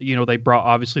novel, you know they brought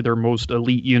obviously their most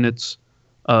elite units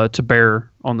to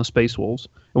bear on the Space Wolves.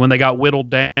 And when they got whittled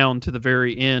down to the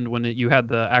very end, when you had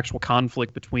the actual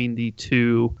conflict between the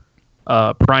two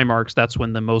Primarchs, that's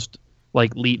when the most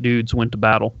like elite dudes went to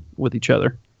battle with each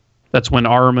other. That's when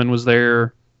Ahriman was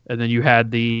there, and then you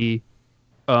had the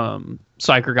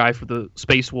psyker guy for the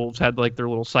Space Wolves had like their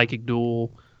little psychic duel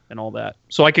and all that.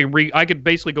 So I could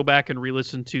basically go back and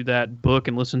re-listen to that book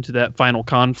and listen to that final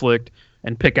conflict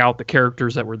and pick out the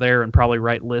characters that were there and probably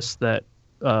write lists that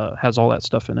has all that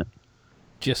stuff in it.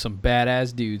 Just some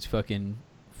badass dudes fucking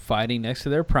fighting next to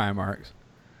their Primarchs.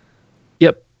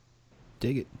 Yep.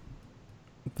 Dig it.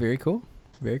 Very cool.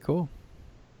 Very cool.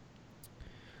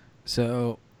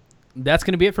 So that's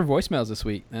going to be it for voicemails this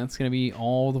week. That's going to be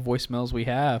all the voicemails we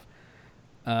have.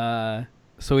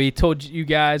 So we told you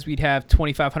guys we'd have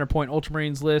 2,500 point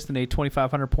Ultramarines list and a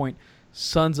 2,500 point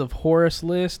Sons of Horus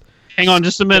list. Hang on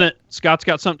just a minute. Scott's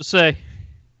got something to say.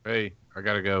 Hey, I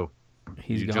got to go.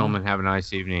 He's you gone. gentlemen have a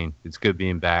nice evening. It's good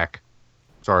being back.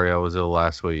 Sorry I was ill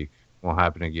last week. Won't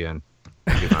happen again.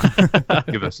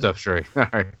 Give us stuff straight. All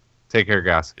right. Take care,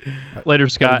 guys. Later,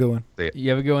 Scott. Have a good one. You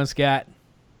have a good one, Scott.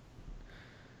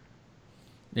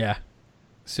 Yeah.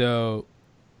 So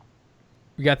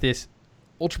we got this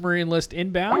Ultramarine list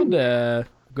inbound. Go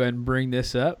ahead and bring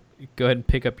this up. Go ahead and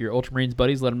pick up your Ultramarines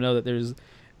buddies. Let them know that there's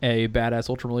a badass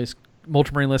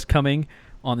Ultramarine list coming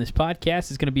on this podcast.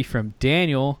 It's going to be from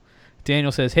Daniel.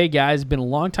 Daniel says, "Hey guys, been a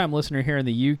long-time listener here in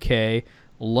the UK.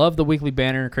 Love the weekly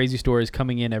banner and crazy stories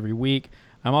coming in every week.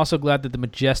 I'm also glad that the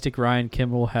majestic Ryan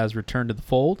Kimball has returned to the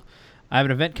fold. I have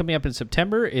an event coming up in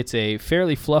September. It's a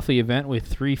fairly fluffy event with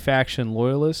 3 faction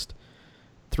loyalists.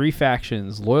 3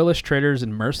 factions: Loyalist, Traitors,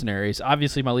 and Mercenaries.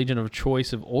 Obviously, my Legion of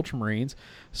choice of Ultramarines.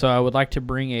 So I would like to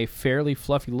bring a fairly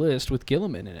fluffy list with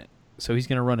Guilliman in it. So he's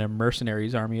going to run a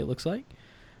Mercenaries army, it looks like.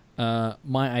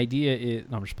 My idea is...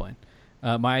 No, I'm just playing.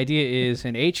 My idea is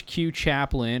an HQ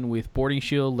Chaplain with Boarding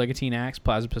Shield, Legatine Axe,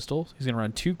 Plasma Pistol. He's going to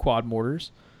run 2 Quad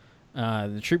Mortars.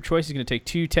 The troop choice is going to take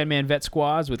 2 10-man vet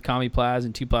squads with Combi Plas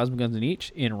and 2 plasma guns in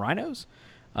each in Rhinos.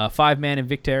 5-man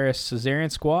Invictus Caesarian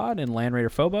squad in Land Raider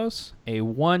Phobos. A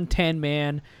 1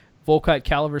 10-man Volkite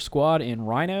Caliber squad in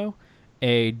Rhino.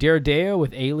 A Deredeo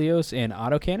with Alios and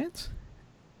autocannons.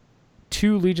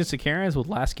 2 Legion Sicarans with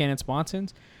Last Cannon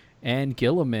Sponsons. And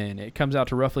Guilliman. It comes out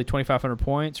to roughly 2,500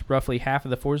 points. Roughly half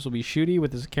of the forces will be shooty,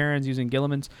 with the Sicarans using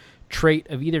Guilliman's trait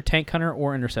of either Tank Hunter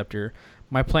or Interceptor.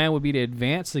 My plan would be to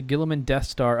advance the Guilliman Death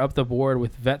Star up the board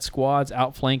with vet squads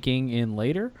outflanking in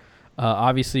later.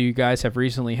 Obviously, you guys have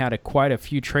recently had quite a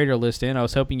few traitor lists in. I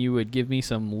was hoping you would give me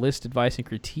some list advice and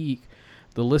critique.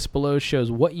 The list below shows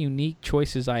what unique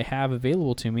choices I have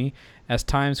available to me. As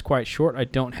time's quite short, I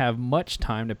don't have much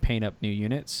time to paint up new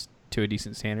units to a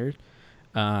decent standard.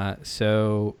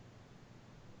 So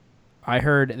I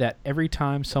heard that every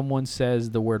time someone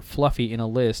says the word fluffy in a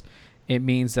list, it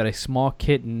means that a small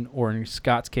kitten, or in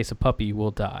Scott's case, a puppy,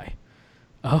 will die.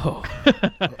 Oh,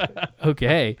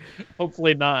 okay.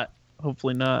 Hopefully not.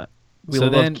 Hopefully not. We So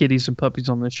love then- kitties and puppies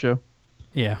on this show.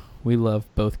 Yeah, we love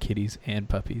both kitties and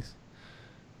puppies.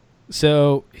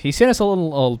 So he sent us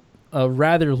a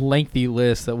rather lengthy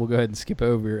list that we'll go ahead and skip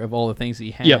over of all the things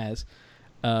he has.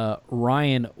 Yep.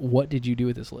 Ryan, what did you do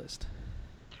with this list?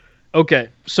 Okay,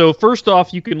 so first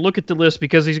off, you can look at the list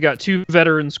because he's got 2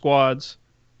 veteran squads,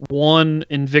 1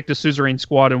 Invictus Suzerain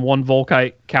squad, and 1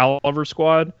 Volkite Caliber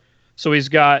squad. So he's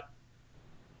got...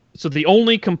 So the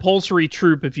only compulsory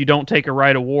troop, if you don't take a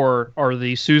Rite of War, are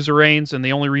the Suzerains, and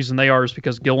the only reason they are is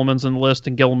because Guilliman's in the list,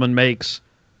 and Guilliman makes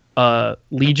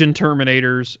Legion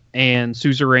Terminators and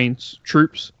Suzerain's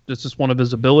troops. This is one of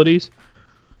his abilities.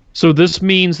 So this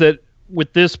means that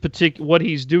with this what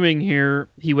he's doing here,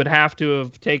 he would have to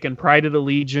have taken Pride of the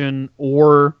Legion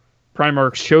or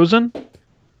Primarch's Chosen.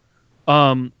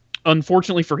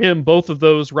 Unfortunately for him, both of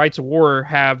those Rites of War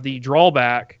have the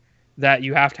drawback that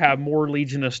you have to have more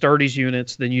Legion Astartes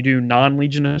units than you do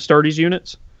non-Legion Astartes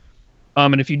units.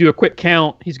 And if you do a quick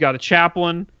count, he's got a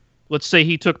Chaplain. Let's say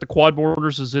he took the Quad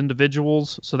Mortars as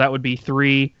individuals, so that would be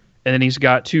 3. And then he's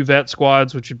got 2 Vet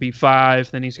Squads, which would be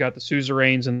 5. Then he's got the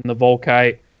Suzerains and the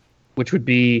Volkite, which would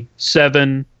be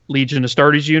 7 Legion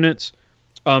Astartes units.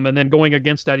 And then going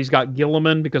against that, he's got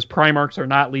Guilliman, because Primarchs are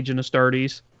not Legion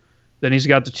Astartes. Then he's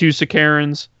got the 2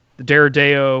 Sicarans, the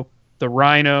Deredeo, the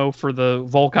Rhino for the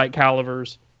Volkite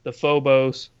Calibers, the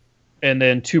Phobos, and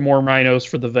then 2 more Rhinos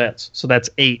for the Vets. So that's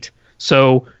 8.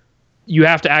 So you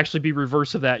have to actually be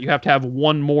reverse of that. You have to have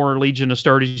 1 more Legion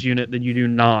Astartes unit than you do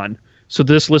non. So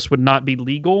this list would not be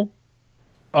legal.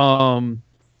 At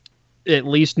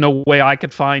least no way I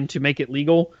could find to make it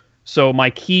legal. So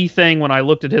my key thing when I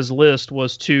looked at his list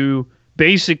was to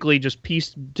basically just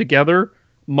piece together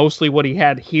mostly what he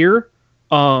had here,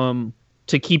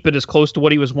 to keep it as close to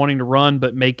what he was wanting to run,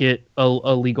 but make it a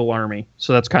legal army.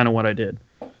 So that's kind of what I did.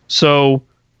 So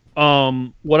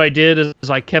what I did is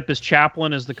I kept his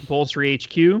Chaplain as the compulsory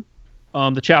HQ.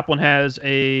 The Chaplain has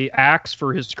a axe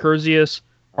for his Curzius,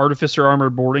 Artificer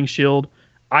Armored Boarding Shield.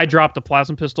 I dropped the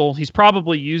Plasma Pistol. He's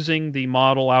probably using the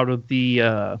model out of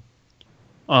the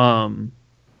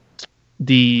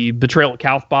Betrayal at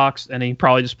Calth box, and he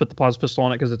probably just put the Plasma Pistol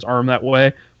on it because it's armed that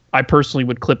way. I personally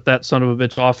would clip that son of a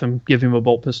bitch off and give him a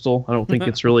bolt pistol. I don't think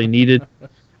it's really needed.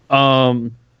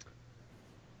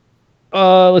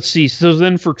 Let's see. So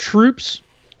then for troops,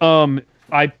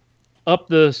 I up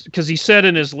because he said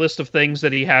in his list of things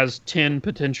that he has 10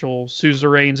 potential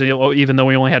suzerains, even though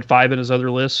he only had 5 in his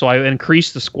other list. So I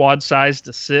increased the squad size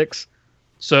to 6.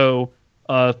 So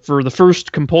for the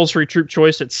first compulsory troop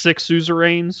choice, it's 6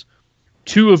 suzerains,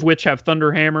 2 of which have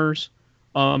thunder hammers.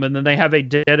 And then they have a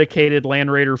dedicated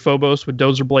Land Raider Phobos with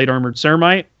Dozer Blade Armored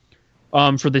Ceramite.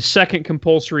 For the second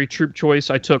compulsory troop choice,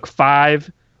 I took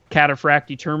 5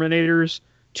 Cataphracti Terminators.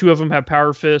 2 of them have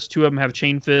Power Fist, 2 of them have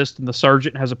Chain Fist, and the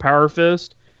Sergeant has a Power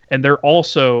Fist. And they're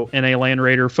also in a Land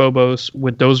Raider Phobos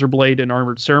with Dozer Blade and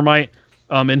Armored Ceramite.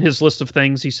 In his list of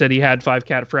things, he said he had 5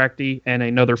 Cataphracti and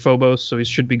another Phobos, so he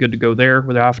should be good to go there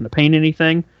without having to paint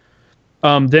anything.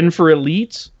 Then for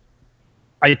elites,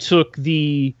 I took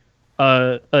a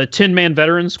 10-man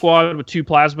veteran squad with 2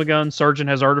 plasma guns. Sergeant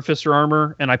has Artificer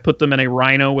armor, and I put them in a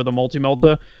Rhino with a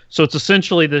multi-melta. So it's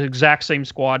essentially the exact same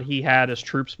squad he had as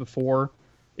troops before.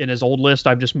 in his old list.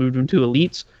 I've just moved them to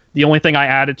elites. The only thing I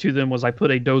added to them was I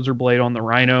put a Dozer Blade on the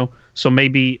Rhino. So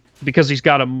maybe because he's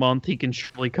got a month, he can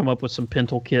surely come up with some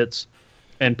Pintle kits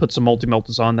and put some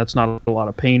multi-meltas on. That's not a lot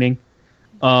of painting.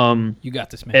 You got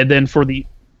this, man. And then for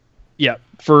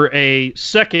a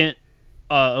second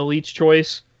elite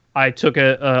choice, I took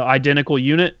a identical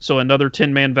unit. So another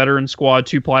 10-man veteran squad,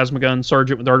 2 plasma guns,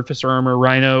 sergeant with artificer armor,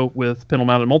 Rhino with pintle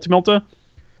mounted multi-melta.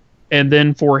 And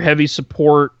then for heavy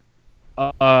support,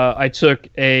 I took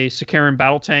a Sicaran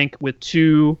battle tank with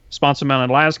 2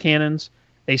 sponson-mounted las cannons,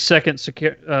 a second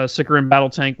Sicaran battle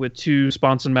tank with 2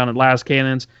 sponson-mounted las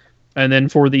cannons, and then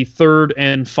for the third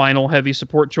and final heavy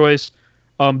support choice,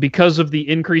 because of the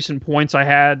increase in points I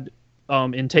had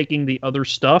in taking the other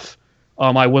stuff,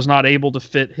 I was not able to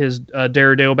fit his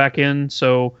Deredeo back in,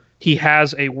 so he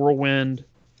has a Whirlwind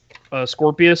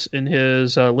Scorpius in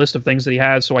his list of things that he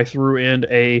has, so I threw in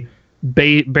a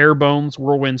bare bones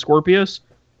Whirlwind Scorpius,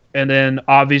 and then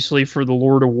obviously for the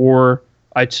Lord of War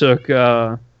I took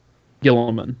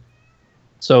Guilliman.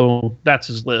 So that's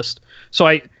his list. So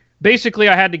I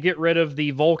had to get rid of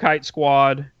the Volkite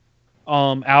squad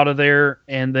out of there,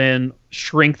 and then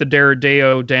shrink the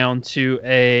Deredeo down to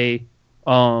a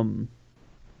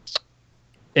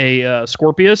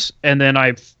Scorpius, and then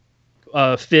I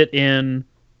fit in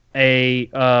and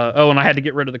I had to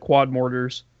get rid of the quad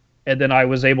mortars. And then I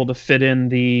was able to fit in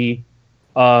the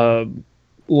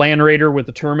Land Raider with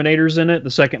the Terminators in it,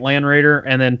 the second Land Raider,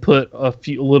 and then put a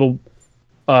few little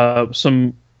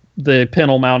the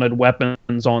pintle mounted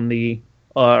weapons on the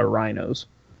Rhinos.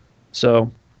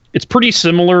 So it's pretty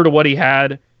similar to what he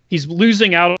had. He's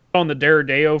losing out on the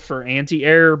Deredeo for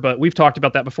anti-air, but we've talked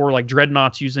about that before. Like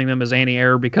Dreadnought's using them as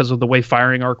anti-air because of the way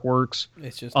firing arc works.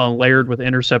 It's just layered with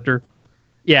Interceptor.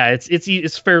 Yeah,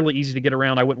 it's fairly easy to get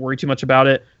around. I wouldn't worry too much about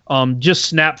it. Just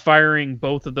snap firing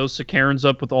both of those Sicarans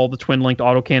up with all the twin-linked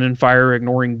autocannon fire,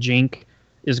 ignoring Jink,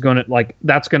 is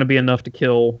that's gonna be enough to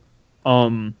kill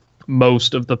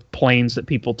most of the planes that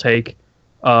people take.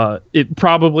 It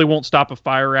probably won't stop a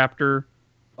Fire Raptor,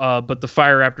 but the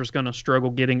Fire Raptor's gonna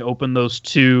struggle getting open those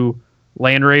 2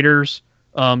 Land Raiders.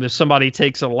 If somebody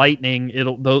takes a lightning,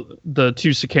 the 2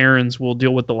 Sicarans will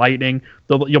deal with the lightning.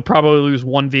 You'll probably lose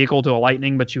 1 vehicle to a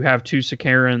lightning, but you have 2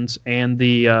 Sicarans and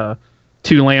the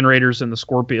 2 Land Raiders and the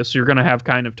Scorpius, so you're going to have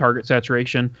kind of target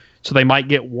saturation. So they might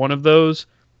get one of those,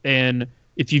 and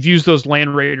if you've used those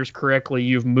Land Raiders correctly,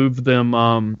 you've moved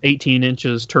them 18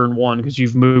 inches turn 1 because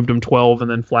you've moved them 12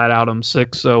 and then flat out them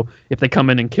 6. So if they come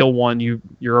in and kill one,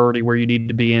 you're already where you need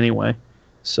to be anyway.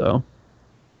 So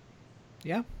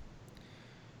yeah.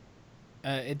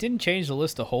 It didn't change the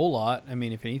list a whole lot. I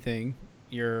mean, if anything,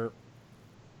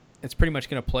 it's pretty much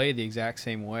going to play the exact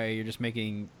same way. You're just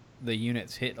making the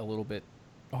units hit a little bit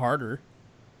harder.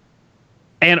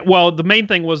 And, well, the main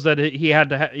thing was that he had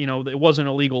to it wasn't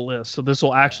a legal list, so this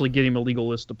will actually get him a legal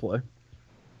list to play.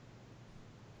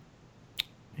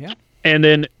 Yeah. And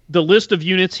then the list of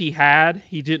units he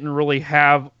didn't really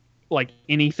have,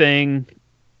 anything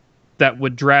that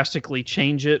would drastically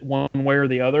change it one way or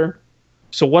the other.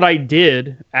 So what I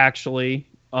did, actually,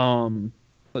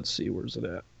 let's see, where's it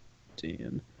at?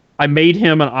 Dan. I made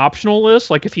him an optional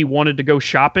list, if he wanted to go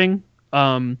shopping,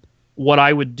 what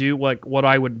I would do, what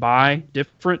I would buy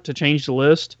different to change the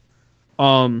list.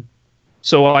 So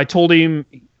I told him,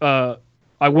 I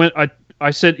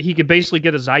said he could basically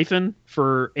get a Xiphon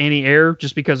for anti-air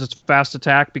just because it's fast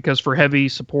attack, because for heavy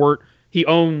support, he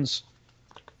owns,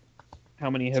 how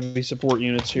many heavy support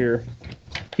units here?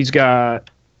 He's got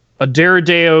a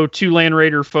Deredeo, 2 Land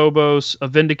Raider Phobos, a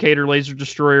Vindicator Laser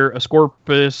Destroyer, a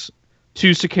Scorpius,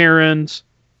 2 Sicarans,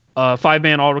 a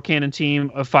 5-man autocannon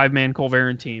team, a 5-man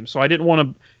Culverin team. So I didn't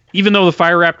want to, even though the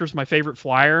Fire Raptor's my favorite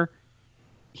flyer,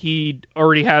 he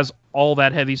already has all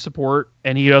that heavy support,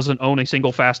 and he doesn't own a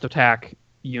single fast attack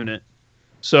unit.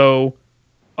 So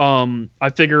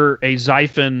I figure a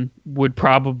Xiphon would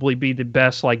probably be the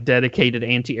best dedicated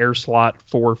anti-air slot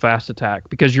for fast attack,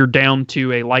 because you're down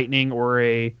to a Lightning or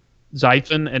a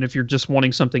Xiphon, and if you're just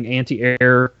wanting something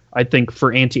anti-air, I think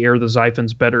for anti-air the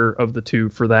Xiphon's better of the 2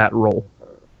 for that role.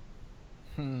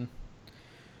 And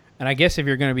I guess if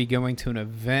you're going to be going to an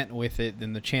event with it,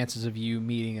 then the chances of you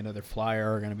meeting another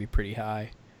flyer are going to be pretty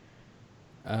high.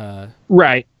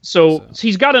 Right. So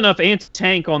he's got enough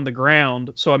anti-tank on the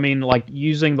ground. So, I mean,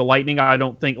 using the Lightning, I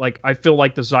don't think, I feel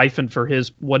like the Xiphon for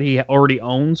what he already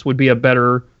owns would be a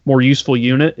better, more useful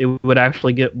unit. It would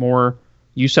actually get more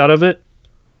use out of it.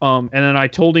 And then I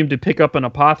told him to pick up an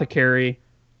Apothecary,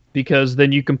 because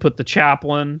then you can put the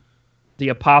Chaplain, the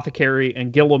Apothecary,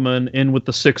 and Guilliman in with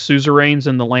the 6 Suzerains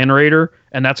and the Land Raider,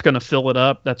 and that's going to fill it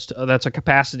up. That's a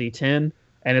capacity 10,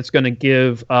 and it's going to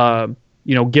give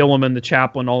Gilliman, the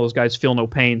chaplain, all those guys feel no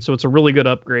pain. So it's a really good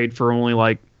upgrade for only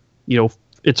like,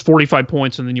 it's 45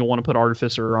 points, and then you'll want to put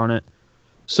Artificer on it.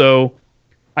 So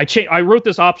I wrote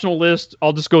this optional list.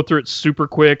 I'll just go through it super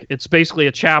quick. It's basically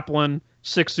a chaplain,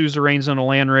 6 suzerains and a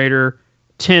land raider,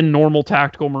 10 normal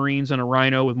tactical marines and a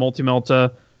rhino with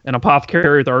multi-melta, an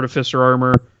apothecary with artificer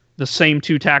armor, the same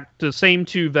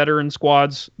two veteran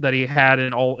squads that he had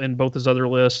in both his other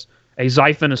lists, a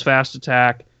Xiphon as fast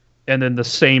attack, and then the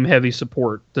same heavy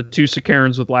support, the 2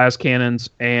 Sicarans with las cannons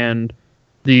and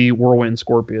the Whirlwind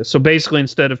Scorpius. So basically,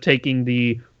 instead of taking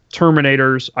the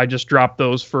Terminators, I just dropped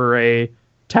those for a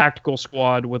tactical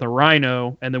squad with a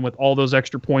Rhino, and then with all those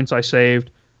extra points I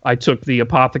saved, I took the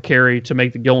Apothecary to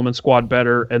make the Gilliman squad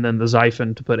better, and then the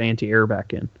Xiphon to put anti-air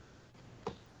back in.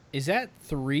 Is that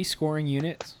 3 scoring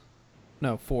units?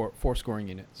 No, 4 scoring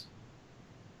units.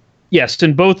 Yes,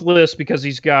 in both lists, because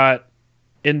he's got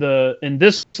in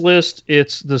this list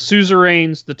it's the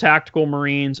suzerains, the tactical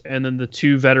marines, and then the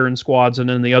 2 veteran squads, and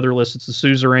in the other list it's the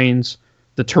suzerains,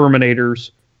 the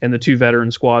Terminators, and the 2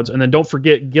 veteran squads. And then don't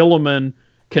forget, Gilliman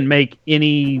can make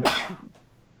any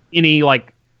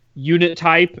like unit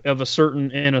type of a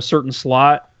certain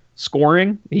slot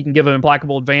scoring. He can give an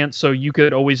implacable advance, so you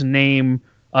could always name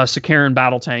a Sicaran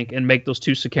battle tank and make those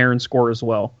 2 Sicaran score as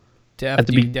well at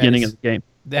the beginning of the game.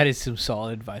 That is some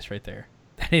solid advice right there.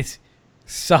 That is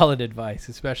solid advice,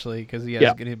 especially because he is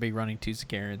going to be running 2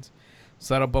 Sicarans.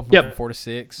 So that'll bump him from 4 to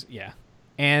 6. Yeah.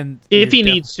 And if he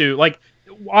needs to, like,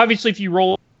 obviously if you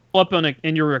roll up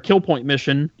in your kill point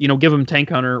mission, give him Tank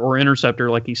Hunter or Interceptor,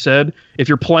 like he said. If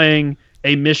you're playing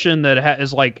a mission that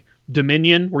is like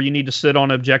Dominion, where you need to sit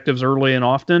on objectives early and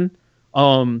often,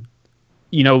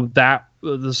 that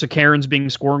the Sicarans being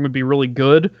scoring would be really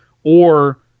good.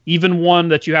 Or even one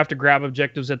that you have to grab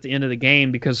objectives at the end of the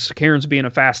game, because Sicarans being a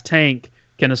fast tank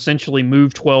can essentially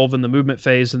move 12 in the movement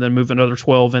phase and then move another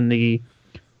 12 in the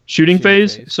shooting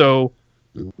phase. So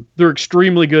they're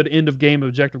extremely good end of game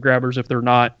objective grabbers if they're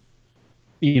not,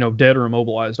 dead or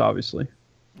immobilized, obviously.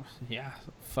 Yeah,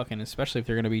 fucking, especially if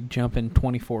they're going to be jumping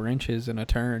 24 inches in a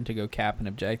turn to go cap an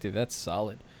objective. That's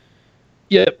solid.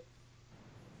 Yep.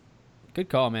 Good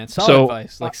call, man. Solid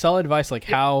advice. Like solid advice, like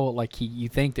how like you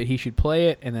think that he should play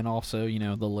it, and then also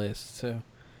the list. So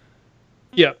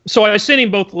yeah. So I sent him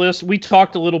both lists. We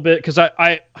talked a little bit because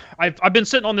I've been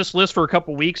sitting on this list for a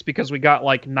couple weeks because we got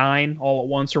like 9 all at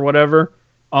once or whatever.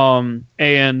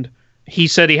 And he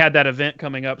said he had that event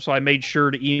coming up, so I made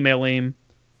sure to email him,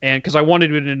 and because I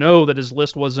wanted him to know that his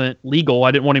list wasn't legal.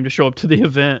 I didn't want him to show up to the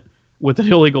event with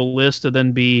an illegal list and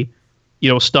then be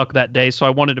stuck that day. So I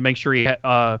wanted to make sure he had.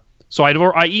 So I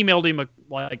emailed him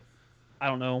I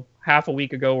don't know, half a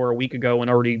week ago or a week ago,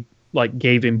 and already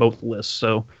gave him both lists.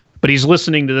 So, but he's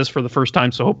listening to this for the first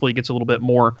time, so hopefully he gets a little bit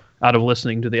more out of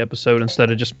listening to the episode instead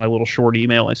of just my little short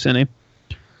email I sent him.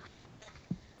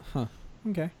 Huh.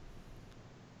 Okay.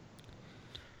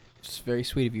 It's very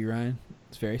sweet of you, Ryan.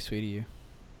 It's very sweet of you.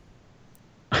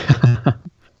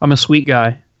 I'm a sweet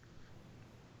guy.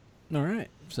 All right.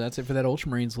 So that's it for that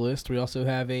Ultramarines list. We also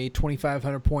have a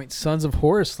 2,500 point Sons of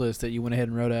Horus list that you went ahead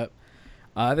and wrote up.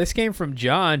 This came from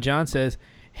John. John says,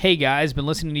 "Hey guys, been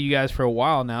listening to you guys for a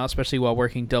while now, especially while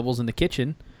working doubles in the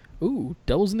kitchen." Ooh,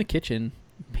 doubles in the kitchen.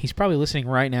 He's probably listening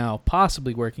right now,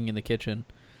 possibly working in the kitchen.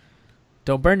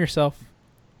 Don't burn yourself.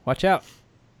 Watch out.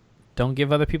 Don't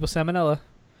give other people salmonella.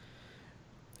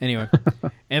 Anyway,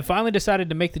 and finally decided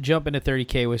to make the jump into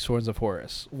 30k with Swords of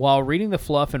Horus. While reading the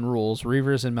fluff and rules,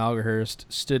 Reavers and Malgahurst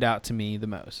stood out to me the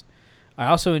most. I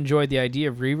also enjoyed the idea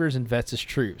of Reavers and Vets as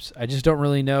troops. I just don't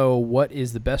really know what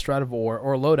is the best route of war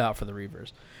or loadout for the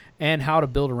Reavers, and how to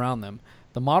build around them.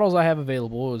 The models I have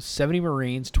available is 70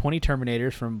 Marines, 20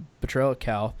 Terminators from Betrayal at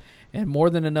Calth, and more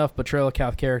than enough Betrayal at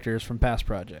Calth characters from past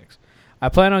projects. I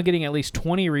plan on getting at least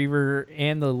 20 Reaver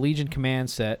and the Legion Command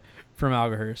set from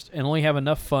Malgahurst, and only have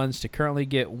enough funds to currently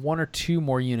get 1 or 2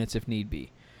 more units if need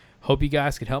be. Hope you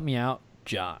guys could help me out,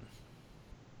 John.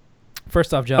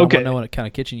 First off, John, I want to know what kind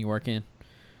of kitchen you work in.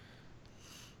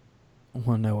 I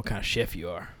want to know what kind of chef you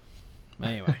are.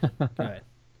 Anyway, go ahead.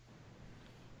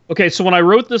 Okay, so when I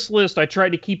wrote this list, I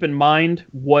tried to keep in mind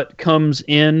what comes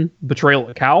in Betrayal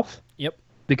at Calth. Yep.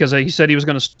 Because he said he was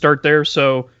going to start there.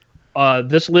 So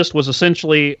this list was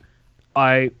essentially,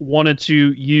 I wanted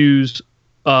to use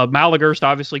Malagurst,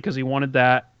 obviously, because he wanted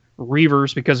that.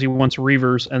 Reavers, because he wants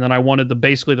Reavers. And then I wanted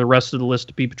basically the rest of the list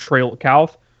to be Betrayal at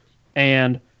Calth.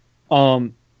 And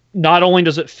not only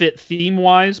does it fit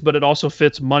theme-wise, but it also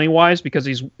fits money-wise,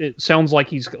 because it sounds like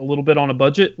he's a little bit on a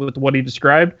budget with what he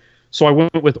described. So I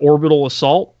went with Orbital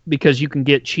Assault, because you can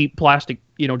get cheap plastic,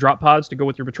 drop pods to go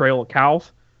with your Betrayal at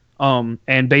Calth.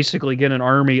 and basically get an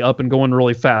army up and going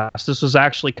really fast. This was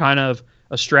actually kind of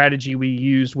a strategy we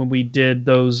used when we did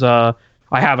those I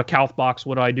Have a Calth Box,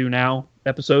 What Do I Do Now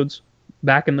episodes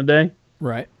back in the day.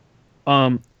 Right.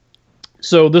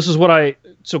 So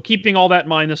keeping all that in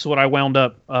mind, this is what I wound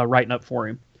up writing up for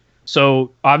him.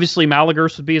 So obviously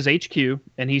Malagurst would be his HQ,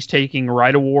 and he's taking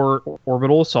Rite of War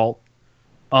Orbital Assault.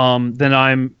 Then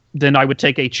I would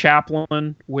take a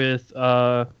chaplain with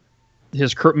make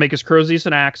his Crozius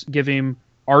an axe, give him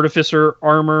Artificer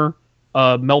armor,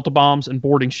 Melt-A-Bombs, and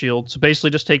boarding shield. So basically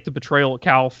just take the Betrayal at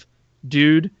Calf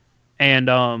dude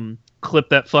and clip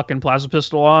that fucking plasma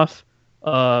pistol off,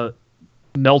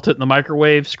 melt it in the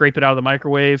microwave, scrape it out of the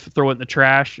microwave, throw it in the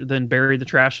trash, then bury the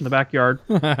trash in the backyard.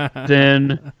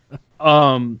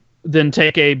 Then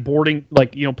take a boarding,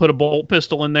 put a bolt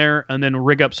pistol in there, and then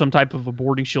rig up some type of a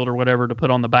boarding shield or whatever to put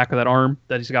on the back of that arm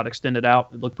that he's got extended out.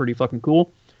 It looked pretty fucking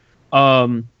cool.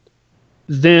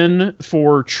 Then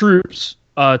for troops,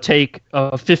 take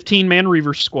a 15-man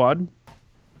Reaver squad.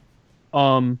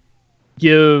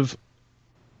 Give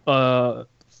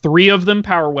 3 of them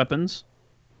power weapons,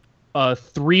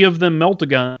 3 of them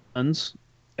melt-a-guns,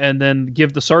 and then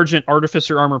give the sergeant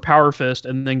Artificer armor Power Fist,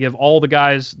 and then give all the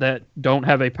guys that don't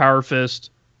have a Power Fist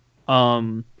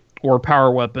or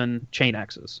power weapon chain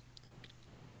axes.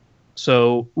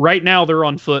 So right now they're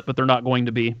on foot, but they're not going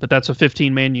to be. But that's a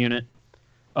 15-man unit.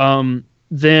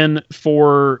 Then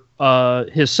for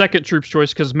his second troops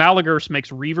choice, because Malagurst makes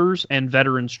Reavers and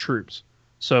Veterans troops.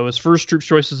 So his first troops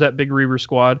choice is that big Reaver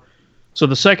squad. So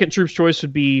the second troops choice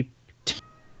would be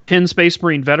 10 Space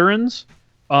Marine Veterans.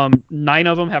 9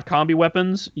 of them have combi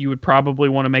weapons. You would probably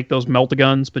want to make those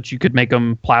melt-a-guns, but you could make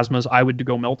them plasmas. I would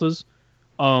go meltas.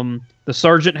 The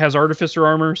sergeant has Artificer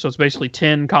armor, so it's basically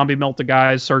 10 combi melta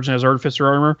guys. Sergeant has Artificer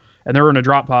armor, and they're in a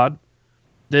drop pod.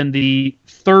 Then the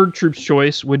third troops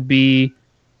choice would be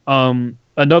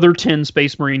another 10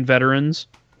 Space Marine Veterans.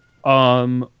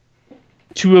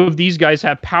 2 of these guys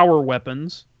have power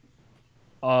weapons.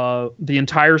 The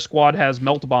entire squad has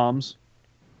melt-bombs.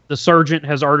 The sergeant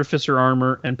has Artificer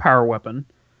armor and power weapon.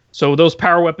 So those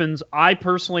power weapons, I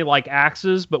personally like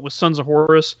axes, but with Sons of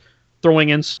Horus, throwing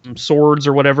in some swords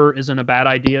or whatever isn't a bad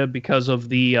idea because of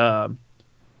the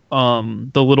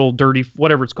little dirty,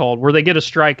 whatever it's called, where they get a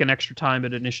strike an extra time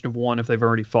at Initiative 1 if they've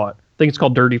already fought. I think it's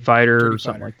called Dirty Fighter or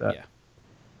something like that.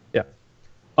 Yeah.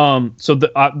 So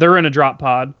they're in a drop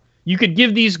pod. You could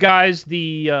give these guys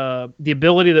the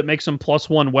ability that makes them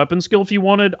 +1 weapon skill if you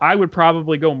wanted. I would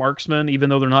probably go marksman, even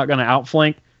though they're not going to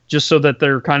outflank, just so that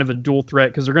they're kind of a dual threat,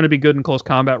 because they're going to be good in close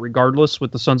combat regardless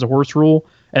with the Sons of Horus rule.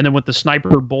 And then with the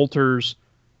sniper bolters,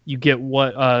 you get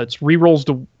it's rerolls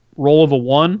to roll of a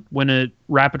 1 when at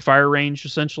rapid fire range,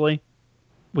 essentially,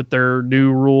 with their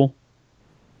new rule.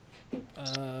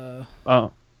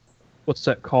 What's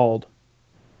that called?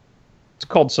 It's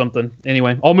called something.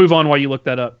 Anyway, I'll move on while you look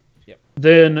that up.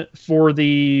 Then for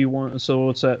the one, so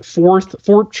what's that? Fourth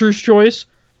troops choice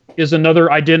is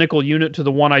another identical unit to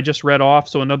the one I just read off.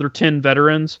 So another 10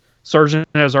 veterans. Sergeant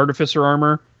has Artificer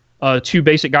armor. 2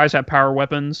 basic guys have power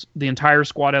weapons. The entire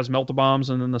squad has melt-a-bombs,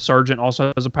 and then the sergeant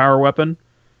also has a power weapon.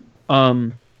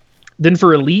 Then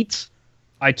for elites,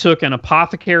 I took an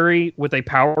apothecary with a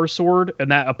power sword, and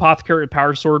that apothecary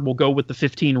power sword will go with the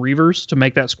 15 Reavers to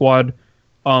make that squad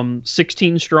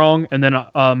 16 strong, and then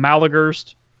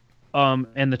Malagurst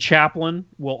and the chaplain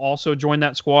will also join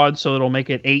that squad, so it'll make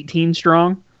it 18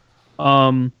 strong.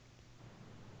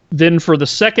 Then for the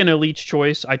second elite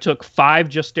choice, I took 5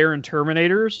 Justaran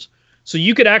Terminators. So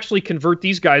you could actually convert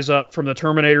these guys up from the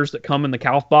Terminators that come in the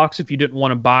Calf box if you didn't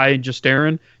want to buy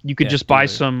Justaran. You could just buy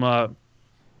some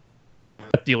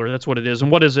dealer. That's what it is.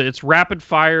 And what is it? It's rapid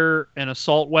fire and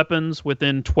assault weapons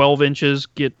within 12 inches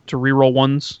get to reroll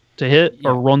 1s to hit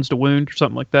or 1s to wound or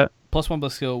something like that. +1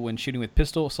 ballistic skill when shooting with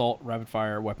pistol, assault, rapid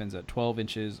fire weapons at 12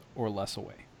 inches or less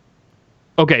away.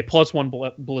 Okay,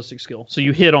 +1 ballistic skill. So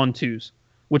you hit on 2s,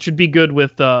 which would be good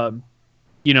with the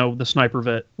sniper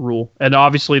vet rule. And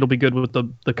obviously it'll be good with the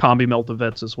combi melta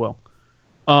vets as well.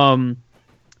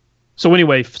 So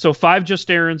anyway, 5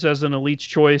 Justarans as an elite's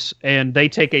choice, and they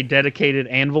take a dedicated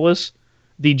Anvilus.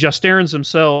 The Justarans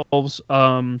themselves,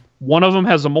 one of them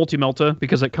has a multi-melta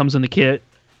because it comes in the kit.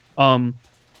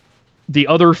 The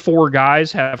other 4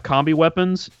 guys have combi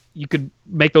weapons. You could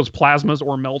make those plasmas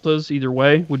or meltas, either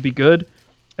way would be good.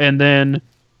 And then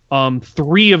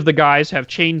 3 of the guys have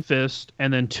chain fist,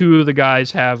 and then 2 of the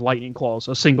guys have lightning claws,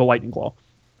 a single lightning claw.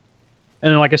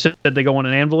 And then, like I said, they go on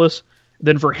an Anvilus.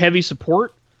 Then for heavy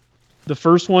support, the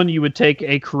first one you would take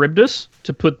a Charybdis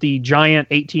to put the giant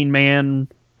 18-man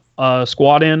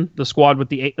squad in. The squad with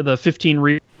the 15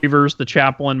 Reavers, the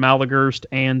Chaplain, Malagurst,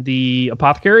 and the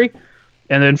Apothecary.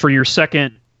 And then for your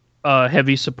second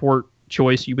heavy support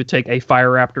choice, you would take a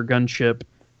Fire Raptor gunship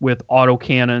with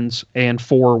autocannons and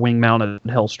 4 wing-mounted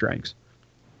Hellstrangs.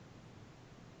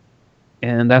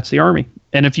 And that's the army.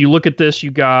 And if you look at this, you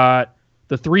got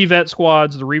the 3 vet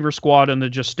squads, the Reaver squad, and the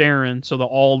Justarin. So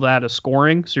all that is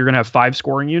scoring. So you're going to have 5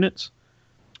 scoring units.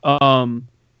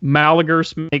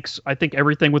 Malagurst makes, I think,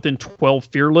 everything within 12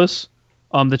 fearless.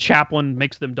 The Chaplain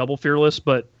makes them double fearless,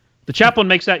 but the Chaplain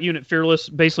makes that unit fearless,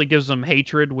 basically gives them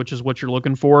hatred, which is what you're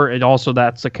looking for. And also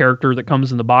that's a character that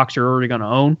comes in the box you're already going to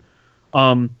own.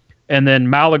 And then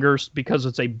Malagurst, because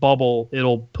it's a bubble,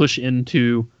 it'll push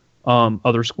into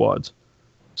other squads.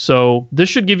 So this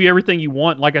should give you everything you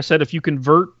want. Like I said, if you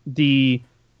convert the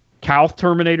Calth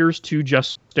Terminators to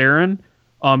Justarin,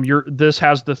 this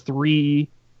has the 3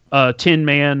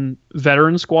 10-man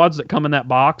veteran squads that come in that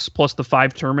box, plus the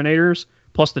 5 Terminators,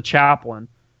 plus the Chaplain.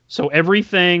 So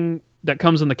everything that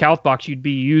comes in the Calth box you'd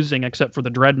be using except for the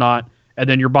Dreadnought, and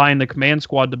then you're buying the command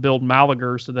squad to build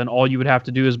Malagurst, so then all you would have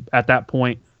to do is, at that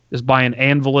point, is buy an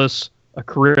Anvilus, a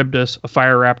Charybdis, a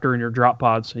Fire Raptor, and your drop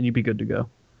pods, and you'd be good to go.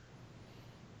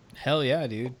 Hell yeah,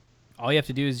 dude. All you have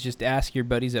to do is just ask your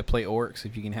buddies that play Orcs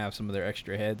if you can have some of their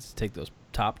extra heads, take those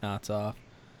top knots off.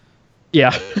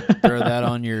 Yeah. Throw that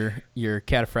on your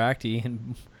Cataphracti,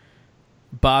 and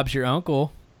Bob's your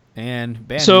uncle. And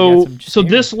bam, so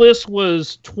this list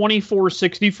was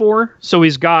 2464. So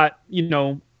he's got,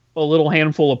 a little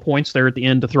handful of points there at the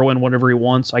end to throw in whatever he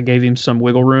wants. I gave him some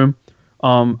wiggle room.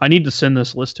 I need to send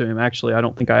this list to him. Actually, I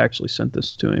don't think I actually sent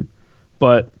this to him,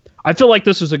 but I feel like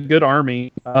this is a good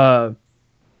army.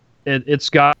 It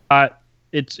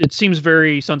seems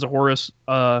very Sons of Horus.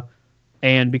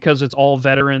 And because it's all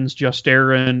veterans,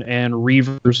 Justarin, and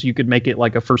Reavers, you could make it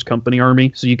like a first company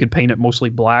army. So you could paint it mostly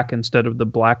black instead of the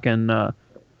black and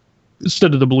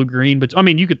instead of the blue-green. But I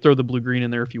mean, you could throw the blue-green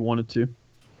in there if you wanted to.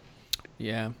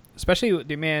 Yeah, especially,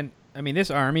 man. I mean,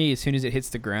 this army, as soon as it hits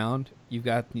the ground, you've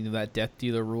got that Death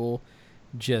Dealer rule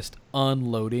just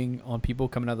unloading on people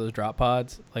coming out of those drop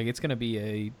pods. Like, it's going to be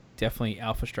a definitely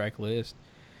Alpha Strike list,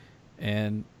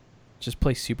 and just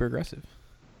play super aggressive.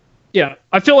 Yeah,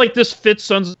 I feel like this fits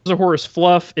Sons of Horus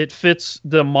fluff. It fits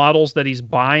the models that he's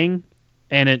buying,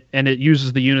 and it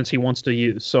uses the units he wants to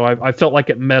use. So I felt like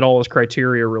it met all his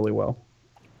criteria really well.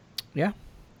 Yeah.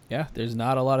 There's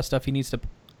not a lot of stuff he needs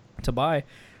to buy.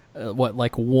 How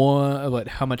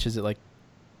much is it? Like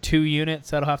 2 units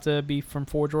that'll have to be from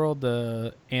Forge World.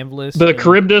 The Anvilus, the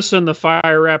Charybdis, and the Fire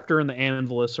Raptor, and the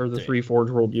Anvilus are the 3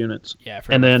 Forge World units. Yeah,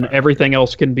 and then everything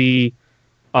else can be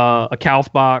a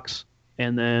Calth box.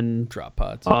 And then drop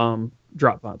pods.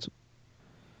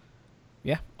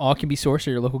 Yeah, all can be sourced at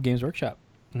your local Games Workshop.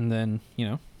 And then,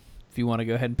 if you want to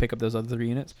go ahead and pick up those other 3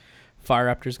 units, Fire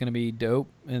Raptor is going to be dope,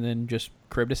 and then just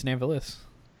Charybdis and Anvilus.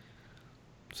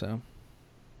 So,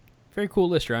 very cool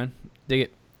list, Ryan. Dig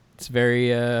it. It's very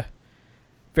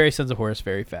Sons of Horus,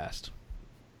 very fast.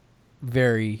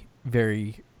 Very,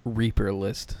 very Reaper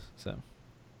list. So.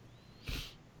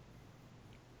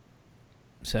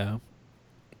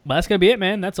 Well, that's going to be it,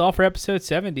 man. That's all for episode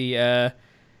 70.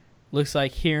 Looks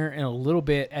like here in a little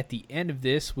bit at the end of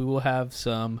this, we will have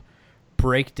some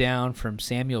breakdown from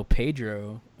Samuel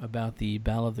Pedro about the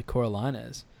Battle of the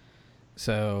Coralinas.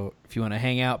 So if you want to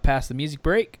hang out past the music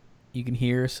break, you can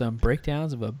hear some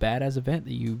breakdowns of a badass event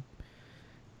that you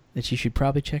should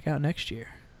probably check out next year.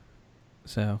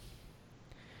 So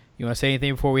you want to say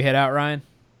anything before we head out, Ryan?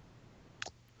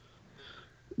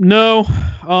 No.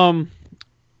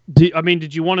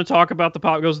 Did you want to talk about the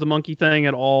Pop Goes the Monkey thing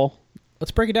at all?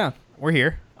 Let's break it down. We're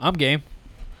here. I'm game.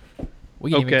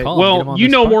 We can even call well, you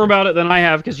know more about it than I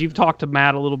have because you've talked to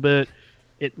Matt a little bit.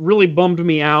 It really bummed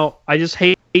me out. I just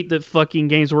hate that fucking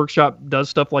Games Workshop does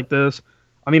stuff like this.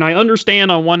 I mean, I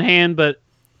understand on one hand, but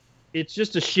it's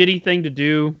just a shitty thing to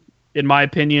do, in my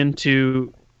opinion,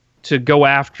 to go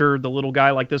after the little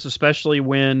guy like this, especially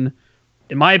when,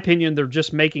 in my opinion, they're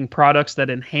just making products that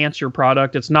enhance your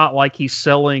product. It's not like he's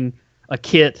selling a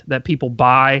kit that people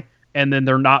buy and then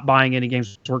they're not buying any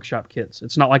Games Workshop kits.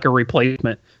 It's not like a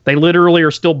replacement. They literally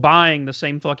are still buying the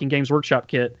same fucking Games Workshop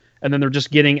kit, and then they're just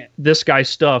getting this guy's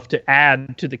stuff to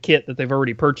add to the kit that they've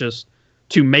already purchased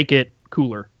to make it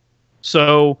cooler.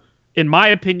 So, in my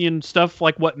opinion, stuff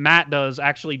like what Matt does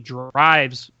actually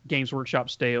drives Games Workshop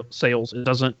sales. It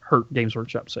doesn't hurt Games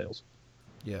Workshop sales.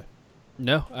 Yeah.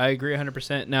 No, I agree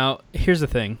 100%. Now, here's the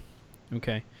thing.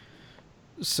 Okay.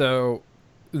 So,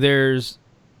 there's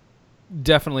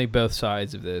definitely both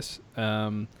sides of this.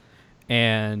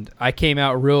 And I came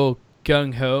out real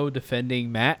gung-ho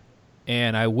defending Matt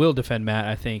and I will defend Matt.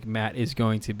 I think Matt is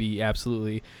going to be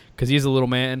absolutely, because he's a little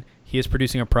man, he is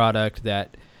producing a product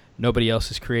that nobody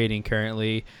else is creating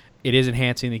currently. It is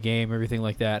enhancing the game, everything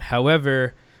like that.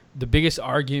 However, the biggest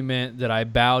argument that I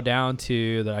bow down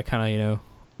to, that I kind of,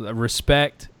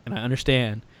 respect and I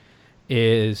understand,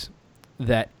 is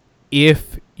that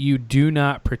if you do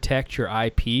not protect your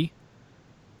IP,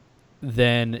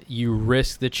 then you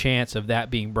risk the chance of that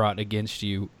being brought against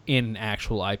you in an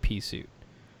actual IP suit.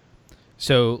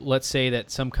 So let's say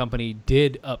that some company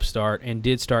did upstart and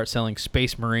did start selling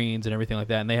Space Marines and everything like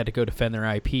that, and they had to go defend their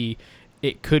IP.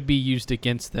 It could be used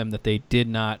against them that they did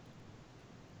not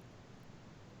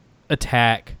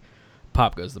attack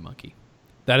Pop Goes the Monkey.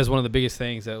 That is one of the biggest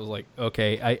things that was like,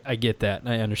 okay, I get that.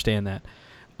 I understand that.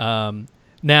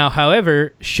 Now,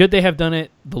 however, should they have done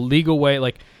it the legal way?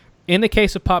 Like, in the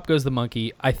case of Pop Goes the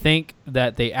Monkey, I think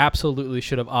that they absolutely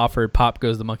should have offered Pop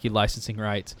Goes the Monkey licensing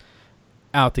rights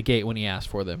out the gate when he asked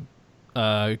for them,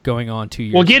 going on 2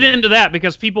 years We'll get ago. into that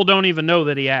because people don't even know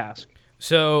that he asked.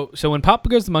 So when Pop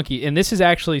Goes the Monkey, and this is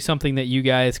actually something that you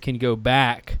guys can go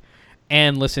back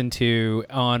and listen to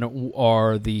on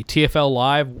the TFL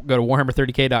Live. Go to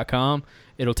warhammer30k.com.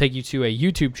 It'll take you to a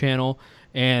YouTube channel,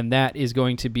 and that is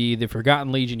going to be the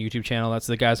Forgotten Legion YouTube channel. That's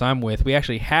the guys I'm with. We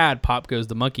actually had Pop Goes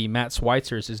the Monkey. Matt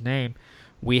Schweitzer is his name.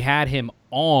 We had him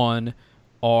on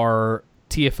our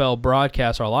TFL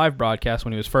broadcast, our live broadcast,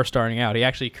 when he was first starting out. He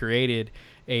actually created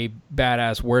a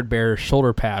badass word bearer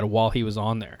shoulder pad while he was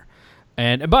on there.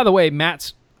 And by the way,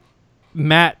 Matt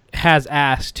has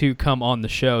asked to come on the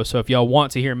show, so if y'all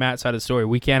want to hear Matt's side of the story,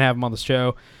 we can have him on the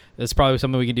show. That's probably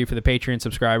something we can do for the Patreon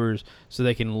subscribers so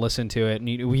they can listen to it,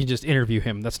 and we can just interview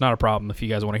him. That's not a problem. If you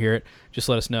guys want to hear it, just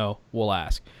let us know. We'll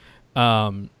ask.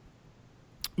 But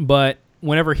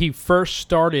whenever he first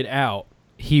started out,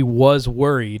 he was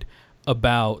worried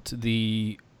about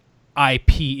the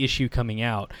IP issue coming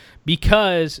out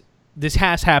because this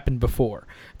has happened before.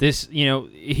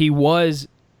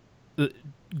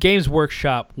 Games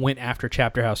Workshop went after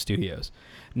Chapter House Studios.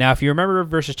 Now, if you remember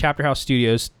versus Chapter House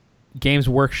Studios, Games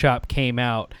Workshop came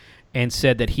out and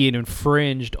said that he had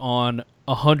infringed on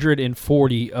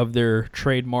 140 of their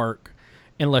trademark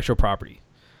intellectual property.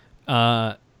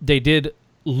 They did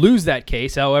lose that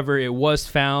case. However, it was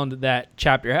found that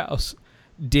Chapter House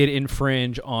did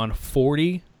infringe on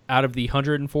 40 out of the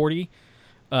 140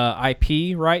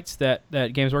 IP rights that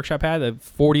Games Workshop had, the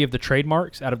 40 of the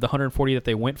trademarks out of the 140 that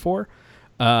they went for.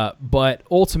 But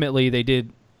ultimately, they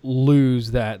did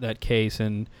lose that case,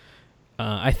 and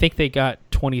I think they got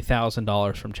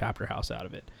 $20,000 from Chapter House out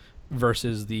of it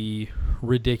versus the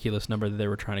ridiculous number that they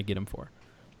were trying to get him for.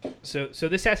 So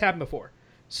this has happened before.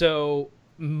 So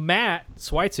Matt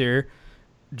Schweitzer,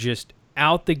 just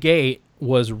out the gate,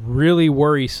 was really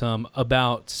worrisome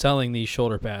about selling these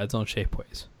shoulder pads on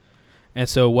Shapeways. And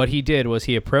so what he did was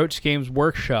he approached Games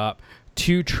Workshop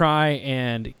to try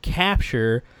and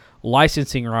capture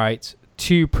licensing rights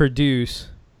to produce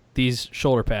these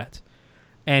shoulder pads.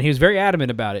 And he was very adamant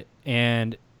about it.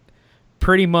 And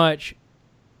pretty much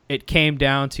it came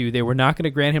down to they were not going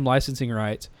to grant him licensing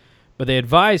rights, but they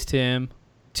advised him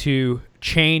to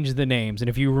change the names. And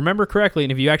if you remember correctly,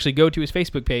 and if you actually go to his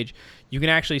Facebook page, you can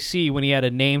actually see when he had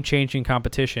a name-changing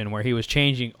competition where he was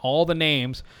changing all the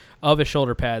names of his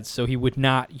shoulder pads so he would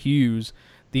not use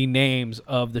the names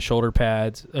of the shoulder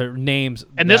pads, or names.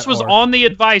 And this was on the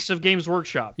advice of Games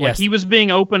Workshop. Like, yes. he was being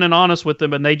open and honest with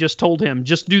them, and they just told him,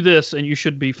 just do this and you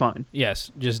should be fine. Yes,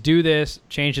 just do this,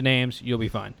 change the names, you'll be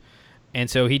fine. And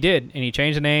so he did, and he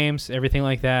changed the names, everything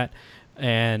like that,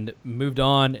 and moved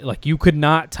on. Like, you could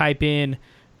not type in,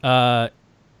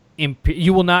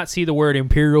 you will not see the word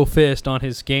Imperial Fist on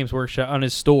his Games Workshop, on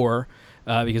his store,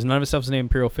 because none of his stuff was named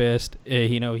Imperial Fist.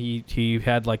 He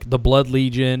had like the Blood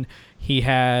Legion, he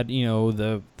had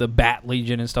the Bat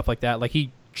Legion and stuff like that. Like,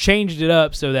 he changed it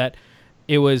up so that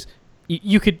it was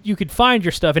you could find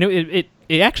your stuff, and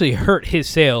it actually hurt his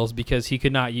sales because he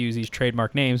could not use these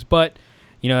trademark names. But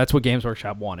that's what Games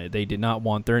Workshop wanted. They did not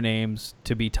want their names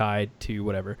to be tied to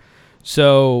whatever.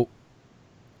 So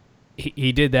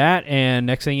he did that, and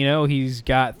next thing you know, he's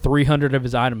got 300 of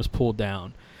his items pulled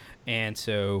down. And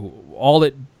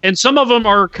so and some of them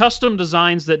are custom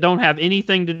designs that don't have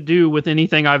anything to do with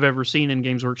anything I've ever seen in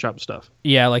Games Workshop stuff.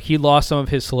 Yeah, like he lost some of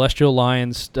his Celestial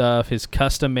Lions stuff, his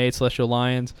custom-made Celestial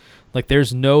Lions. Like,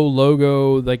 there's no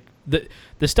logo. Like, the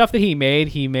stuff that he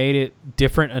made it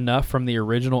different enough from the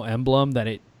original emblem that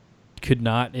it did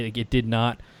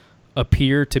not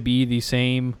appear to be the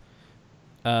same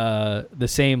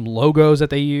logos that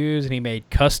they use. And he made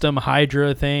custom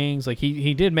Hydra things. Like,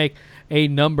 he did make a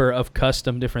number of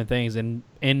custom different things, and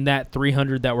in that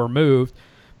 300 that were moved,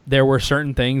 there were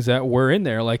certain things that were in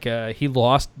there. Like he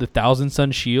lost the Thousand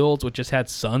Sun shields, which just had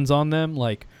suns on them.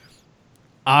 Like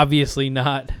obviously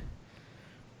not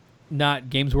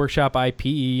Games Workshop IP.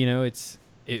 You know, it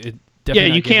definitely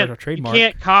not you Games can't Workshop trademark. you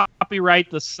can't copyright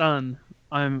the sun.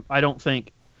 I don't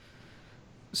think.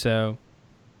 So,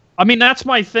 I mean, that's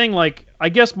my thing. Like, I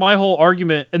guess my whole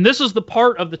argument, and this is the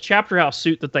part of the Chapter House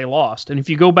suit that they lost. And if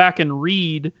you go back and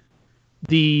read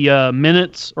the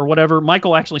minutes or whatever,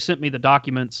 Michael actually sent me the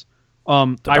documents.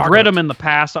 I've read them in the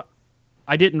past.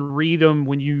 I didn't read them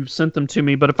when you sent them to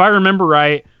me, but if I remember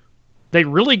right, they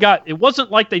really got. It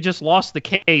wasn't like they just lost the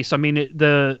case. I mean,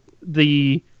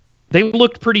 they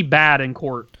looked pretty bad in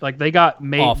court. Like they got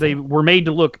made. Awful. They were made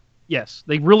to look. Yes,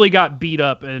 they really got beat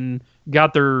up and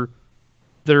got their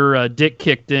dick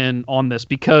kicked in on this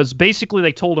because basically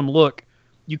they told them, look,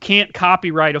 you can't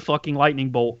copyright a fucking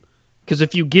lightning bolt because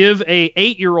if you give a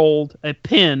 8-year-old a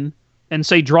pen and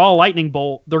say draw a lightning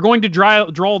bolt, they're going to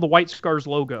draw the White Scars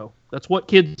logo. That's what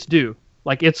kids do.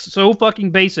 Like it's so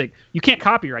fucking basic. You can't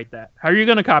copyright that. How are you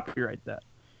going to copyright that?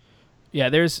 yeah,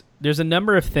 there's a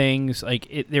number of things.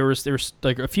 Like there was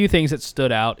like a few things that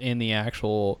stood out in the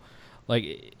actual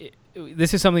like.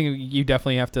 This is something you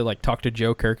definitely have to like talk to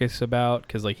Joe Kirkus about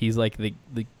because like he's like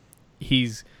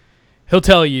he'll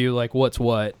tell you like what's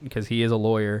what because he is a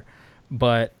lawyer.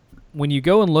 But when you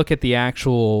go and look at the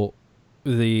actual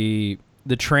the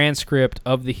transcript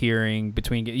of the hearing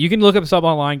between, you can look up stuff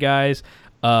online, guys.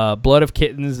 Blood of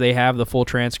Kittens, they have the full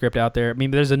transcript out there. I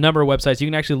mean, there's a number of websites you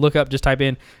can actually look up. Just type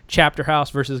in Chapter House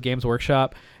versus Games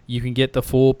Workshop. You can get the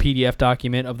full PDF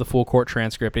document of the full court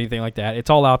transcript, anything like that. It's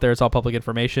all out there. It's all public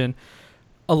information.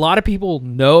 A lot of people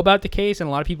know about the case, and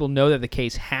a lot of people know that the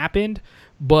case happened,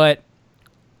 but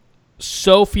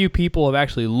so few people have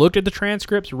actually looked at the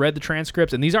transcripts, read the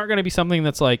transcripts, and these aren't going to be something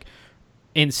that's like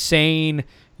insane,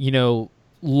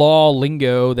 law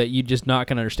lingo that you're just not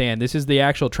going to understand. This is the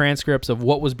actual transcripts of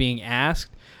what was being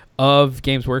asked of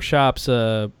Games Workshop's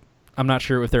I'm not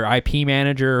sure if their IP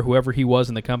manager or whoever he was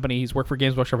in the company. He's worked for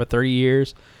Games Workshop for 30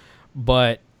 years,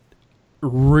 but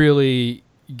really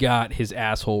got his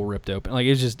asshole ripped open. Like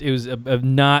it was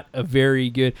not a very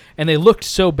good, and they looked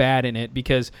so bad in it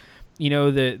because,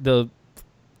 the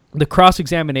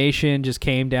cross-examination just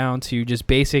came down to just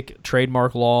basic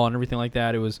trademark law and everything like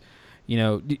that. It was,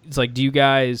 it's like, do you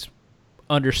guys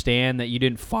understand that you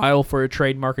didn't file for a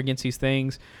trademark against these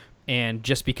things? And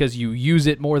just because you use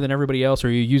it more than everybody else or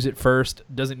you use it first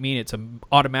doesn't mean it's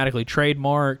automatically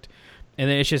trademarked. And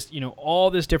then it's just,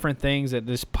 all these different things that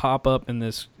just pop up in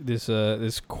this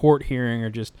court hearing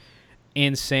are just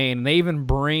insane. And they even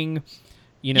bring,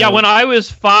 Yeah, when I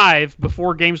was 5,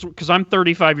 before games, because I'm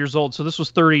 35 years old, so this was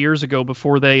 30 years ago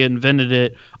before they invented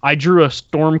it, I drew a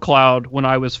storm cloud when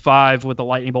I was 5 with a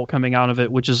lightning bolt coming out of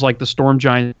it, which is like the Storm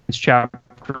Giants chapter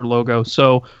logo.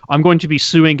 So I'm going to be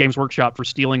suing Games Workshop for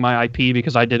stealing my IP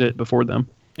because I did it before them.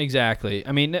 Exactly.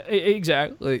 I mean,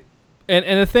 exactly.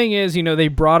 And the thing is, they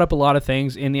brought up a lot of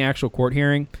things in the actual court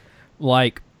hearing,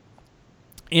 like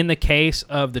in the case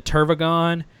of the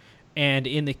Turvagon and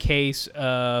in the case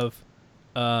of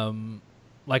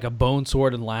like a Bone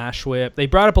Sword and Lash Whip. They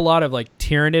brought up a lot of like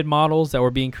Tyranid models that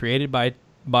were being created by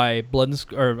Blood and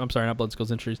I'm sorry, not Blood and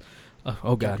Skulls Industries.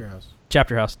 Oh god.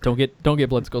 Chapter House. Don't get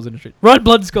Blood and Skulls Industries. Run,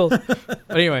 Blood and Skulls. But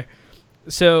anyway,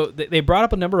 so they brought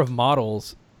up a number of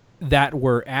models that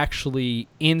were actually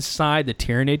inside the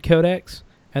Tyranid Codex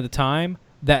at the time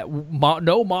that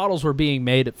no models were being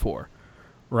made for,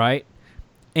 right?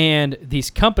 And these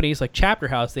companies like Chapter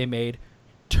House, they made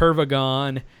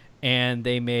Turvagon and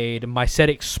they made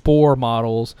Mycetic Spore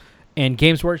models, and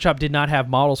Games Workshop did not have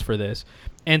models for this.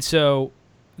 And so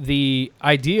the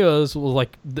ideas was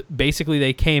like basically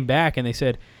they came back and they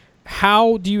said,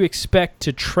 how do you expect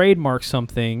to trademark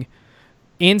something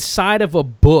inside of a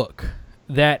book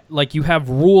that like you have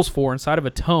rules for inside of a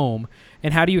tome,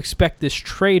 and how do you expect this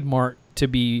trademark to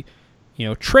be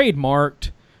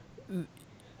trademarked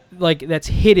like that's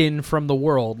hidden from the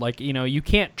world? Like you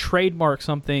can't trademark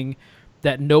something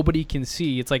that nobody can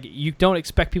see. It's like you don't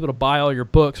expect people to buy all your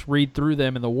books, read through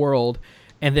them in the world,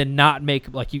 and then not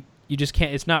make like you just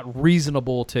can't. It's not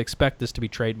reasonable to expect this to be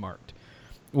trademarked,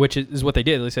 which is what they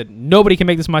did. They said nobody can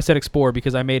make this Mycetic Spore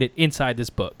because I made it inside this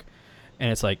book,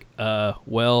 and it's like,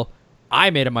 well,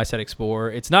 I made a Mycetic Spore.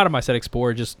 It's not a Mycetic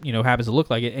Spore. It just happens to look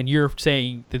like it, and you're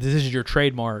saying that this is your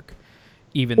trademark.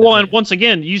 Even well, and once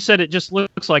again, you said it just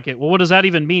looks like it. Well, what does that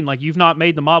even mean? Like you've not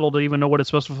made the model to even know what it's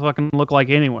supposed to fucking look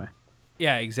like anyway.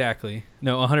 Yeah, exactly.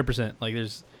 No, 100%. Like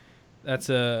that's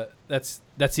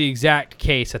the exact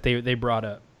case that they brought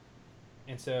up.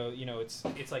 And so,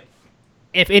 it's like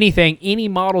if anything, any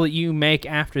model that you make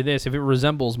after this, if it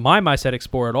resembles my Set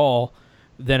Explorer at all,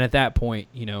 then at that point,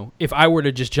 if I were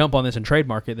to just jump on this and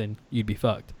trademark it, then you'd be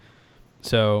fucked.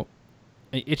 So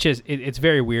it's just it's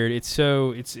very weird. It's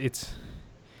so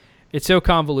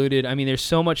convoluted. I mean, there's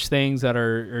so much things that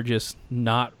are just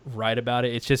not right about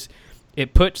it. It's just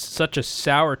it puts such a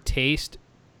sour taste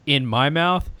in my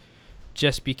mouth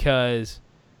just because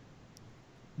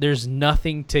there's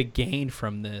nothing to gain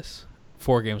from this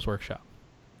for Games Workshop.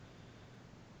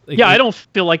 I don't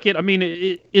feel like it. I mean,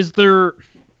 is there...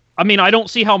 I mean, I don't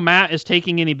see how Matt is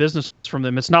taking any business from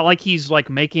them. It's not like he's like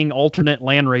making alternate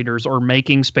Land Raiders or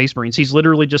making Space Marines. He's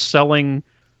literally just selling,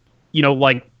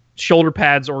 like shoulder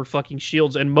pads or fucking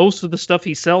shields. And most of the stuff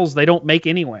he sells, they don't make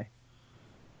anyway.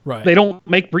 Right. They don't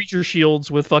make breacher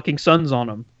shields with fucking suns on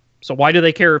them. So why do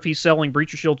they care if he's selling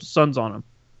breacher shields with suns on them?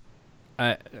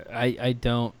 I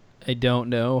don't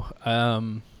know.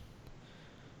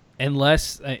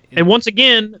 Unless and once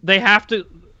again, they have to,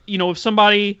 if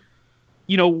somebody,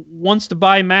 wants to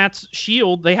buy Matt's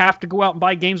shield, they have to go out and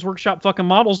buy Games Workshop fucking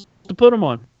models to put them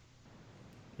on.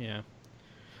 Yeah.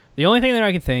 The only thing that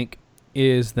I can think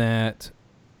is that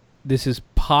this is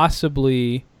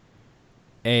possibly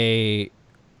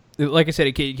like I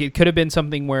said, it could have been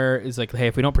something where it's like, hey,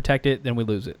 if we don't protect it, then we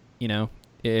lose it.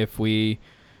 If we're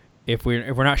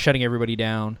not shutting everybody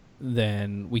down,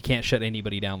 then we can't shut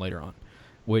anybody down later on.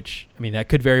 Which, I mean, that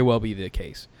could very well be the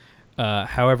case.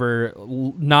 However,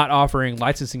 not offering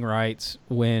licensing rights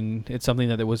when it's something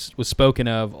that was spoken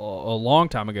of a long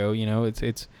time ago,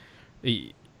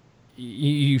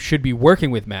 you should be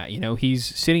working with Matt. He's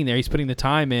sitting there, he's putting the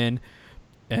time in,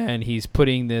 and he's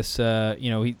putting this, Well,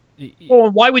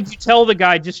 why would you tell the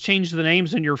guy just change the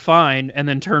names and you're fine, and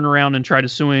then turn around and try to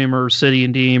sue him or City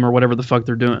and Deem or whatever the fuck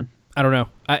they're doing? I don't know.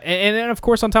 And then, of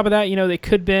course, on top of that, they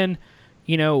could have been,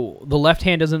 the left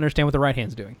hand doesn't understand what the right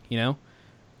hand's doing,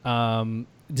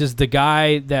 Just the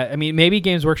guy that, I mean, maybe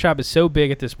Games Workshop is so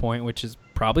big at this point, which is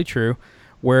probably true,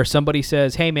 where somebody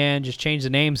says, hey, man, just change the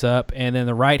names up, and then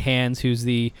the right hands, who's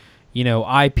the,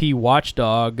 IP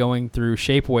watchdog going through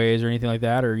Shapeways or anything like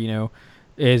that, or,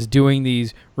 is doing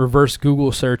these reverse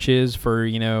Google searches for,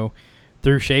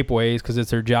 through Shapeways because it's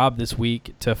their job this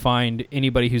week to find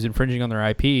anybody who's infringing on their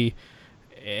IP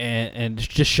and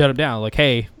just shut them down. Like,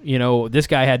 hey, this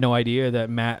guy had no idea that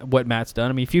what Matt's done.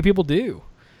 I mean, few people do.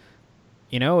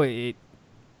 We don't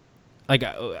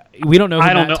know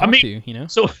who Matt talked to,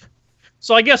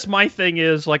 So I guess my thing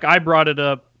is, like, I brought it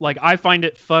up, like, I find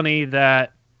it funny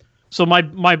that, so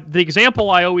the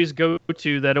example I always go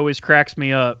to that always cracks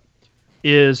me up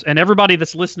is, and everybody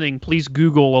that's listening, please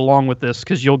Google along with this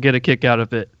because you'll get a kick out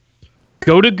of it.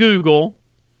 Go to Google,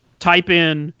 type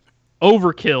in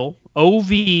Overkill,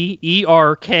 Overkill.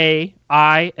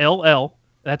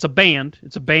 That's a band.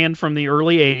 It's a band from the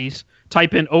early 80s.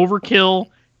 Type in Overkill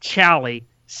Chally,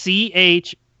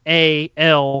 Chally.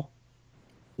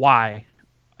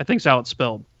 I think's how it's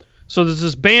spelled. So there's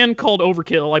this band called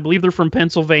Overkill. I believe they're from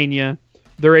Pennsylvania.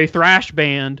 They're a thrash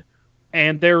band,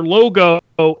 and their logo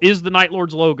is the Night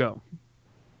Lord's logo.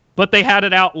 But they had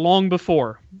it out long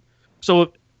before.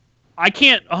 So I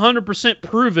can't 100%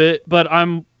 prove it, but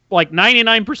I'm like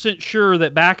 99% sure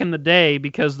that back in the day,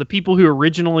 because the people who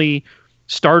originally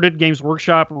started Games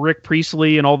Workshop, Rick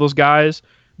Priestley and all those guys,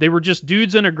 they were just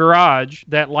dudes in a garage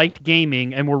that liked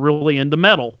gaming and were really into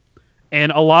metal.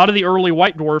 And a lot of the early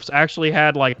White Dwarfs actually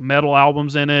had like metal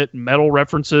albums in it, metal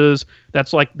references.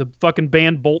 That's like the fucking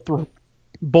band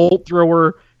Bolt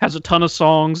Thrower has a ton of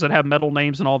songs that have metal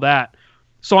names and all that.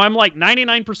 So I'm like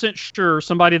 99% sure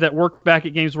somebody that worked back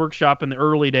at Games Workshop in the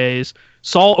early days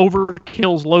saw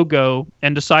Overkill's logo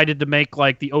and decided to make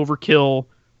like the Overkill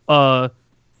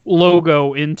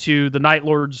logo into the Night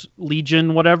Lord's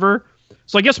Legion, whatever.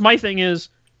 So I guess my thing is,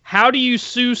 how do you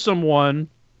sue someone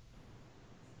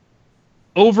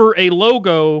over a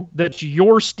logo that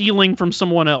you're stealing from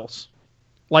someone else?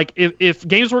 Like, if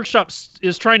Games Workshop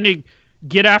is trying to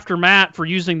get after Matt for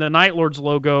using the Night Lord's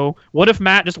logo, what if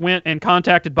Matt just went and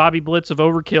contacted Bobby Blitz of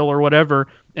Overkill or whatever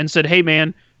and said, hey,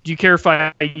 man, do you care if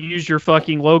I use your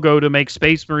fucking logo to make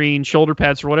Space Marine shoulder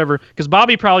pads or whatever? Because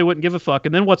Bobby probably wouldn't give a fuck.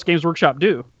 And then what's Games Workshop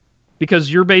do?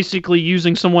 Because you're basically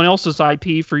using someone else's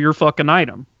IP for your fucking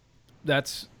item.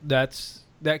 That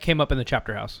came up in the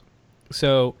Chapter House.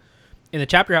 So in the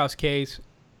Chapter House case,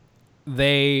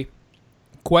 they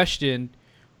questioned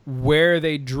where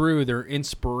they drew their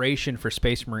inspiration for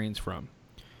Space Marines from,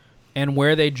 and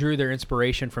where they drew their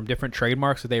inspiration from different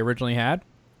trademarks that they originally had.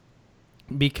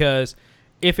 Because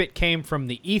if it came from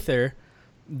the ether,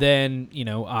 then,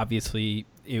 obviously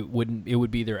it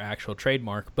would be their actual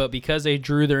trademark. But because they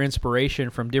drew their inspiration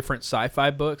from different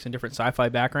sci-fi books and different sci-fi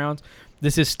backgrounds,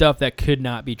 this is stuff that could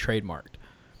not be trademarked.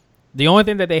 The only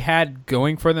thing that they had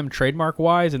going for them trademark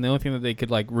wise, and the only thing that they could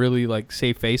like really like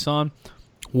save face on,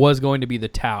 was going to be the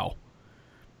Tau,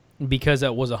 because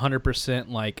that was 100%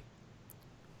 like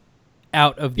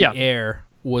out of the air,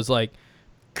 was like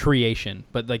creation.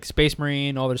 But like Space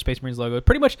Marine, all their Space Marines logo,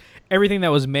 pretty much everything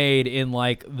that was made in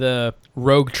like the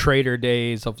Rogue Trader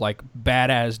days of like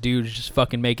badass dudes just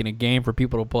fucking making a game for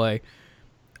people to play,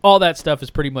 all that stuff is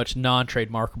pretty much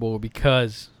non-trademarkable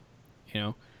because, you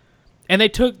know. And they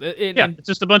took it's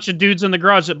just a bunch of dudes in the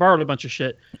garage that borrowed a bunch of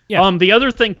shit. Yeah. The other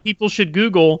thing people should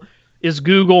Google is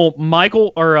Google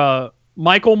Michael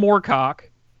Moorcock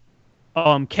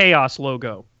Chaos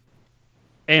logo.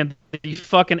 And the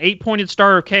fucking 8-pointed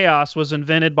star of Chaos was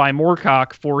invented by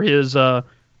Moorcock for his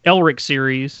Elric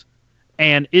series,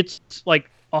 and it's like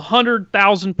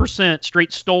 100,000%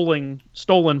 straight stolen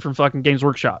from fucking Games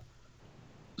Workshop.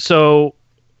 So,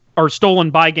 or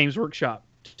stolen by Games Workshop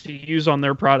to use on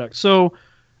their product. So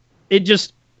it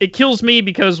kills me,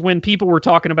 because when people were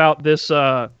talking about this,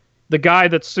 the guy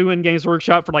that's suing Games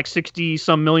Workshop for like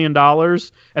 $60-some million,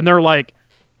 and they're like,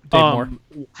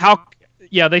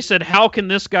 they said, how can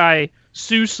this guy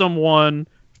sue someone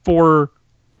for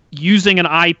using an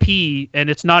IP and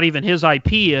it's not even his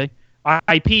IP?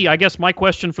 I guess my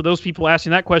question for those people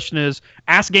asking that question is,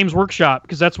 ask Games Workshop,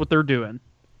 because that's what they're doing.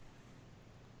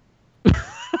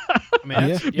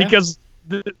 Because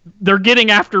they're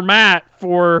getting after Matt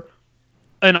for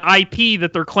an IP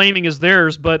that they're claiming is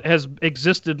theirs, but has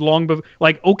existed long before.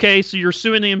 Like, okay, so you're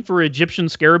suing him for Egyptian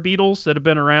scarab beetles that have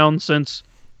been around since,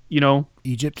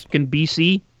 Egypt and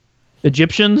BC.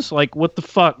 Egyptians, like, what the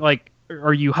fuck? Like,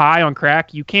 are you high on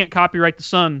crack? You can't copyright the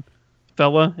sun,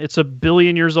 fella. It's 1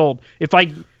 billion years old. If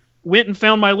I went and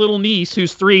found my little niece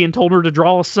who's 3 and told her to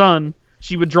draw a sun,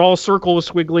 she would draw a circle with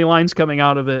squiggly lines coming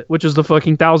out of it, which is the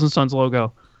fucking Thousand Suns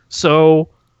logo. So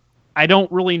I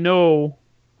don't really know.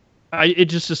 It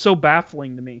just is so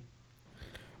baffling to me.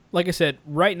 Like I said,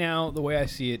 right now, the way I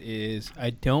see it is,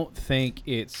 I don't think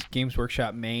it's Games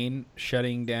Workshop Maine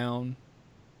shutting down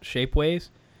Shapeways.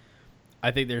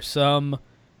 I think there's some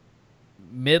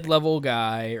mid-level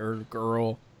guy or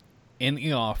girl in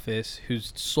the office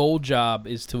whose sole job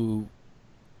is to,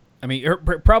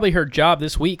 probably her job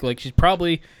this week, like she's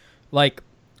probably like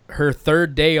her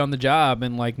 3rd day on the job,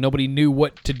 and like nobody knew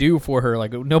what to do for her.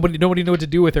 Like nobody knew what to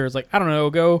do with her. It's like, I don't know,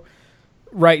 go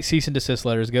write cease and desist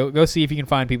letters. Go see if you can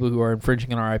find people who are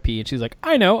infringing on our IP. And she's like,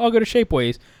 I know, I'll go to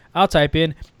Shapeways. I'll type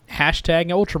in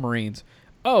 #Ultramarines.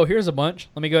 Oh, here's a bunch.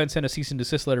 Let me go ahead and send a cease and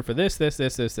desist letter for this.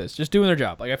 Just doing their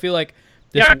job. Like, I feel like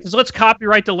this. Yeah, because let's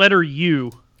copyright the letter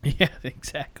U. Yeah,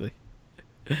 exactly.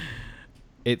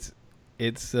 It's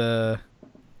I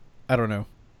don't know.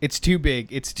 It's too big.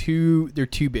 They're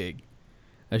too big.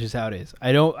 That's just how it is.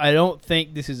 I don't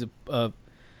think this is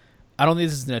I don't think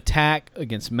this is an attack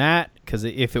against Matt, because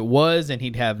if it was, then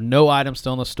he'd have no items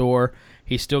still in the store.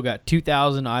 He's still got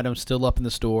 2,000 items still up in the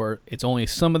store. It's only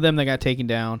some of them that got taken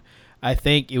down. I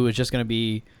think it was just going to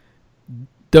be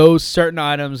those certain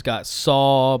items got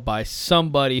saw by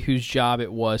somebody whose job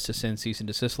it was to send cease and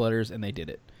desist letters, and they did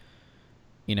it.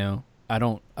 I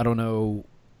don't know.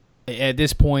 At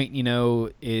this point,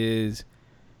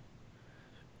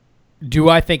 do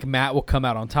I think Matt will come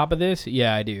out on top of this?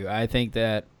 Yeah, I do. I think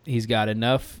that he's got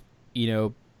enough,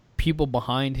 people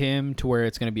behind him to where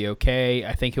it's going to be okay.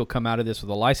 I think he'll come out of this with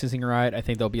a licensing right. I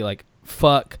think they'll be like,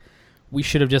 fuck, we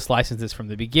should have just licensed this from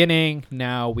the beginning.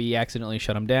 Now we accidentally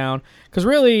shut him down. Because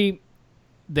really,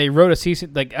 they wrote I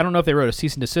don't know if they wrote a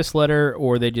cease and desist letter,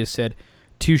 or they just said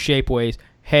to Shapeways,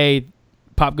 hey,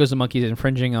 Pop Goes the Monkey is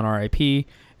infringing on our IP,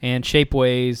 and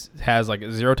Shapeways has like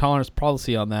a zero tolerance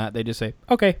policy on that. They just say,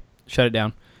 okay, shut it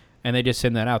down. And they just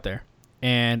send that out there.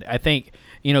 And I think,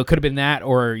 it could have been that,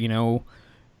 or,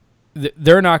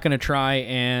 they're not going to try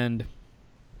and,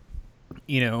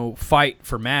 fight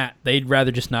for Matt. They'd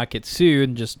rather just not get sued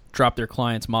and just drop their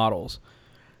clients' models.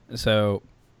 So,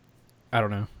 I don't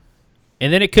know.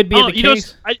 And then it could be the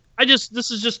case.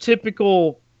 This is just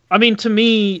typical. To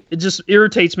me, it just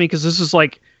irritates me, because this is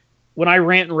like, when I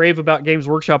rant and rave about Games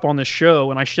Workshop on this show,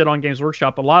 and I shit on Games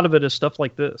Workshop, a lot of it is stuff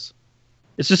like this.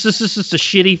 It's just, this is just a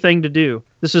shitty thing to do.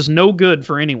 This is no good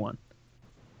for anyone.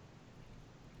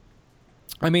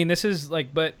 This is like,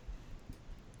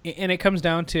 and it comes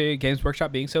down to Games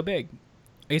Workshop being so big.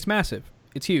 It's massive.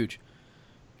 It's huge.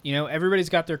 Everybody's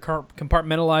got their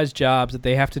compartmentalized jobs that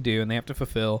they have to do and they have to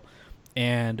fulfill.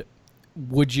 And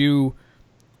would you,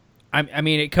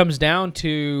 it comes down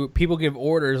to people give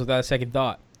orders without a second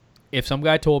thought. If some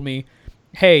guy told me,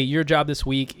 hey, your job this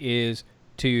week is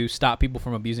to stop people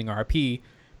from abusing our IP.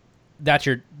 That's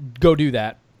your go do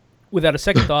that. Without a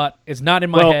second thought, it's not in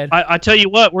my head. I tell you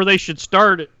what, where they should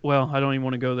start. Well, I don't even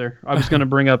want to go there. I was going to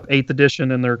bring up 8th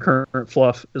edition and their current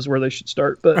fluff is where they should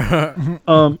start. But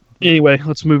anyway,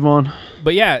 let's move on.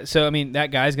 But yeah, so I mean,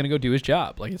 that guy's going to go do his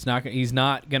job. Like, he's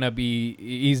not going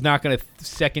to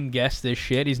second guess this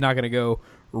shit. He's not going to go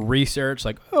research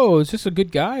like, oh, is this a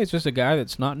good guy? Is this a guy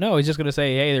that's not? No, he's just going to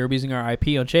say, hey, they're abusing our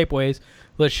IP on Shapeways.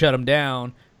 Let's shut them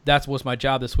down. That's what's my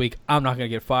job this week. I'm not going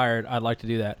to get fired. I'd like to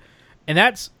do that. And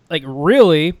that's, like,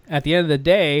 really, at the end of the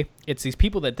day, it's these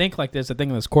people that think like this, that think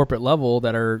on this corporate level,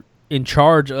 that are in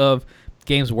charge of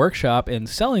Games Workshop and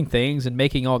selling things and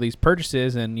making all these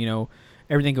purchases and, you know,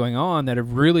 everything going on, that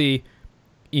have really,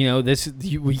 you know,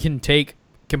 we can take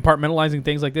compartmentalizing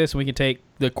things like this, and we can take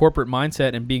the corporate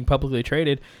mindset and being publicly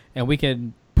traded, and we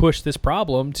can push this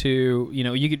problem to, you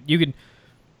know, you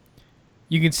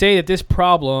can say that this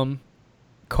problem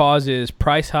causes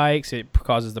price hikes, it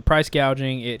causes the price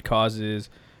gouging, it causes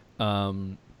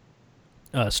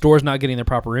stores not getting their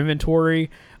proper inventory.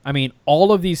 I mean,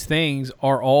 all of these things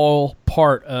are all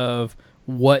part of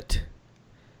what,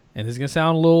 and this is going to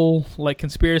sound a little like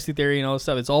conspiracy theory and all this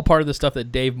stuff, it's all part of the stuff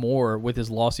that Dave Moore with his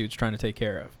lawsuits trying to take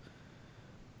care of.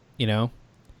 You know?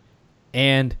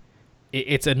 And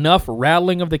it's enough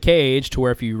rattling of the cage to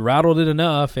where if you rattled it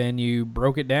enough and you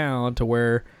broke it down to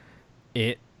where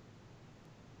it,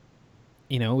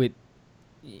 you know,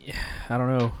 I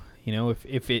don't know, you know,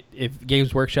 if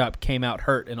Games Workshop came out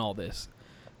hurt in all this.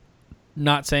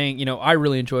 Not saying, you know, I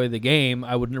really enjoy the game.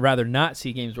 I would rather not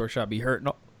see Games Workshop be hurt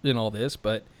in all this,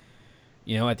 but,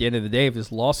 you know, at the end of the day, if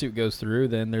this lawsuit goes through,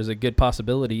 then there's a good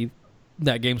possibility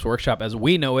that Games Workshop, as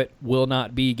we know it, will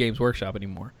not be Games Workshop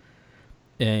anymore.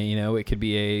 And, you know, it could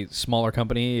be a smaller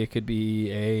company. It could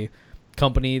be a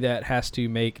company that has to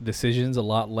make decisions a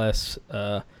lot less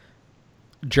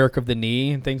jerk of the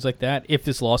knee and things like that. If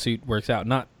this lawsuit works out,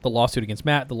 not the lawsuit against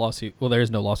Matt, well, there is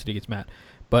no lawsuit against Matt,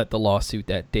 but the lawsuit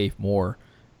that Dave Moore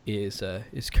is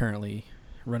currently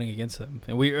running against them.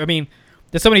 And I mean,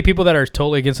 there's so many people that are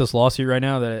totally against this lawsuit right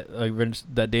now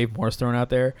that Dave Moore's throwing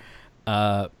out there.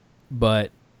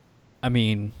 But I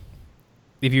mean,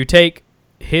 if you take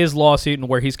his lawsuit and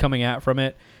where he's coming at from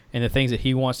it and the things that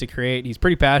he wants to create, he's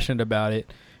pretty passionate about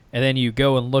it. And then you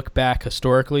go and look back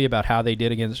historically about how they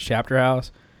did against Chapter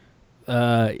House.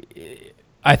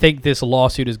 I think this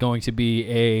lawsuit is going to be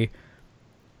a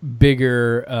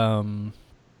bigger. I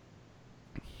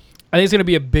think it's going to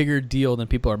be a bigger deal than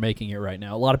people are making it right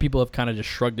now. A lot of people have kind of just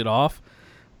shrugged it off,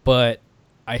 but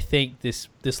I think this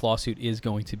lawsuit is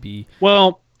going to be.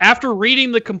 Well, after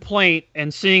reading the complaint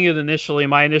and seeing it initially,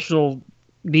 my initial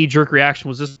knee-jerk reaction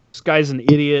was, this guy's an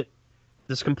idiot.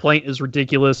 This complaint is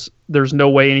ridiculous. There's no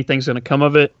way anything's going to come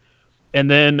of it.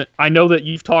 And then I know that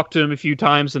you've talked to him a few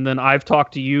times, and then I've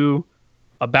talked to you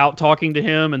about talking to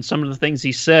him and some of the things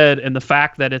he said, and the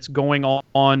fact that it's going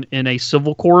on in a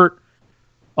civil court,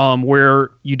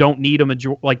 where you don't need a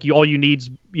majority. Like, all you need is,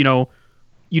 you know,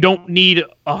 you don't need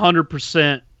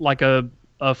 100% like a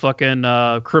fucking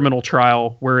criminal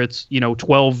trial where it's, you know,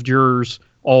 12 jurors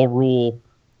all rule,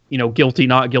 you know, guilty,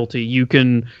 not guilty. You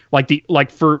can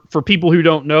for people who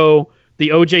don't know,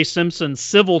 the O.J. Simpson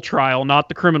civil trial, not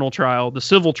the criminal trial, the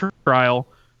civil trial,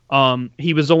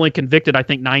 he was only convicted, I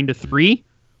think, 9-3,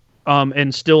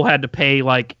 and still had to pay,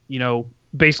 like, you know,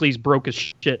 basically he's broke as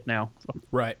shit now.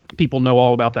 Right. People know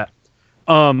all about that.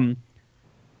 And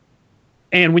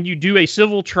when you do a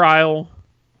civil trial,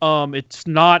 it's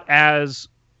not as,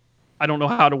 I don't know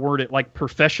how to word it, like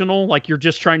professional. Like, you're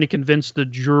just trying to convince the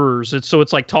jurors. It's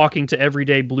like talking to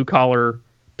everyday blue collar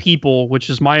people, which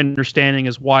is my understanding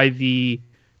is why the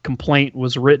complaint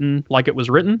was written like it was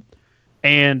written.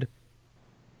 And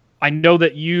I know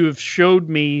that you've showed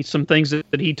me some things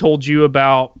that he told you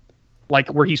about,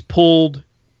 like where he's pulled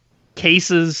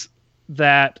cases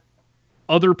that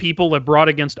other people have brought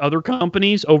against other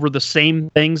companies over the same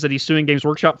things that he's suing Games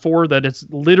Workshop for, that it's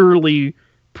literally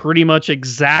pretty much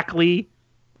exactly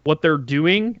what they're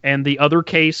doing, and the other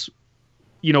case,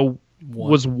 you know,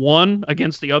 was won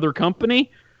against the other company.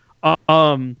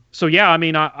 So yeah, I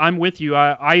mean, I'm with you.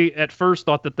 I at first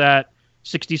thought that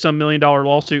 $60-some million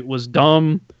lawsuit was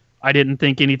dumb. I didn't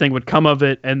think anything would come of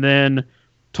it. And then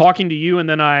talking to you, and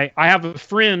then I have a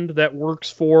friend that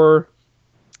works for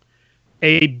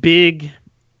a big,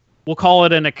 we'll call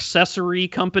it an accessory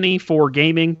company for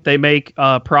gaming. They make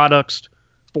products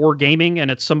for gaming,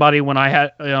 and it's somebody when I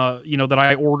had, you know, that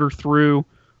I order through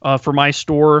for my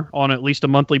store on at least a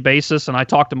monthly basis. And I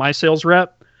talked to my sales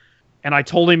rep, and I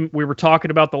told him we were talking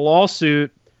about the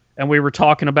lawsuit, and we were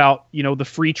talking about, the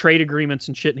free trade agreements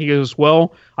and shit. And he goes,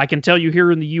 well, I can tell you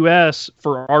here in the U.S.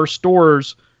 for our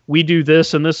stores, we do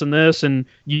this and this and this, and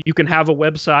you can have a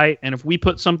website. And if we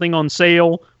put something on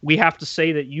sale, we have to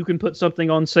say that you can put something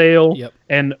on sale. Yep.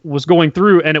 And was going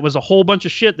through, and it was a whole bunch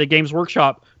of shit that Games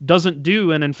Workshop doesn't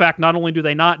do. And in fact, not only do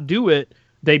they not do it,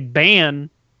 they ban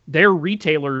their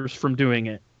retailers from doing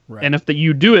it. Right. And if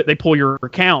you do it, they pull your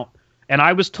account. And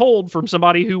I was told from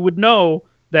somebody who would know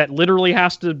that literally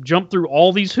has to jump through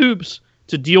all these hoops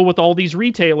to deal with all these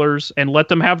retailers and let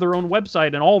them have their own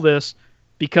website and all this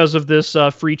because of this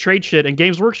free trade shit. And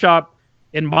Games Workshop,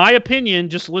 in my opinion,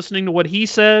 just listening to what he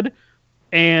said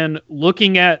and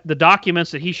looking at the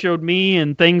documents that he showed me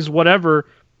and things, whatever,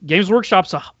 Games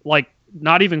Workshop's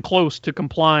not even close to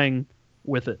complying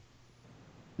with it.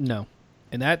 No.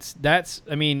 And that's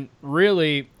I mean,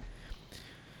 really,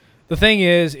 the thing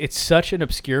is, it's such an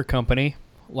obscure company.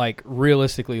 Like,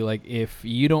 realistically, like, if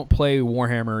you don't play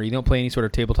Warhammer, you don't play any sort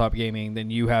of tabletop gaming, then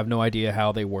you have no idea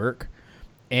how they work.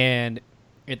 And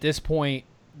at this point,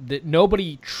 that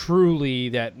nobody truly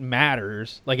that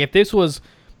matters. Like, if this was,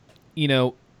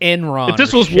 Enron, if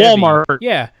this or was Chevy, Walmart,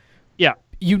 yeah,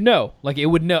 like, it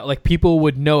would know, like, people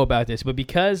would know about this. But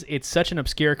because it's such an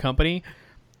obscure company,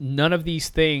 none of these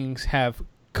things have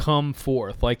come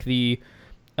forth. Like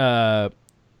I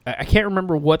can't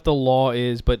remember what the law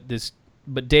is, but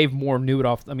Dave Moore knew it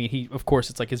off. I mean, of course,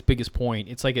 it's like his biggest point.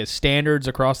 It's like a standards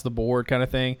across the board kind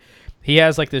of thing. He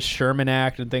has like this Sherman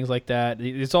Act and things like that.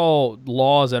 It's all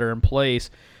laws that are in place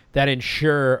that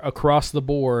ensure across the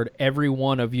board every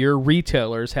one of your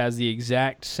retailers has the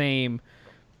exact same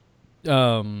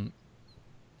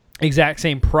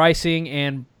pricing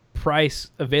and price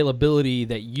availability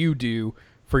that you do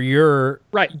for your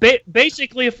right.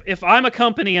 Basically, if I'm a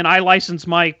company and I license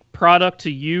my product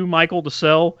to you, Michael, to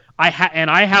sell,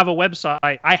 and I have a website,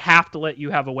 I have to let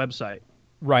you have a website.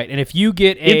 Right. And if you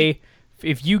get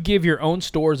if you give your own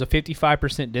stores a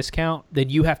 55% discount, then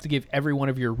you have to give every one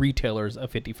of your retailers a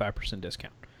 55%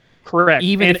 discount. Correct.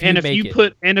 Even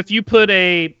if you put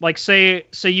a, like, say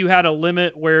you had a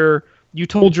limit where you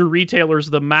told your retailers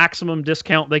the maximum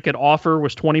discount they could offer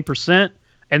was 20%,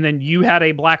 and then you had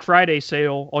a Black Friday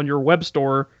sale on your web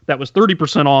store that was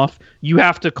 30% off, you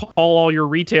have to call all your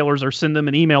retailers or send them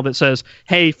an email that says,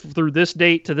 hey, through this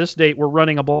date to this date, we're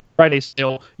running a Black Friday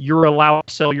sale. You're allowed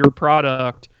to sell your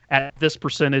product at this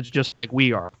percentage just like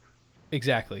we are.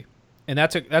 Exactly. And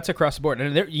that's across the board.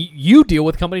 And you deal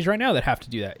with companies right now that have to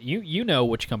do that. You know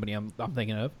which company I'm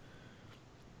thinking of.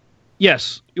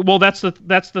 Yes. Well, that's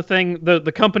the thing.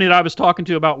 The company that I was talking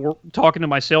to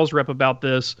my sales rep about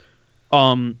this,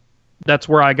 that's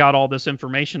where I got all this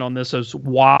information on this, is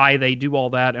why they do all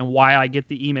that and why I get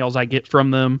the emails I get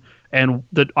from them, and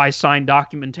that I sign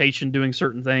documentation doing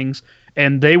certain things,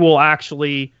 and they will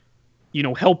actually,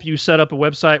 help you set up a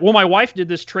website. Well, my wife did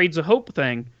this Trades of Hope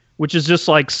thing, which is just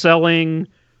like selling.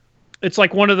 It's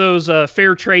like one of those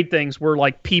fair trade things where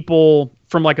like people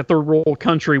from like a third world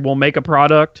country will make a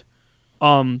product,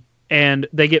 and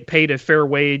they get paid a fair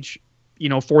wage,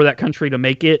 for that country to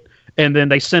make it. And then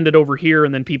they send it over here,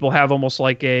 and then people have almost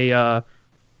like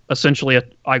essentially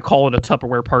I call it a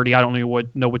Tupperware party. I don't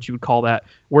know what you would call that,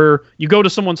 where you go to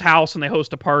someone's house and they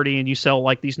host a party and you sell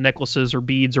like these necklaces or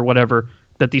beads or whatever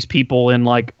that these people in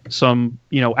like some,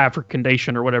 African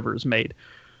nation or whatever is made.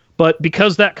 But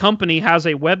because that company has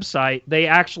a website, they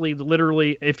actually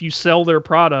literally, if you sell their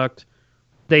product,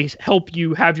 they help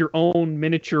you have your own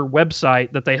miniature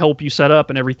website that they help you set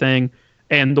up and everything.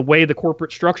 And the way the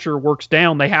corporate structure works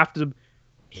down, they have to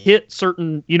hit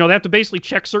certain, they have to basically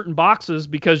check certain boxes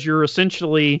because you're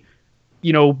essentially,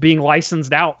 being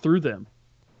licensed out through them.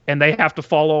 And they have to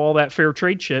follow all that fair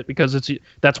trade shit because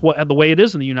that's the way it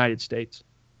is in the United States.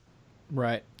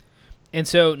 Right. And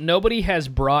so nobody has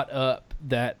brought up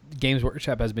that Games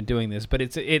Workshop has been doing this, but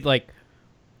it like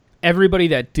everybody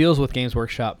that deals with Games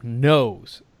Workshop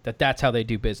knows that that's how they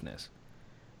do business.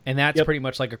 And that's pretty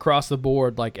much like across the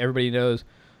board, like everybody knows,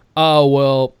 oh,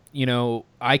 well,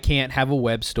 I can't have a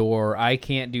web store. I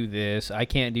can't do this. I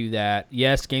can't do that.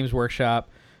 Yes, Games Workshop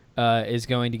is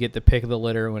going to get the pick of the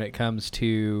litter when it comes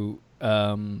to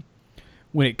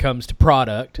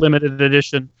product. Limited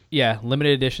edition. Yeah,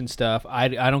 limited edition stuff. I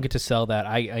don't get to sell that.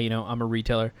 I'm a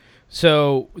retailer.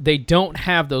 So they don't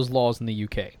have those laws in the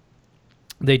UK.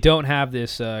 They don't have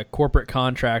this corporate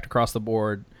contract across the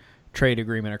board, trade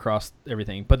agreement across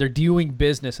everything, but they're doing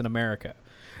business in America.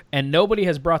 And nobody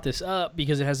has brought this up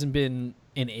because it hasn't been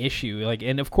an issue.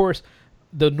 And of course,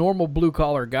 the normal blue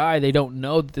collar guy, they don't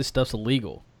know that this stuff's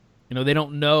illegal. They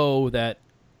don't know that,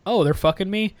 oh, they're fucking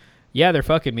me. Yeah, they're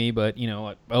fucking me, but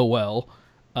oh well.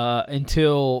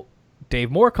 Until Dave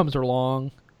Moore comes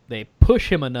along, they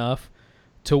push him enough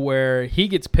to where he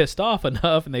gets pissed off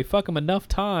enough, and they fuck him enough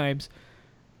times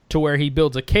to where he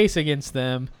builds a case against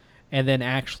them, and then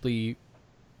actually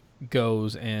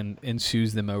goes and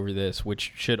sues them over this,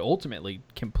 which should ultimately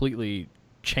completely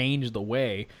change the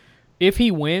way. If he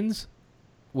wins,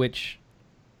 which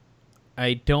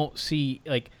I don't see,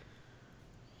 like,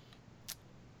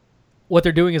 what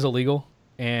they're doing is illegal,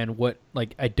 and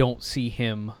I don't see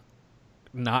him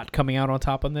not coming out on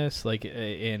top on this. Like,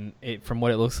 from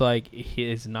what it looks like,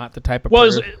 he is not the type of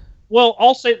Well,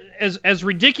 I'll say, as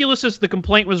ridiculous as the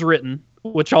complaint was written,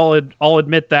 which I'll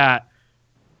admit that,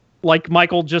 like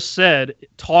Michael just said,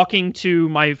 talking to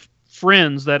my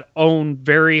friends that own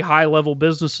very high-level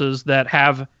businesses that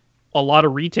have a lot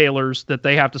of retailers that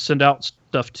they have to send out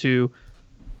stuff to,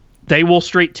 they will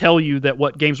straight tell you that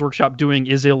what Games Workshop doing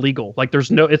is illegal. Like, it's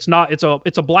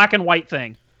a black and white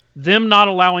thing. Them not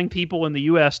allowing people in the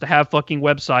U.S. to have fucking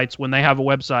websites when they have a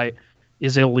website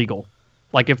is illegal.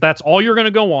 Like, if that's all you're going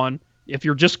to go on, if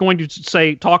you're just going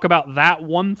to talk about that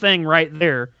one thing right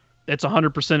there, it's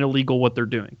 100% illegal what they're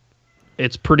doing.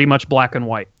 It's pretty much black and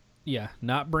white. Yeah,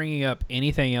 not bringing up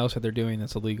anything else that they're doing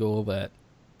that's illegal.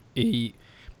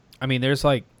 There's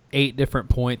like 8 different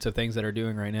points of things that are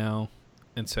doing right now.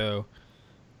 And so,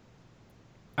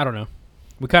 I don't know.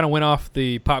 We kind of went off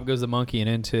the Pop Goes the Monkey and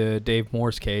into Dave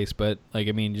Moore's case, but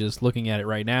just looking at it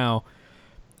right now,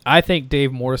 I think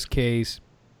Dave Moore's case,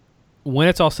 when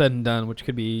it's all said and done, which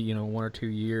could be 1 or 2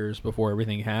 years before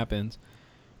everything happens,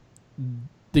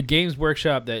 the Games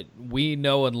Workshop that we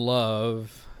know and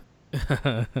love,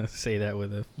 say that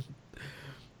with a...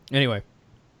 Anyway,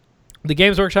 the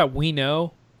Games Workshop we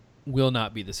know will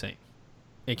not be the same.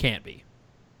 It can't be.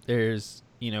 There's,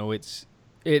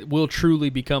 it will truly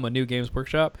become a new Games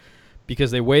Workshop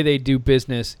because the way they do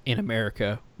business in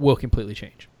America will completely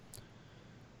change.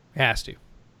 It has to.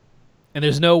 And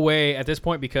there's no way at this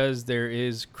point, because there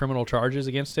is criminal charges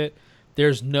against it,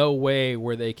 there's no way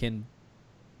where they can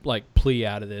plea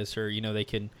out of this, or they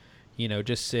can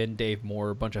just send Dave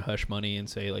Moore a bunch of hush money and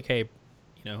say hey,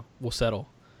 we'll settle.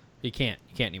 You can't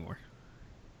anymore.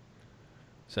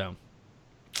 So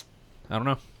I don't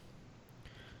know.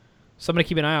 Somebody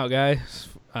keep an eye out, guys.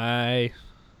 I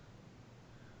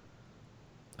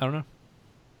don't know.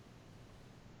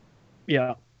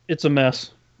 Yeah, it's a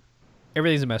mess.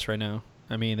 Everything's a mess right now.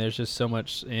 There's just so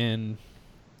much, and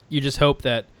you just hope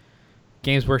that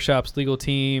Games Workshop's legal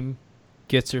team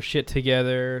gets their shit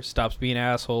together, stops being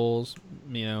assholes,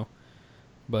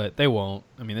 but they won't.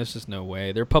 There's just no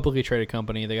way. They're a publicly traded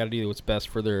company. They got to do what's best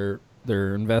for their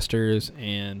investors,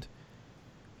 and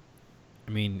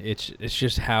it's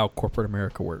just how corporate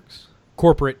America works.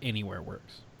 Corporate anywhere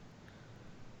works.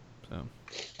 So,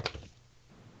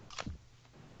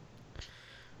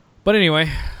 but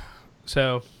anyway,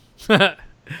 so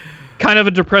kind of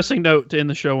a depressing note to end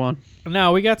the show on.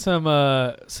 No, we got some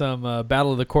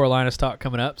Battle of the Coralinas talk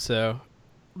coming up, so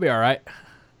we'll be all right.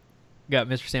 Got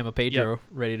Mr. San Pedro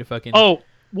ready to fucking... Oh,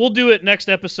 we'll do it next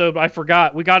episode. I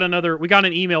forgot. We got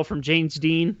an email from James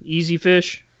Dean, Easy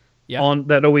Fish, on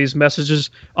that always messages.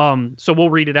 So we'll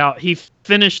read it out. He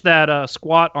finished that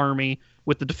squat army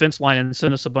with the defense line and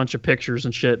sent us a bunch of pictures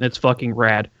and shit, and it's fucking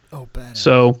rad. Oh, bad.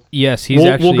 So yes, he's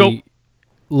actually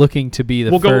looking to be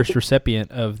the first recipient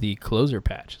of the closer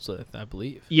patch, so I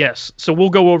believe. Yes, so we'll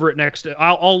go over it next.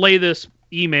 I'll lay this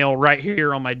email right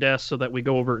here on my desk so that we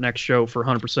go over it next show for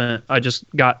 100%. I just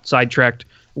got sidetracked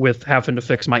with having to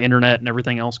fix my internet and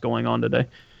everything else going on today.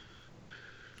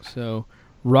 So,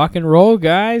 rock and roll,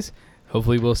 guys.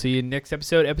 Hopefully we'll see you next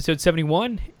episode, episode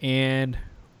 71, and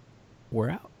we're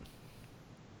out.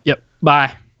 Yep,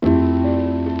 bye.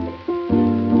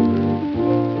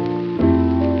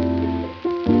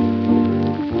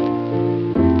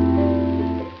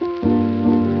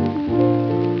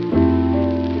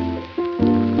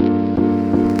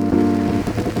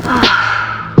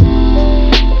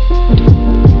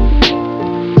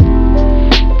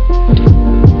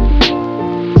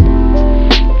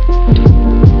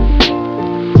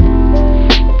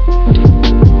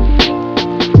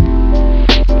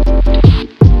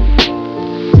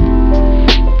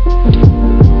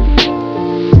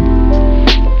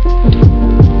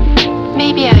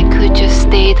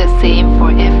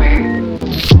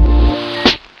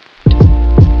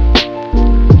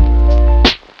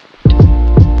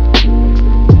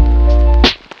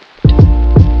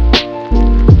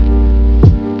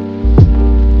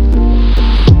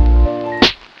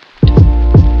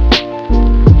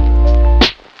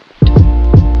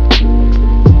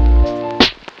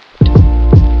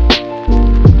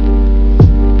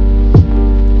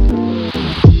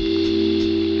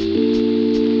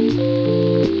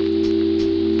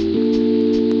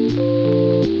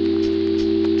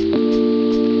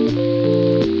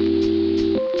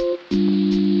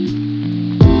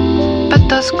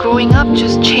 does growing up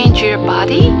just change your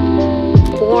body?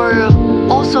 Or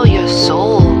also your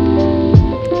soul?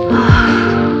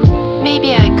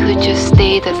 Maybe I could just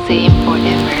stay the same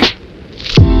forever.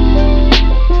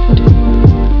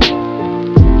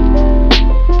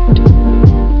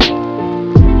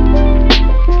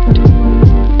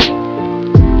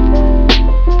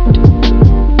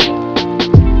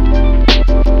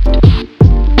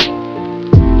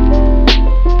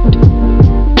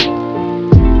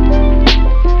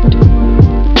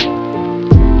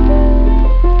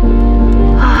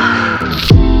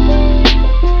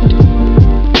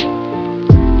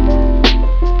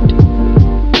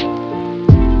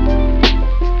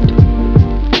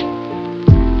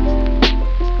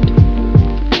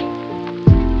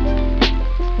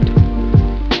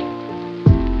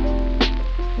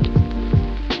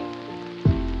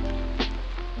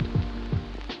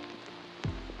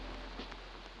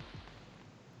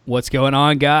 What's going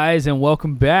on, guys, and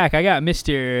welcome back. I got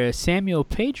Mr. Samuel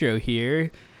Pedro here,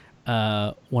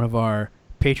 one of our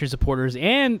Patreon supporters,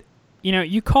 and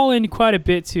you call in quite a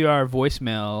bit to our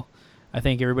voicemail. I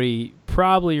think everybody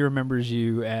probably remembers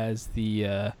you as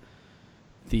the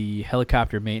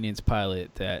helicopter maintenance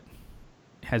pilot that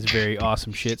has a very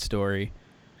awesome shit story.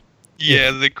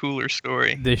 Yeah, the cooler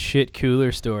story. The shit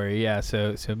cooler story. Yeah.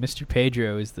 So Mr.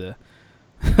 Pedro is the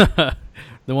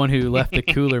the one who left the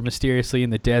cooler mysteriously in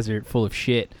the desert full of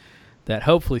shit that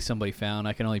hopefully somebody found.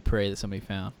 I can only pray that somebody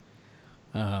found.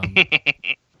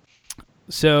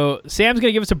 So Sam's going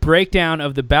to give us a breakdown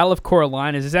of the Battle of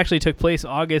Carolinas. This actually took place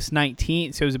August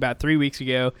 19th, so it was about 3 weeks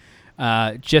ago.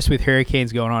 Just with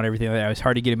hurricanes going on, everything like that, it was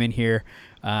hard to get him in here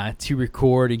to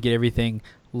record and get everything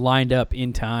lined up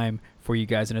in time for you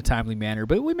guys in a timely manner.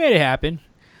 But we made it happen.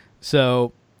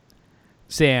 So,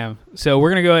 Sam, we're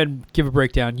going to go ahead and give a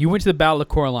breakdown. You went to the Battle of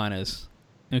Carolinas,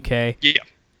 okay? Yeah.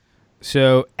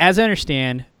 So, as I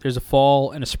understand, there's a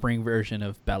fall and a spring version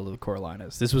of Battle of the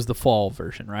Carolinas. This was the fall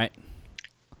version, right?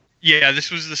 Yeah, this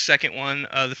was the second one.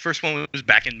 The first one was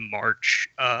back in March.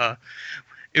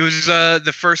 It was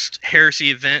the first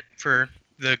Heresy event for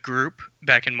the group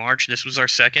back in March. This was our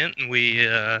second, and we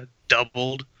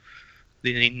doubled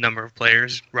the number of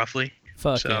players, roughly.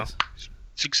 Fuck yes.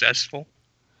 Successful.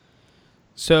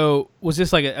 So, was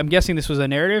this I'm guessing this was a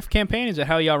narrative campaign? Is that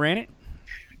how y'all ran it?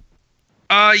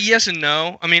 Yes and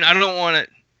no. I mean, I don't want it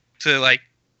to,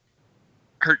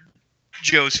 hurt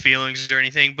Joe's feelings or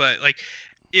anything, but,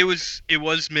 it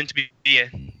was meant to be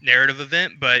a narrative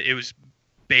event, but it was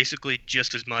basically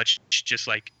just as much just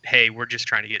hey, we're just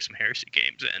trying to get some Heresy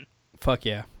games in. Fuck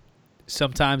yeah.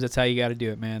 Sometimes that's how you got to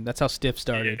do it, man. That's how Stiff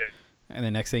started. Yeah. And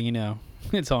the next thing you know,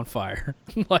 it's on fire.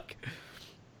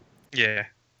 Yeah.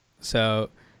 So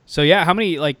yeah, how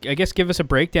many, I guess give us a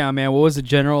breakdown, man. What was the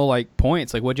general,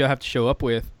 points? What'd y'all have to show up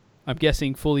with? I'm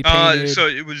guessing fully painted. So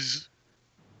it was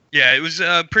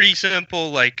pretty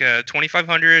simple,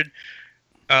 2,500,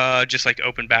 just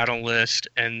open battle list,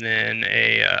 and then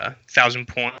a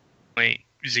 1,000-point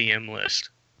ZM list.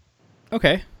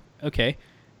 Okay.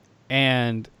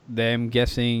 And then I'm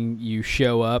guessing you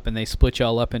show up and they split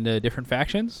y'all up into different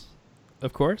factions,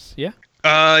 of course, yeah?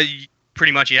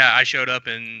 Pretty much, yeah. I showed up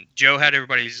and Joe had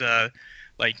everybody's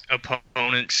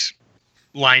opponents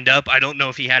lined up. I don't know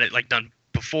if he had it done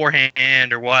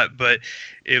beforehand or what, but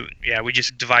we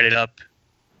just divided up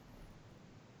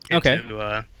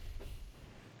into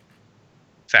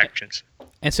factions.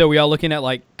 And so were y'all looking at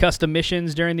custom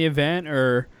missions during the event,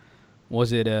 or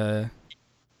was it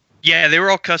Yeah, they were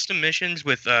all custom missions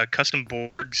with custom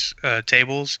boards,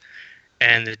 tables,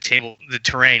 and the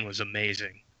terrain was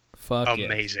amazing.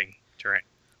 Amazing terrain.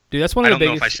 Dude, that's one of the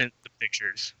biggest. I don't know if I sent the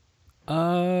pictures.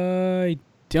 I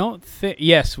don't think.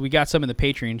 Yes, we got some in the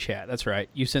Patreon chat. That's right.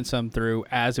 You sent some through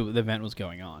as the event was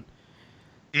going on.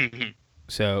 Mm-hmm.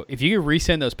 So if you could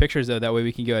resend those pictures, though, that way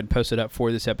we can go ahead and post it up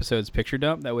for this episode's picture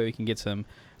dump. That way we can get some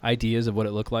ideas of what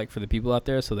it looked like for the people out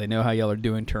there, so they know how y'all are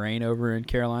doing terrain over in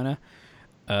Carolina.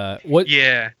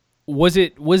 Yeah. Was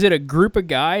it a group of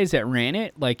guys that ran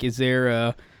it? Is there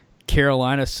a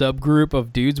Carolina subgroup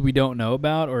of dudes we don't know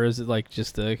about, or is it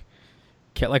just a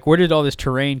where did all this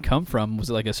terrain come from? Was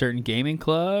it a certain gaming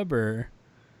club, or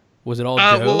was it all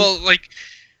Joe's? Well,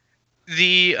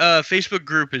 the Facebook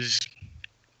group is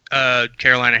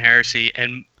Carolina Heresy,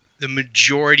 and the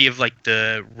majority of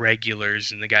the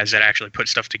regulars and the guys that actually put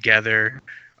stuff together,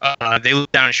 they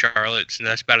live down in Charlotte, so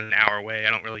that's about an hour away. I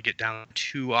don't really get down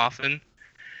too often.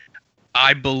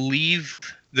 I believe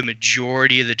the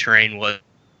majority of the terrain was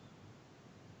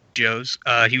Joe's.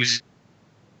 He was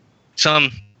some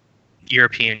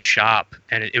European shop,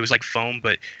 and it was foam,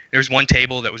 but there was one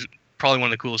table that was probably one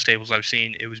of the coolest tables I've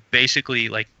seen. It was basically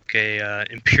like a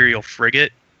Imperial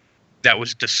frigate that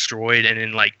was destroyed and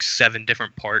in like 7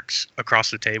 different parts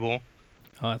across the table.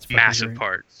 Oh, that's fucking massive great.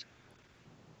 parts.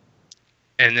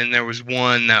 And then there was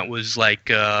one that was like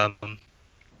Titan,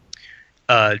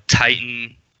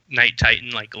 Night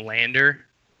Titan, like lander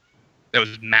that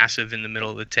was massive in the middle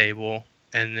of the table,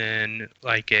 and then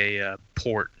like a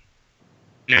port.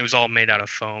 And it was all made out of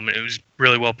foam. It was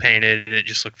really well painted, and it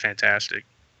just looked fantastic.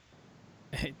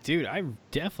 Hey, dude, I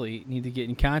definitely need to get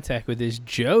in contact with this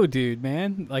Joe dude,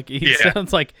 man. Like Yeah.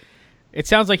 sounds like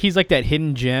he's like that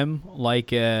hidden gem, like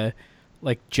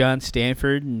John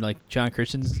Stanford and like John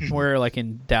Christensen were like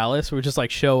in Dallas, where just like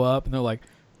show up and they're like,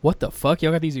 "What the fuck?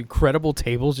 Y'all got these incredible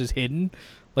tables just hidden?"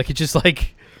 Like it's just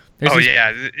like. Oh these-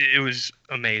 yeah, it was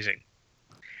amazing.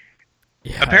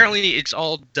 Yeah. Apparently, it's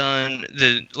all done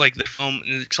the foam.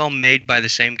 It's all made by the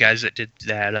same guys that did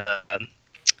that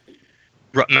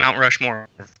Mount Rushmore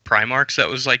Primarchs that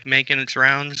was like making its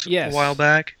rounds Yes. a while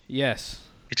back. Yes.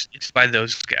 It's by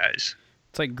those guys.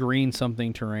 It's like green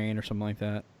something terrain or something like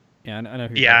that. Yeah, I know.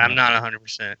 Who you're Yeah, talking I'm about. not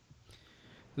 100%.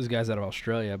 This guy's out of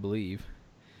Australia, I believe.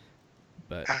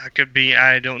 But Could be.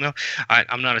 I don't know.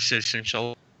 I'm not a citizen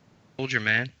soldier,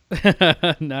 man.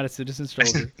 not a citizen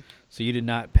soldier. So you did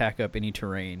not pack up any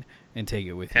terrain and take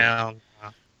it with you. Hell,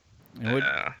 And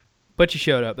but you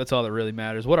showed up. That's all that really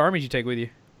matters. What army did you take with you?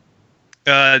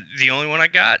 the only one I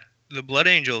got, the Blood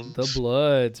Angels. The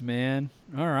Bloods, man.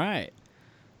 All right.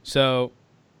 So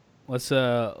let's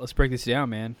break this down,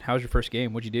 man. How was your first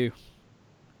game? What'd you do?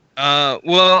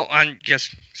 Well, I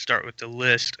guess start with the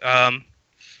list.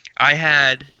 I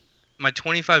had my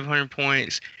 2,500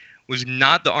 points was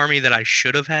not the army that I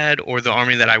should have had or the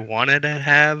army that I wanted to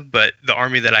have, but the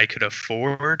army that I could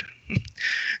afford.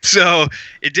 So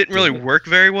it didn't really work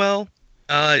very well.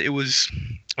 It was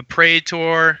a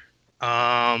Praetor.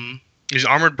 It was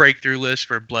Armored Breakthrough list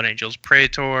for Blood Angels.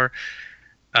 Praetor,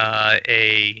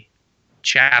 a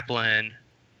Chaplain,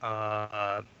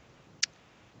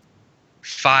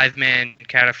 5-man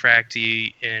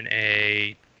Cataphracti in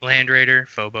a Land Raider,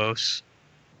 Phobos,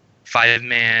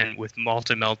 5-man with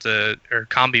Melta or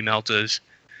Combi Meltas,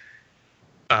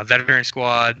 Veteran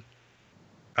Squad,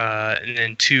 and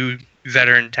then 2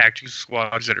 Veteran Tactical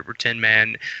Squads that were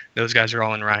 10-man. Those guys are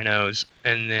all in Rhinos.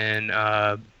 And then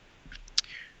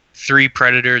 3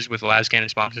 Predators with Lascannon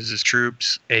sponsors as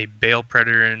troops, a Bale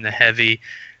Predator in the heavy,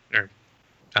 or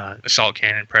Assault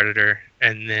Cannon Predator,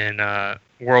 and then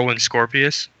Whirlwind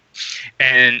Scorpius.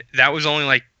 And that was only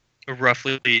like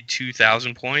roughly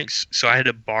 2,000 points, so I had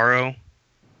to borrow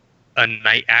a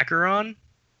Knight Acheron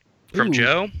from Ooh.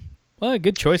 Joe. Well,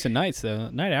 good choice of knights though.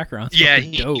 Knight Acheron's Yeah,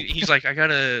 fucking dope. he's like, I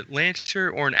got a Lancer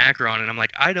or an Acheron, and I'm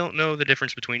like, I don't know the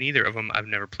difference between either of them. I've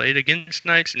never played against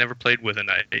knights, never played with a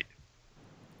knight.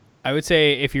 I would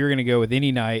say if you were gonna go with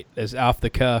any knight as off the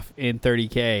cuff in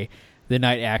 30K, the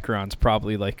Knight Acheron's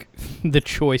probably like the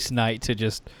choice knight to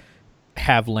just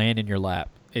have land in your lap.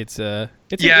 It's it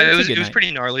good was knight.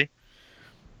 pretty gnarly.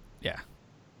 Yeah.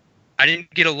 I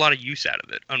didn't get a lot of use out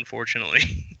of it,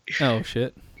 unfortunately. Oh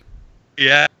shit.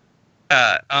 Yeah.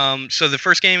 So the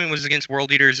first game was against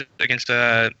World Eaters, against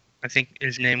I think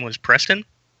his name was Preston,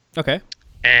 Okay.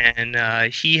 and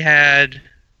he had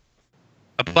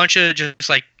a bunch of just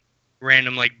like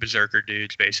random like berserker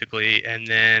dudes basically, and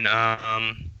then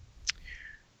a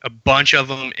bunch of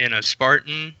them in a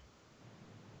Spartan,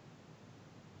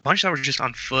 a bunch that were just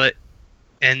on foot,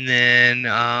 and then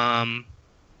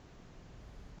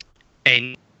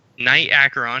a Knight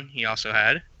Acheron he also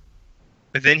had.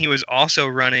 But then he was also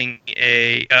running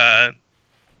a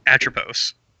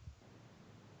Atropos.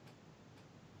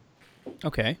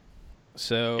 Okay.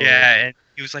 So Yeah, and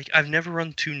he was like, I've never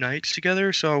run 2 knights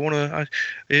together, so I want to...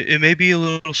 It may be a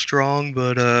little strong,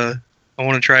 but I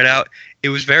want to try it out. It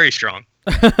was very strong.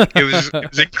 It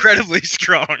was incredibly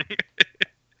strong.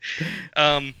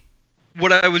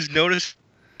 What I was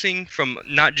noticing from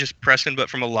not just Preston, but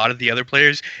from a lot of the other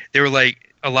players, they were like,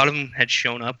 a lot of them had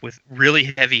shown up with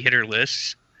really heavy hitter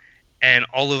lists, and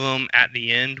all of them at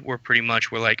the end were pretty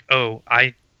much like, oh,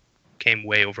 I came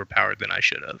way overpowered than I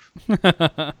should have.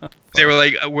 They were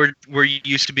like, we're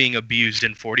used to being abused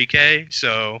in 40K,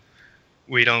 so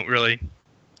we don't really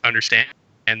understand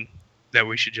that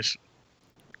we should just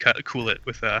cool it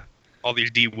with all these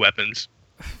D weapons.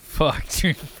 Fuck,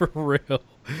 dude, for real.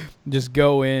 Just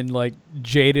go in like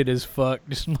jaded as fuck,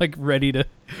 just like ready to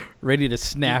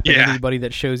snap at Yeah. anybody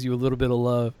that shows you a little bit of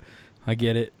love. I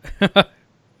get it.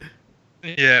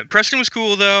 Yeah, Preston was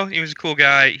cool though. He was a cool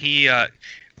guy. He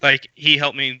he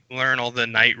helped me learn all the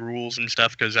knight rules and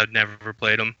stuff because I'd never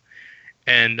played them,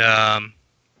 and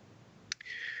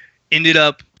ended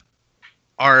up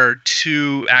our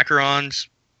two Acherons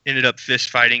ended up fist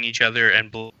fighting each other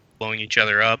and blowing each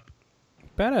other up.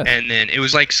 Badass. And then it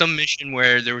was like some mission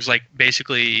where there was like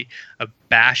basically a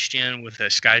bastion with a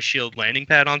Sky Shield landing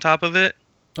pad on top of it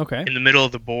Okay. in the middle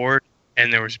of the board,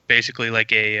 and there was basically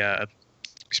like a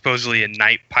supposedly a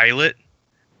night pilot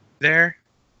there,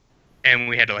 and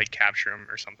we had to like capture him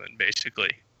or something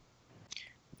basically.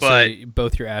 But so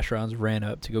both your Asherons ran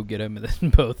up to go get him, and then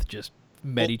both just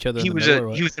met each other in the middle, or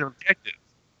what? he was an objective,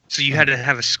 so you had to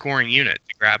have a scoring unit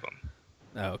to grab him.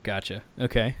 Oh, gotcha.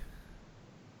 Okay.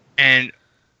 And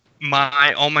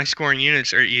all my scoring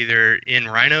units are either in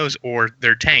rhinos or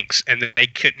they're tanks, and they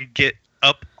couldn't get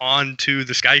up onto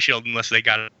the Sky Shield unless they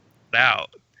got it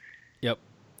out. Yep.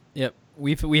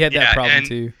 We had that problem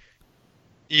too.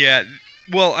 Yeah.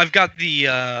 Well, I've got the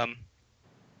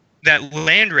that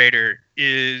Land Raider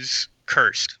is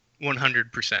cursed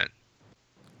 100%.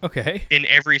 Okay. In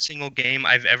every single game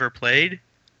I've ever played,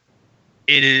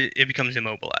 it becomes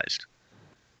immobilized.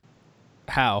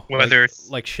 How? Whether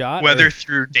like shot? Whether or?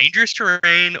 through dangerous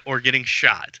terrain or getting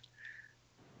shot.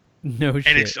 No shit.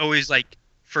 And it's always like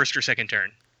first or second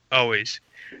turn. Always.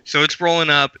 So it's rolling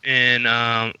up in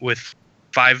with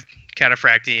 5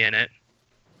 Cataphracti in it.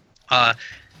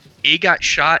 It got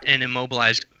shot and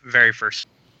immobilized very first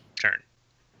turn.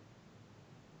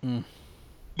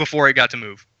 Before it got to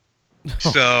move.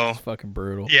 So it's fucking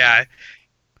brutal. Yeah.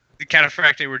 The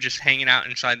Cataphracti were just hanging out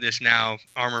inside this now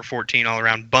armor 14 all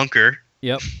around bunker.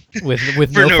 Yep. With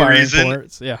For no no firing reason.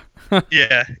 ports. Yeah.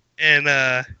 Yeah.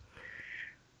 And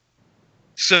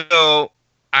so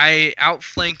I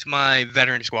outflanked my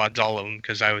veteran squads, all of them,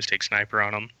 because I always take sniper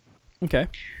on them. Okay.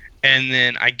 And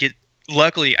then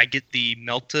luckily I get the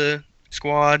Melta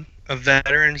squad of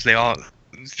veterans. They all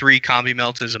 3 combi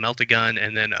Meltas, a Melta gun,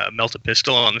 and then a Melta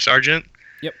pistol on the sergeant.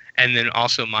 Yep. And then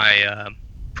also my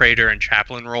Praetor and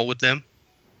Chaplain roll with them.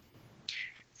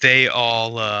 They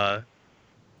all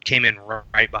came in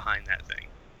right behind that thing.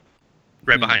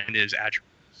 Right behind his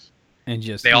attributes. And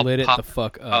just They all lit it pop the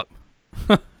fuck up.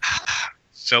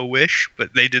 So wish,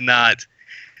 but they did not.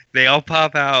 They all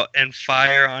pop out and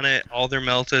fire on it, all their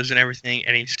Meltas and everything,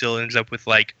 and he still ends up with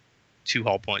like 2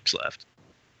 hull points left.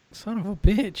 Son of a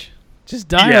bitch. Just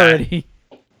die Yeah. already.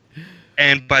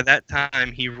 And by that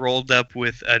time, he rolled up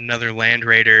with another Land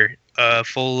Raider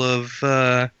full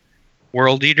of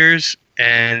World Eaters,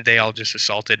 and they all just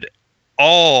assaulted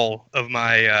all of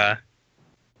my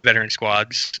veteran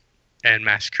squads and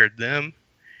massacred them.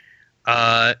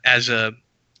 By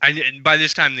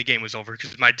this time, the game was over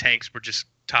because my tanks were just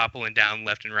toppling down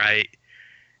left and right.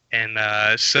 And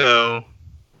so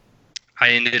I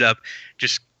ended up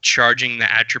just charging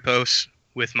the Atropos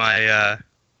with my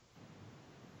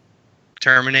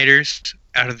Terminators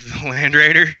out of the Land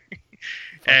Raider.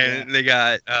 And they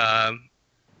got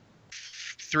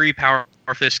 3 Power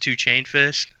Fist, 2 Chain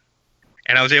Fist.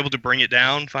 And I was able to bring it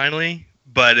down finally,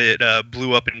 but it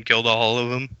blew up and killed all of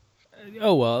them.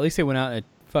 Oh, well, at least they went out in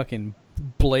a fucking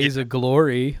blaze of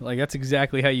glory. Like, that's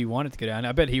exactly how you want it to go down.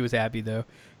 I bet he was happy, though.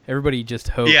 Everybody just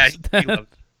hopes. Yeah, he loved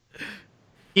it.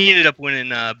 He ended up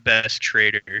winning Best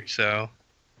Trader, so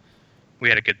we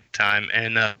had a good time.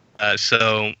 And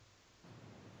so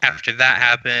after that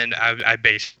happened, I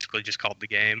basically just called the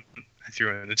game. I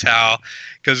threw in the towel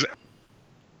because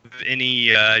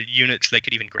any units that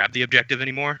could even grab the objective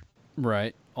anymore.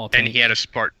 Right. And he had a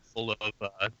Spartan full of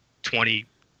 20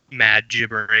 mad,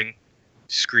 gibbering,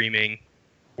 screaming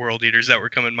World Eaters that were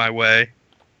coming my way.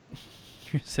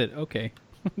 You said, okay,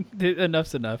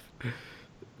 enough's enough.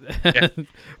 Yeah.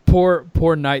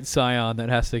 Poor Knight Scion that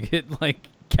has to get like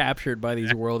captured by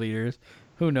these World Eaters.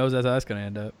 Who knows how that's gonna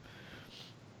end up?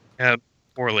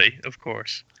 Poorly, of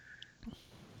course.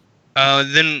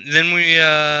 Then we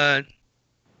had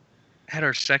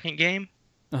our second game.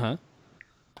 Uh-huh.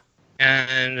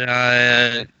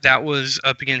 And that was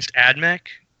up against Admech.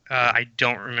 I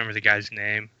don't remember the guy's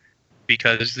name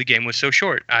because the game was so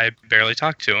short. I barely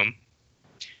talked to him.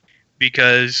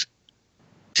 Because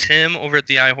Tim over at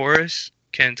the iHorus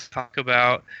can talk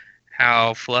about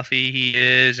how fluffy he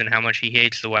is and how much he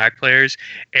hates the WAC players.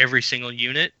 Every single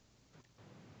unit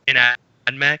in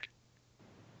Admech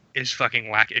is fucking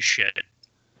whack as shit.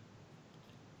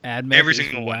 Admech Every is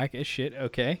single one. whack as shit.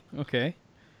 Okay.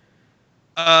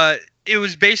 It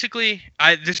was basically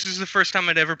this is the first time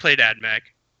I'd ever played Admech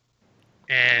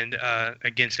and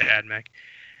against Admech.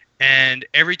 And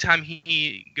every time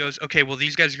he goes, okay, well,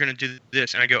 these guys are going to do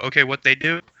this. And I go, okay, what they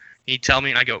do? He'd tell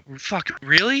me, and I go, fuck,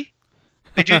 really?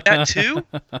 They do that too?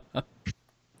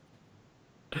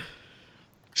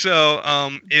 So,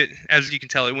 as you can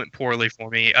tell, it went poorly for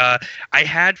me. I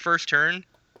had first turn,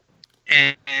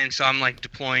 And so I'm like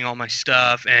deploying all my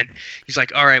stuff, and he's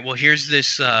like, all right, well, here's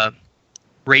this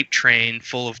rape train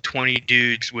full of 20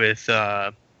 dudes with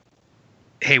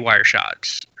haywire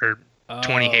shots, or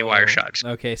 20 haywire shots.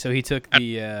 Okay, so he took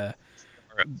the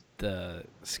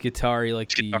Skitari, like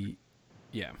Skitari.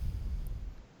 yeah.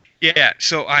 Yeah,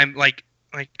 so I'm like,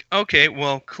 okay,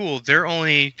 well, cool. They're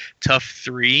only tough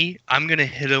 3. I'm gonna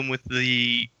hit them with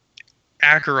the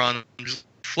Acheron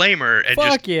flamer and Fuck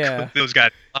just yeah. cook those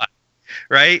guys up,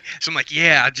 right? So I'm like,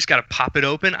 yeah, I just gotta pop it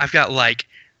open. I've got like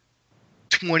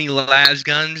 20 las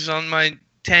guns on my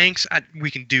tanks. We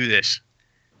can do this.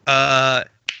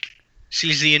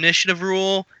 Sees the initiative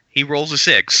rule. He rolls a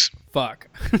 6. Fuck.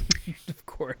 Of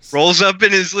course. Rolls up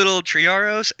in his little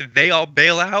Triaros. They all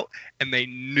bail out, and they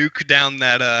nuke down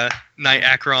that Knight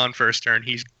Acheron first turn.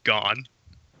 He's gone.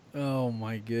 Oh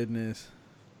my goodness.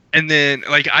 And then,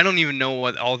 like, I don't even know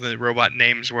what all the robot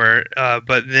names were,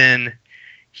 but then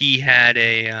he had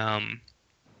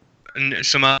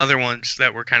some other ones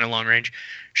that were kind of long range.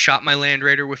 Shot my Land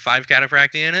Raider with 5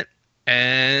 Cataphracti in it,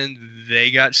 and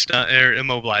they got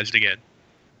immobilized again.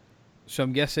 So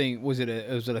I'm guessing, was it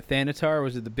a Thanatar?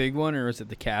 Was it the big one, or was it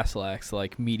the Castellax,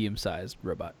 like medium-sized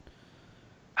robot?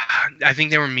 I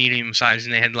think they were medium-sized,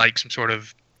 and they had like some sort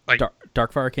of like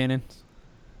Darkfire cannons.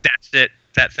 That's it.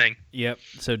 That thing. Yep.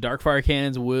 So Darkfire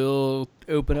cannons will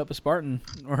open up a Spartan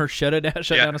or shut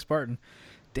down a Spartan.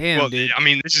 Damn, well, dude. I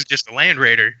mean, this is just a Land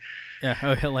Raider. Yeah,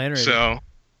 Land Raider. So,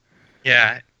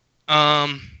 yeah.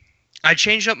 I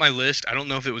changed up my list. I don't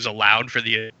know if it was allowed for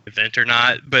the event or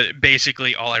not, but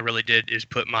basically all I really did is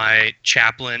put my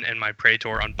Chaplain and my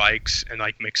Praetor on bikes and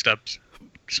like mixed up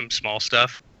some small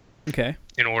stuff. Okay.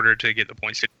 In order to get the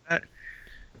points to do that.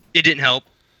 It didn't help.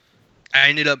 I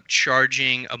ended up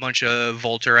charging a bunch of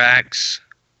Voltarax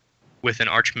with an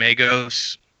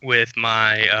Archmagos with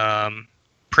my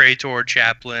Praetor,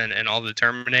 Chaplain, and all the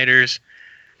Terminators.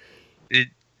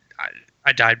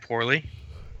 I died poorly.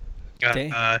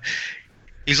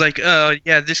 He's like,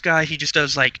 yeah, this guy, he just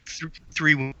does like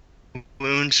 3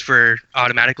 wounds for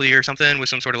automatically or something with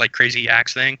some sort of like crazy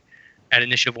axe thing at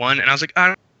initiative 1. And I was like,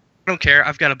 I don't care.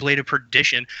 I've got a Blade of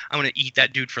Perdition. I'm going to eat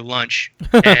that dude for lunch.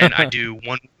 And I do 1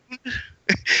 wound.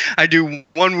 I do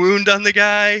 1 wound on the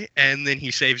guy, and then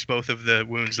he saves both of the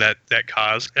wounds that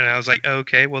caused. And I was like,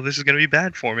 okay, well, this is going to be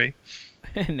bad for me.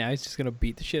 And now he's just going to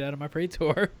beat the shit out of my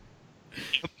Praetor.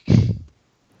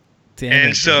 Damn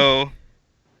and it, so,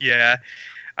 yeah,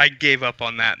 I gave up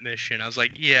on that mission. I was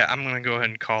like, yeah, I'm going to go ahead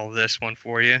and call this one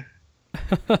for you.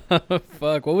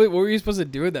 Fuck. What were you supposed to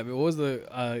do with that? What was the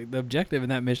objective in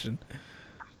that mission?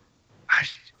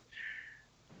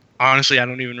 Honestly, I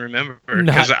don't even remember.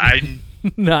 Because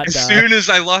soon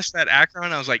as I lost that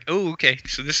Acheron, I was like, oh, okay,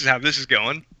 so this is how this is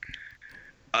going.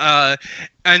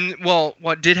 And, well,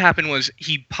 what did happen was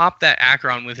he popped that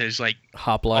Acheron with his, like,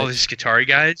 Hoplite. all his Skitari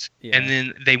guys, Yeah. and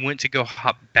then they went to go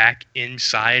hop back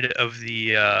inside of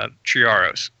the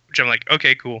Triaros, which I'm like,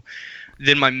 okay, cool.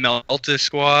 Then my Melta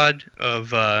squad of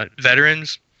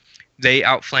veterans, they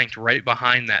outflanked right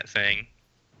behind that thing,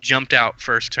 jumped out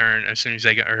first turn as soon as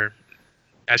they got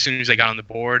on the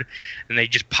board, and they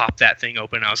just popped that thing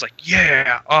open. I was like,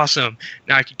 yeah, awesome.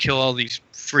 Now I can kill all these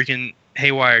freaking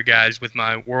haywire guys with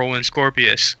my Whirlwind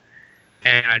Scorpius.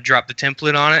 And I drop the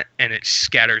template on it, and it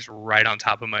scatters right on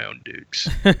top of my own dudes.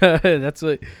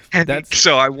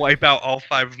 So I wipe out all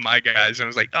 5 of my guys, and I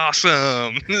was like,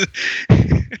 awesome.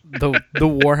 the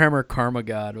Warhammer Karma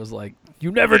God was like,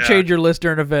 you never change your list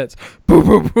during events. Boom,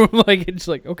 boom, boom. Like, it's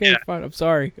like, okay, fine. I'm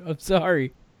sorry.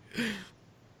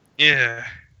 Yeah.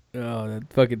 Oh,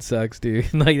 that fucking sucks,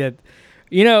 dude. Like that,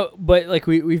 you know. But like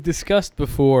we've discussed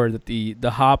before that the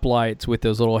hoplites with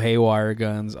those little haywire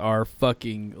guns are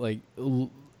fucking like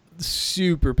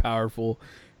super powerful.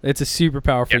 It's a super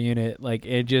powerful unit. Like,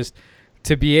 and just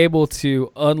to be able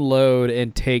to unload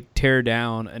and tear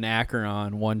down an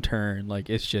Acheron 1 turn, like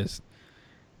it's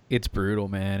brutal,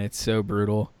 man. It's so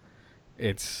brutal.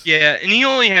 Yeah, and he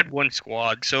only had 1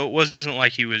 squad, so it wasn't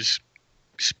like he was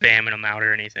spamming them out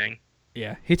or anything.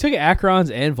 Yeah, he took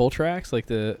Acherons and Voltrax, like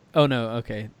the... Oh, no,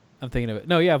 okay. I'm thinking of it.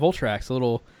 No, yeah, Voltrax, a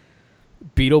little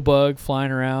beetle bug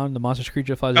flying around, the monster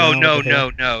creature flies around. Oh,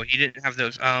 no, he didn't have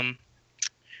those.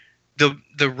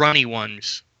 The runny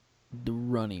ones. The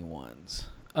runny ones.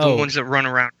 The ones that run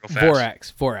around real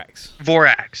fast.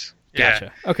 Vorax. Yeah.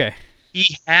 Gotcha. Okay.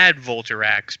 He had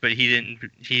Voltarax, but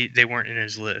they weren't in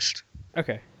his list.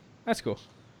 Okay. That's cool.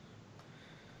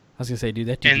 I was going to say, dude,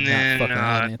 that dude and did then, not fucking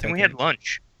have an then we had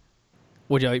lunch.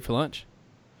 What'd y'all eat for lunch?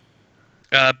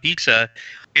 Pizza.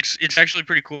 It's actually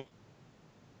pretty cool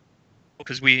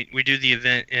because we do the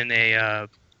event in a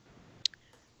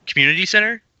community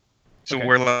center, So Okay.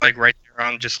 we're like right there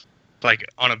on just like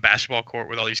on a basketball court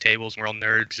with all these tables, and we're all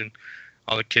nerds, and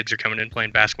all the kids are coming in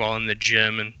playing basketball in the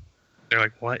gym, and they're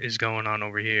like, "What is going on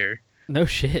over here?" No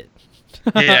shit.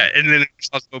 Yeah, and then there's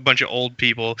also a bunch of old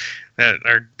people that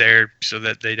are there so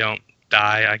that they don't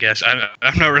die. I guess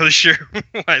I'm not really sure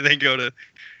why they go to.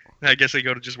 I guess they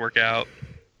go to just work out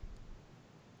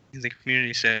in the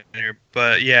community center,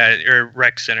 but yeah, or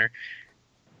rec center.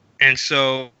 And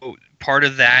so part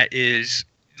of that is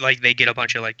like they get a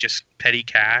bunch of like just petty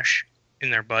cash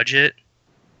in their budget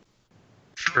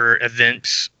for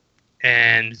events,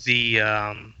 and the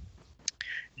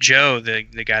Joe, the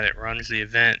guy that runs the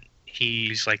event,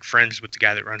 he's like friends with the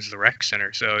guy that runs the rec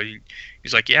center. So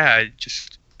he's like, yeah,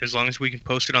 just as long as we can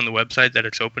post it on the website that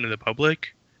it's open to the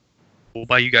public, we'll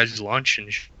buy you guys lunch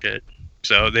and shit.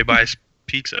 So they buy us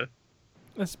pizza.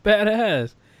 That's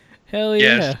badass. Hell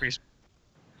Yeah, yeah. it's pretty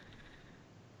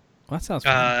Well, that sounds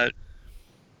fun.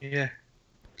 yeah.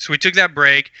 So we took that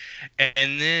break,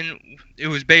 and then it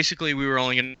was basically we were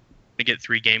only going to get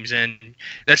 3 games in.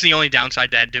 That's the only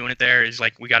downside to doing it there is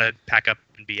like we got to pack up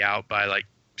and be out by like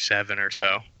 7 or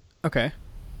so. Okay.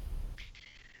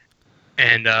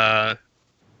 And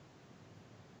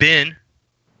Ben,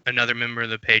 another member of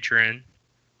the Patreon,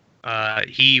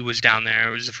 he was down there.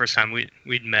 It was the first time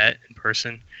we'd met in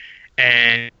person,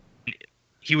 and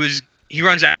he runs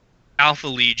Alpha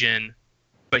Legion,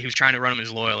 but he was trying to run him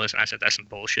as loyalist, and I said that's some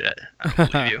bullshit. I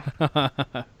don't believe you.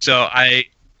 So I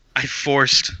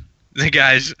forced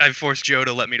Joe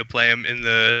to let me to play him in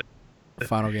the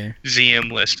Final game.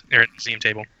 ZM list or ZM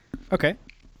table. Okay.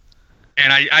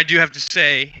 And I do have to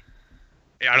say,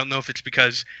 I don't know if it's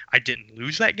because I didn't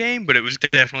lose that game, but it was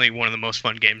definitely one of the most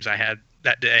fun games I had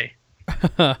that day.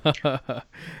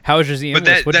 How was your ZM But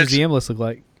list? What does that's- ZM list look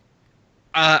like?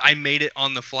 I made it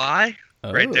on the fly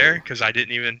right Oh. there because I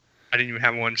didn't even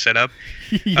have one set up.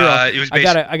 You're all- It was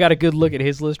I got a good look at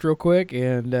his list real quick,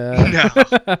 and No.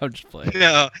 I'm just playing.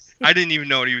 No, I didn't even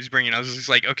know what he was bringing. I was just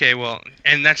like, okay, well,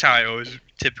 and that's how I always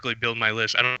typically build my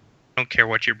list. I don't care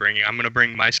what you're bringing. I'm gonna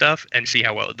bring my stuff and see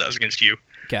how well it does against you.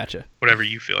 Gotcha. Whatever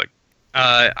you feel like.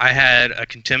 I had a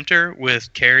Contemptor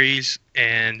with Carries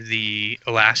and the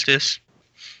Elastus.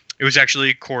 It was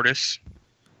actually Cordis.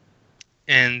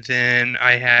 And then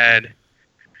I had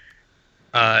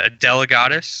a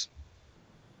Delegatus.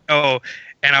 Oh,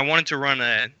 and I wanted to run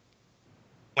a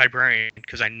Librarian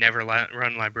because I never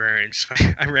run Librarians. So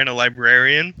I ran a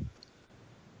Librarian.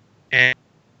 And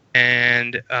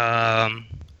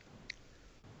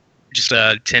just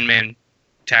a 10-man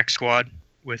attack squad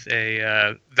with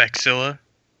a Vexilla.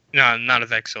 No, not a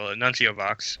Vexilla, Nuncio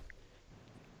Vox.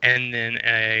 And then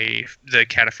the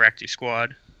Cataphracti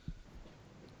squad.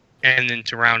 And then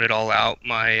to round it all out,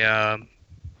 my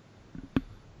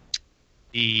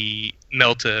the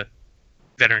Melta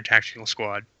Veteran Tactical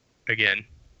Squad again.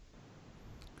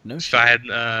 No shit. So I had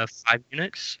 5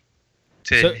 units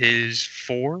to his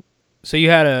 4. So you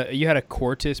had a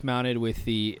Cortis mounted with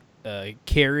the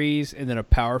carries, and then a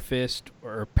Power Fist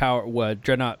or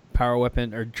Dreadnought Power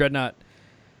Weapon or Dreadnought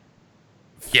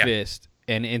Fist,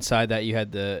 and inside that you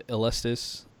had the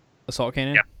Elastus Assault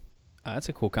Cannon. Yeah. That's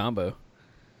a cool combo.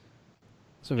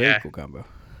 It's a very cool combo.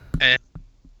 And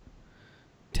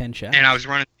 10 shots. And I was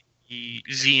running the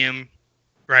ZM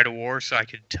Rite of War so I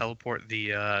could teleport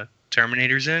the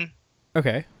Terminators in.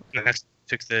 Okay. And I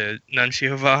took the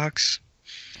Nuncio Vox.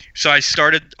 So I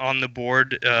started on the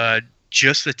board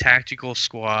just the Tactical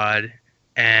Squad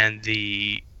and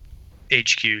the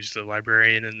HQs, the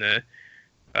Librarian and the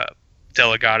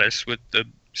Delegatus with the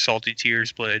Salty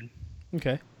Tears Blade.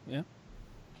 Okay. Yeah.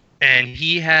 And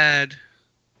he had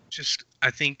just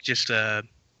a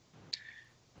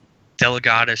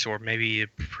Delegatus or maybe a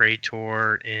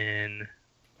Praetor in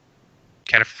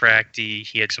Cataphracti.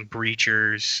 He had some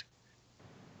Breachers,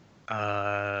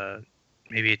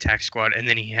 maybe Attack Squad, and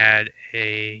then he had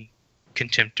a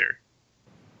Contemptor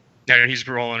that he's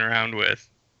rolling around with.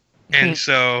 And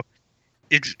so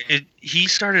he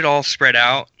started all spread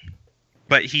out,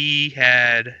 but since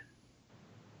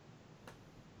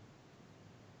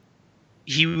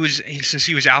he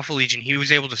was Alpha Legion, he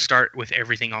was able to start with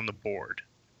everything on the board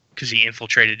because he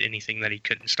infiltrated anything that he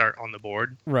couldn't start on the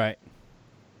board. Right.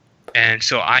 And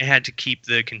so I had to keep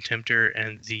the Contemptor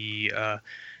and the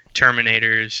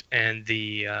Terminators and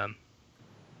the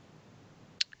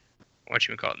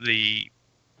the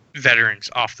veterans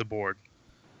off the board.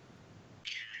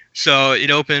 So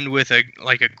it opened with a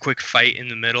quick fight in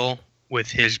the middle with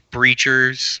his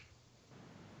Breachers.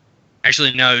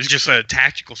 Actually, no, it was just a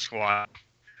tactical squad.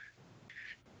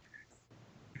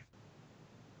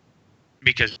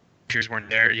 Because Breachers weren't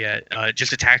there yet.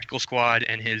 Just a tactical squad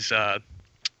and his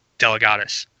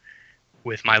Delegatus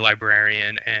with my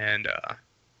librarian and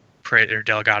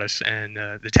Delegatus and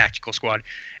the tactical squad,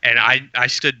 and I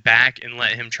stood back and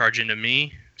let him charge into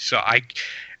me. So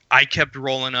I kept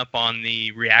rolling up on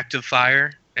the reactive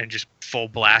fire and just full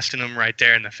blasting him right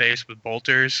there in the face with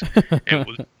bolters. It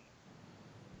was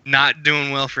not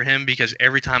doing well for him because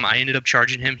every time I ended up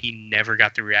charging him, he never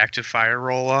got the reactive fire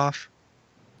roll off.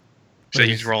 So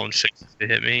he's rolling 6 to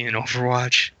hit me in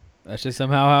Overwatch. That's just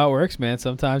somehow how it works, man.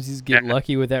 Sometimes you get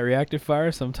lucky with that reactive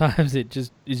fire. Sometimes it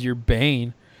just is your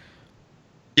bane.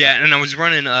 Yeah, and I was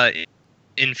running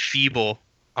Enfeeble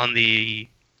on the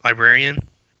librarian.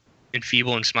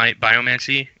 Enfeeble and Smite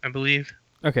Biomancy, I believe.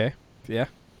 Okay, yeah.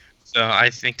 So I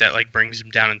think that like brings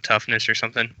him down in toughness or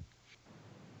something.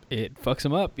 It fucks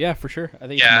him up, yeah, for sure. I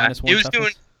think yeah, it's -1 it was toughness.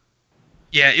 doing.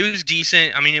 Yeah, it was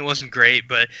decent. I mean, it wasn't great,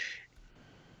 but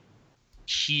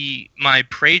my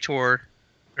Praetor,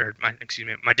 or my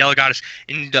Delegatus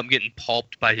ended up getting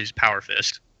pulped by his Power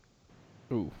Fist.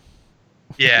 Ooh.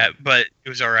 Yeah, but it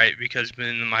was all right because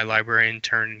then my librarian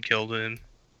turned and killed him,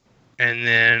 and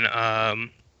then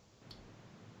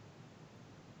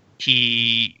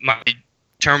my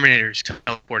Terminators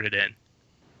teleported in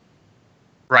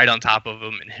right on top of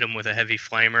him and hit him with a heavy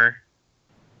flamer,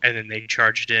 and then they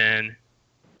charged in,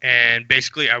 and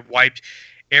basically I wiped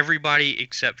everybody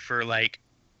except for like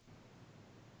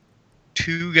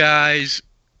 3 guys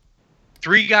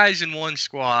in one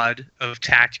squad of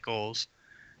tacticals,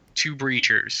 2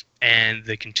 breachers, and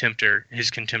the Contemptor.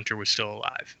 His Contemptor was still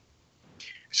alive.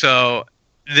 So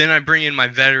then I bring in my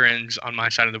veterans on my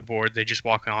side of the board. They just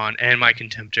walk on, and my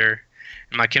Contemptor.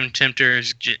 And my Contemptor,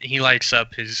 he lights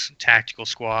up his tactical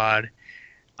squad.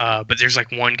 But there's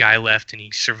like 1 guy left, and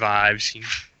he survives.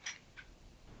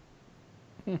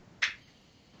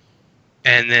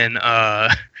 And then,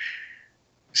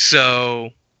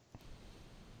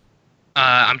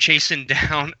 I'm chasing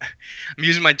down. I'm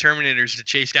using my Terminators to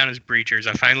chase down his breachers.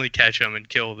 I finally catch them and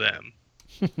kill them.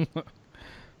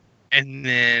 And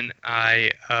then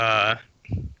I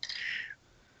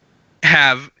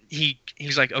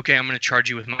he's like, okay, I'm going to charge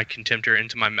you with my Contemptor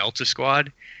into my Melta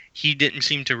squad. He didn't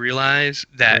seem to realize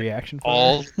that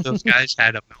all those guys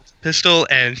had a Melta pistol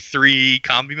and 3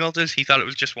 combi Meltas. He thought it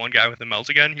was just 1 guy with a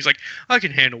Melta gun. He's like, I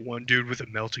can handle 1 dude with a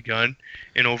Melta gun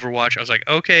in Overwatch. I was like,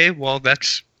 okay, well,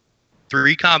 that's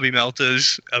 3 combi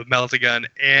Meltas, a Melta gun,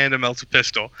 and a Melta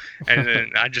pistol. And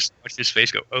then I just watched his face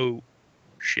go, oh,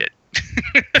 shit.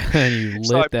 And you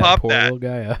So lit I that popped poor that. little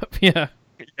guy up. Yeah.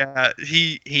 Yeah,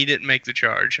 he didn't make the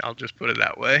charge. I'll just put it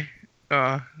that way.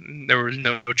 There was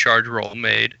no charge roll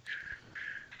made.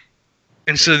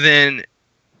 And so then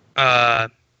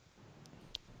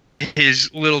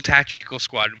his little tactical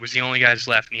squad was the only guys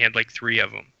left, and he had like 3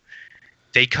 of them.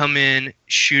 They come in,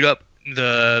 shoot up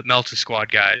the Melta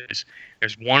squad guys.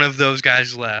 There's 1 of those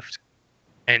guys left,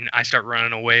 and I start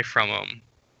running away from him.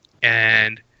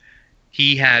 And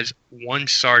he has 1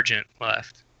 sergeant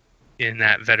left in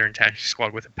that veteran tactical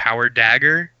squad with a power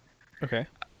dagger. Okay.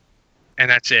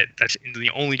 And that's it. That's the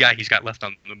only guy he's got left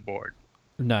on the board.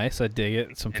 Nice, I dig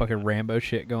it. Some fucking Rambo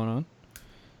shit going on.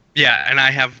 Yeah, and I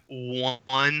have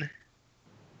 1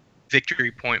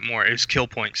 victory point more. It was kill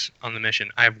points on the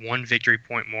mission. I have 1 victory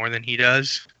point more than he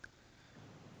does.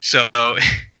 So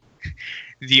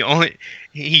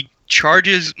he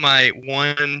charges my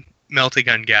 1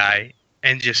 Meltagun guy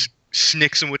and just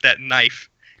snicks him with that knife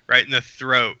right in the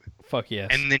throat. Fuck yes.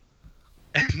 And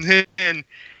then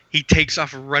he takes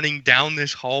off running down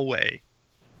this hallway,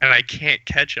 and I can't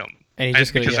catch him. And he's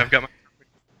just because I've got my.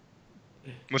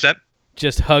 What's that?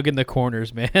 Just hugging the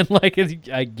corners, man. Like,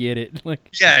 I get it. Like,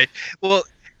 yeah, well,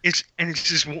 it's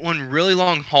just 1 really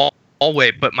long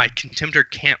hallway, but my Contemptor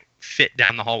can't fit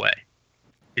down the hallway.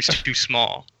 It's too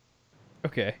small.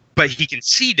 Okay. But he can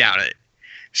see down it.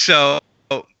 So,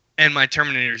 and my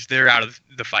Terminators, they're out of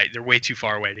the fight. They're way too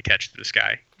far away to catch this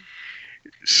guy.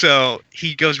 So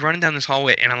he goes running down this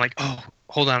hallway, and I'm like, oh,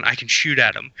 hold on, I can shoot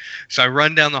at him. So I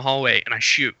run down the hallway, and I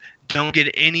shoot. Don't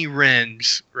get any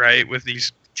rends, right, with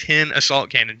these 10 assault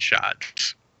cannon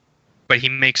shots. But he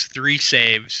makes 3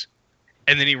 saves,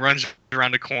 and then he runs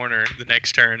around a corner the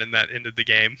next turn, and that ended the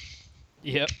game.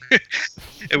 Yep.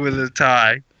 It was a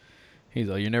tie. He's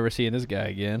like, you're never seeing this guy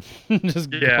again.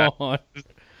 Just Yeah. gone.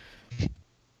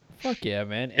 Fuck yeah,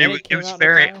 man. It was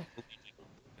very.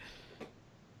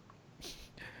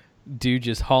 Dude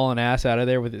just hauling ass out of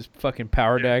there with his fucking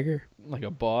power dagger like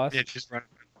a boss. Yeah, just run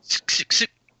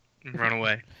and run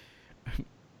away.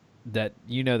 That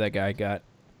guy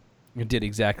did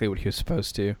exactly what he was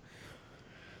supposed to.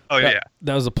 Oh yeah.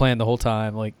 That was the plan the whole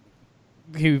time. Like,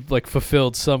 he like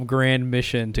fulfilled some grand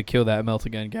mission to kill that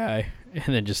Meltagun guy, and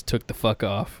then just took the fuck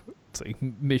off. It's like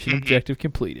mission objective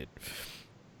completed.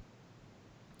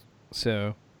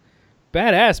 So,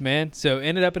 badass, man. So,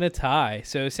 ended up in a tie.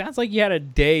 So, it sounds like you had a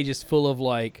day just full of,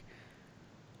 like,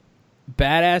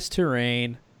 badass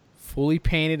terrain, fully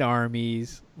painted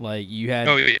armies. Like, you had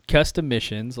custom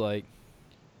missions. Like,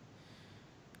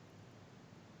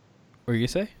 what were you going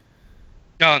to say?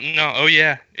 No. Oh,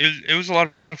 yeah. It was a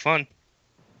lot of fun.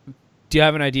 Do you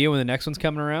have an idea when the next one's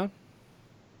coming around?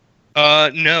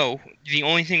 No. The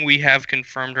only thing we have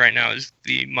confirmed right now is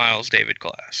the Miles David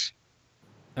class.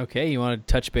 Okay, you want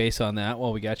to touch base on that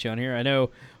while we got you on here? I know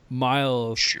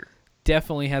Miles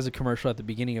definitely has a commercial at the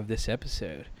beginning of this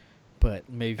episode, but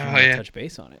maybe if you want to touch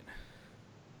base on it.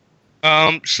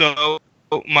 So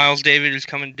Miles David is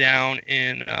coming down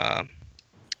in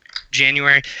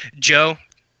January. Joe,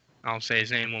 I'll say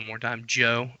his name one more time.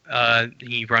 Joe,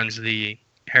 he runs the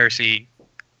Heresy.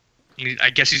 I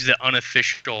guess he's the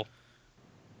unofficial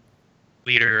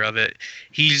leader of it.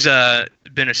 He's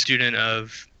been a student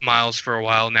of Miles for a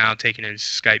while now, taking his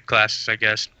Skype classes, I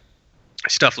guess.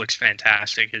 Stuff looks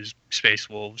fantastic, his Space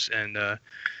Wolves and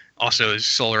also his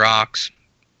Solar Ox.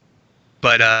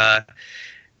 But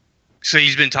so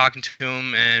he's been talking to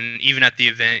him, and even at the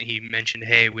event he mentioned,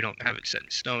 hey, we don't have it set in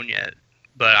stone yet.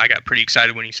 But I got pretty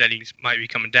excited when he said he might be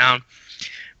coming down.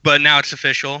 But now it's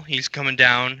official. He's coming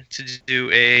down to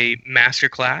do a master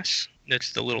class.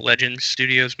 That's the Little Legends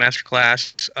Studios master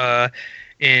class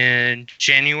in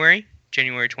January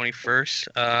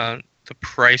 21st. The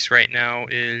price right now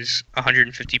is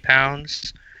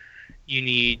 £150. You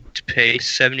need to pay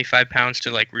 £75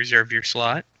 to like reserve your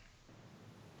slot.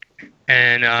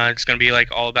 And it's going to be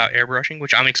like all about airbrushing,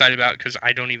 which I'm excited about because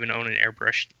I don't even own an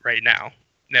airbrush right now.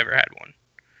 Never had one.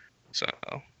 So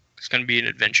it's going to be an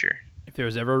adventure. If there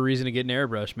was ever a reason to get an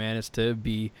airbrush, man, it's to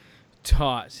be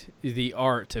taught the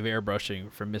art of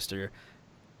airbrushing from Mr.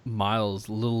 Miles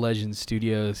Little Legends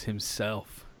Studios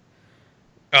himself.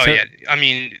 Oh, yeah. I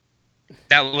mean,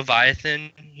 that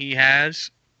Leviathan he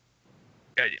has,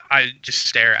 I just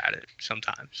stare at it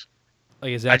sometimes.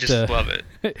 Like, is that I just love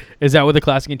it. Is that what the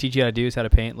class can teach you how to do, is how to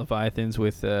paint Leviathans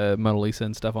with Mona Lisa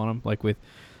and stuff on them? Like with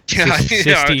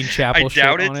Sistine Chapel shit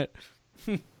on it?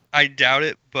 I doubt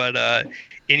it, but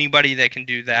anybody that can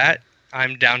do that,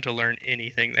 I'm down to learn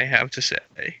anything they have to say.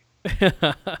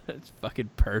 It's fucking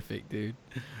perfect, dude.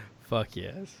 Fuck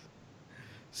yes.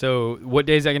 So, what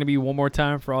day is that going to be one more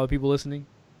time for all the people listening?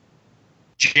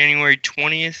 January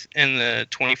 20th and the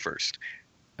 21st.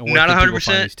 And where Not can people 100%.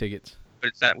 find these tickets? But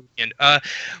it's that weekend.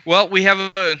 Well, we have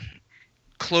a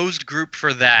closed group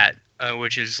for that,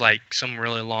 which is like some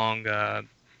really long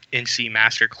NC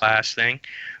Masterclass thing.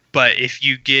 But if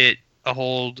you get a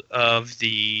hold of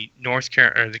the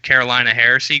the Carolina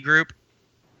Heresy group,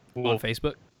 on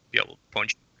Facebook, be able to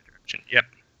point you in the direction. Yep.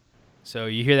 So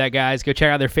you hear that, guys? Go check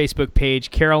out their Facebook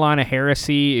page, Carolina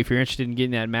Heresy, if you're interested in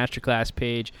getting that masterclass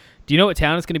page. Do you know what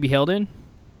town it's going to be held in?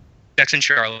 That's in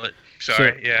Charlotte.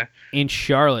 Yeah. In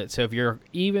Charlotte. So if you're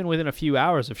even within a few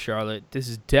hours of Charlotte, this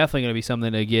is definitely going to be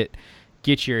something to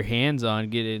get your hands on,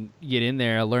 get in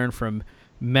there, learn from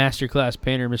masterclass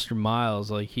painter Mr.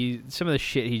 Miles. Like some of the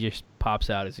shit he just pops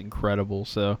out is incredible.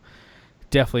 So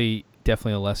definitely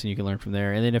a lesson you can learn from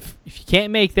there. And then if you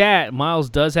can't make that, Miles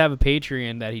does have a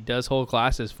Patreon that he does hold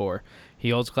classes for.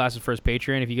 He holds classes for his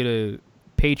Patreon. If you go to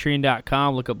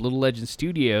patreon.com, look up Little Legend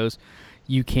Studios,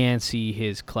 you can see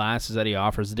his classes that he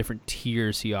offers, the different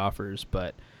tiers he offers.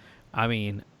 But I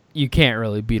mean, you can't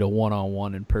really beat a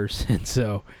one-on-one in person.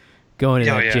 So going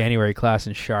to that January class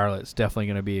in Charlotte is definitely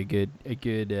going to be a good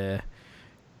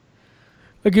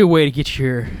way to get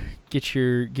you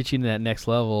into that next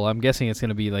level. I'm guessing it's going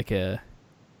to be like a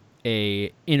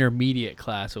intermediate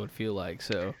class, it would feel like.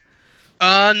 So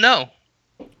no.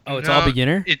 Oh, it's all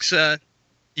beginner? It's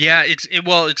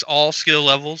it's all skill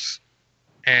levels,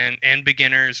 and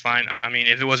beginner is fine. I mean,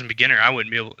 if it wasn't beginner, I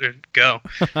wouldn't be able to go.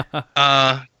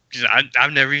 'Cause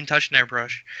I've never even touched an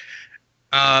airbrush.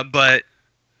 But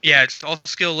yeah, it's all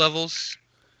skill levels.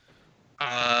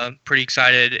 Pretty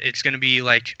excited. It's going to be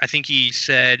like, I think he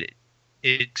said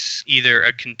it's either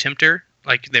a Contemptor,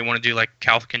 like they want to do like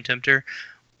Calth Contemptor,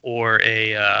 or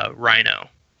a Rhino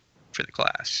for the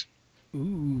class.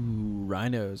 Ooh,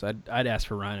 rhinos. I'd ask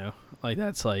for Rhino. Like,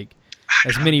 that's like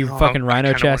as many fucking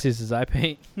Rhino chassis as I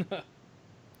paint.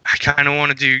 I kind of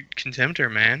want to do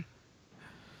Contemptor, man.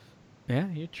 Yeah,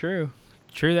 you're true.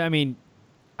 True. I mean,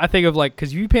 I think of like,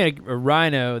 because if you paint a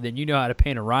Rhino, then you know how to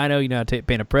paint a Rhino, you know how to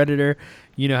paint a Predator,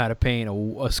 you know how to paint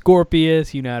a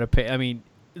Scorpius, you know how to paint. I mean,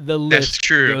 the list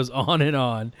goes on and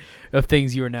on of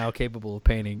things you are now capable of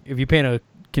painting. If you paint a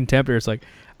Contemptor, it's like,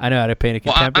 I know how to paint a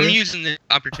Contemptor. Well, I'm using the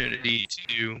opportunity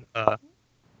to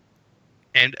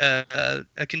and a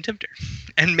Contemptor,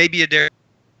 and maybe a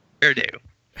Daredevil.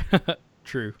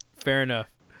 True. Fair enough.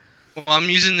 Well, I'm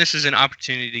using this as an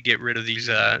opportunity to get rid of these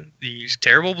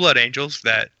terrible Blood Angels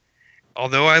that,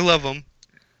 although I love them,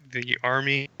 the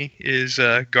army is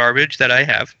garbage that I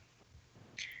have.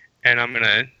 And I'm going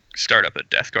to start up a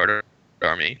Death Guard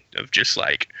army of just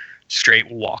like straight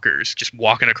walkers, just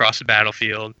walking across the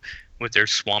battlefield with their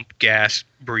swamp gas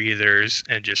breathers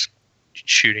and just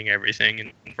shooting everything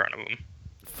in front of them.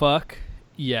 Fuck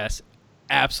yes.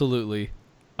 Absolutely.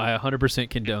 I 100%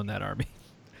 condone that army.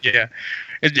 Yeah.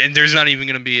 And there's not even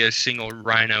going to be a single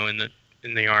Rhino in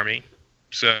the army.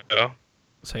 So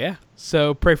yeah.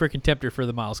 So pray for Contemptor for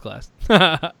the Miles class.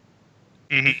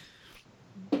 mhm.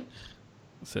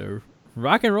 So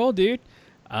rock and roll, dude.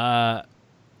 So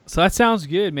that sounds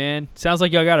good, man. Sounds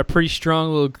like y'all got a pretty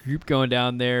strong little group going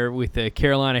down there with the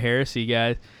Carolina Heresy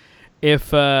guys.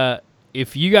 If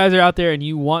you guys are out there and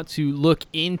you want to look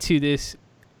into this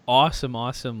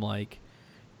awesome like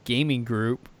gaming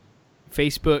group,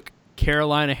 Facebook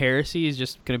Carolina Heresy is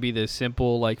just going to be the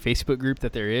simple like Facebook group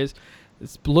that there is.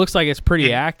 It looks like it's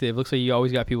pretty active. Looks like you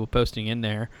always got people posting in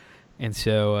there. And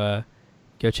so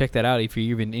go check that out if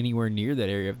you're even anywhere near that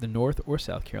area of the North or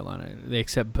South Carolina. They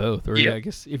accept both. Or I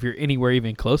guess if you're anywhere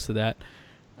even close to that.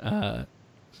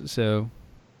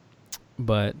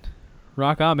 But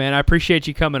rock on, man. I appreciate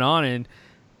you coming on and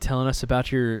telling us about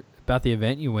the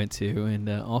event you went to and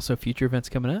also future events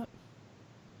coming up.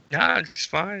 Yeah, it's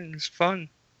fine. It's fun.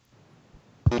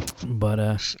 But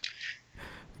I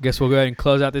guess we'll go ahead and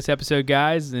close out this episode,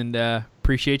 guys, and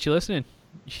appreciate you listening.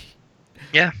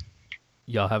 Yeah.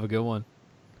 Y'all have a good one.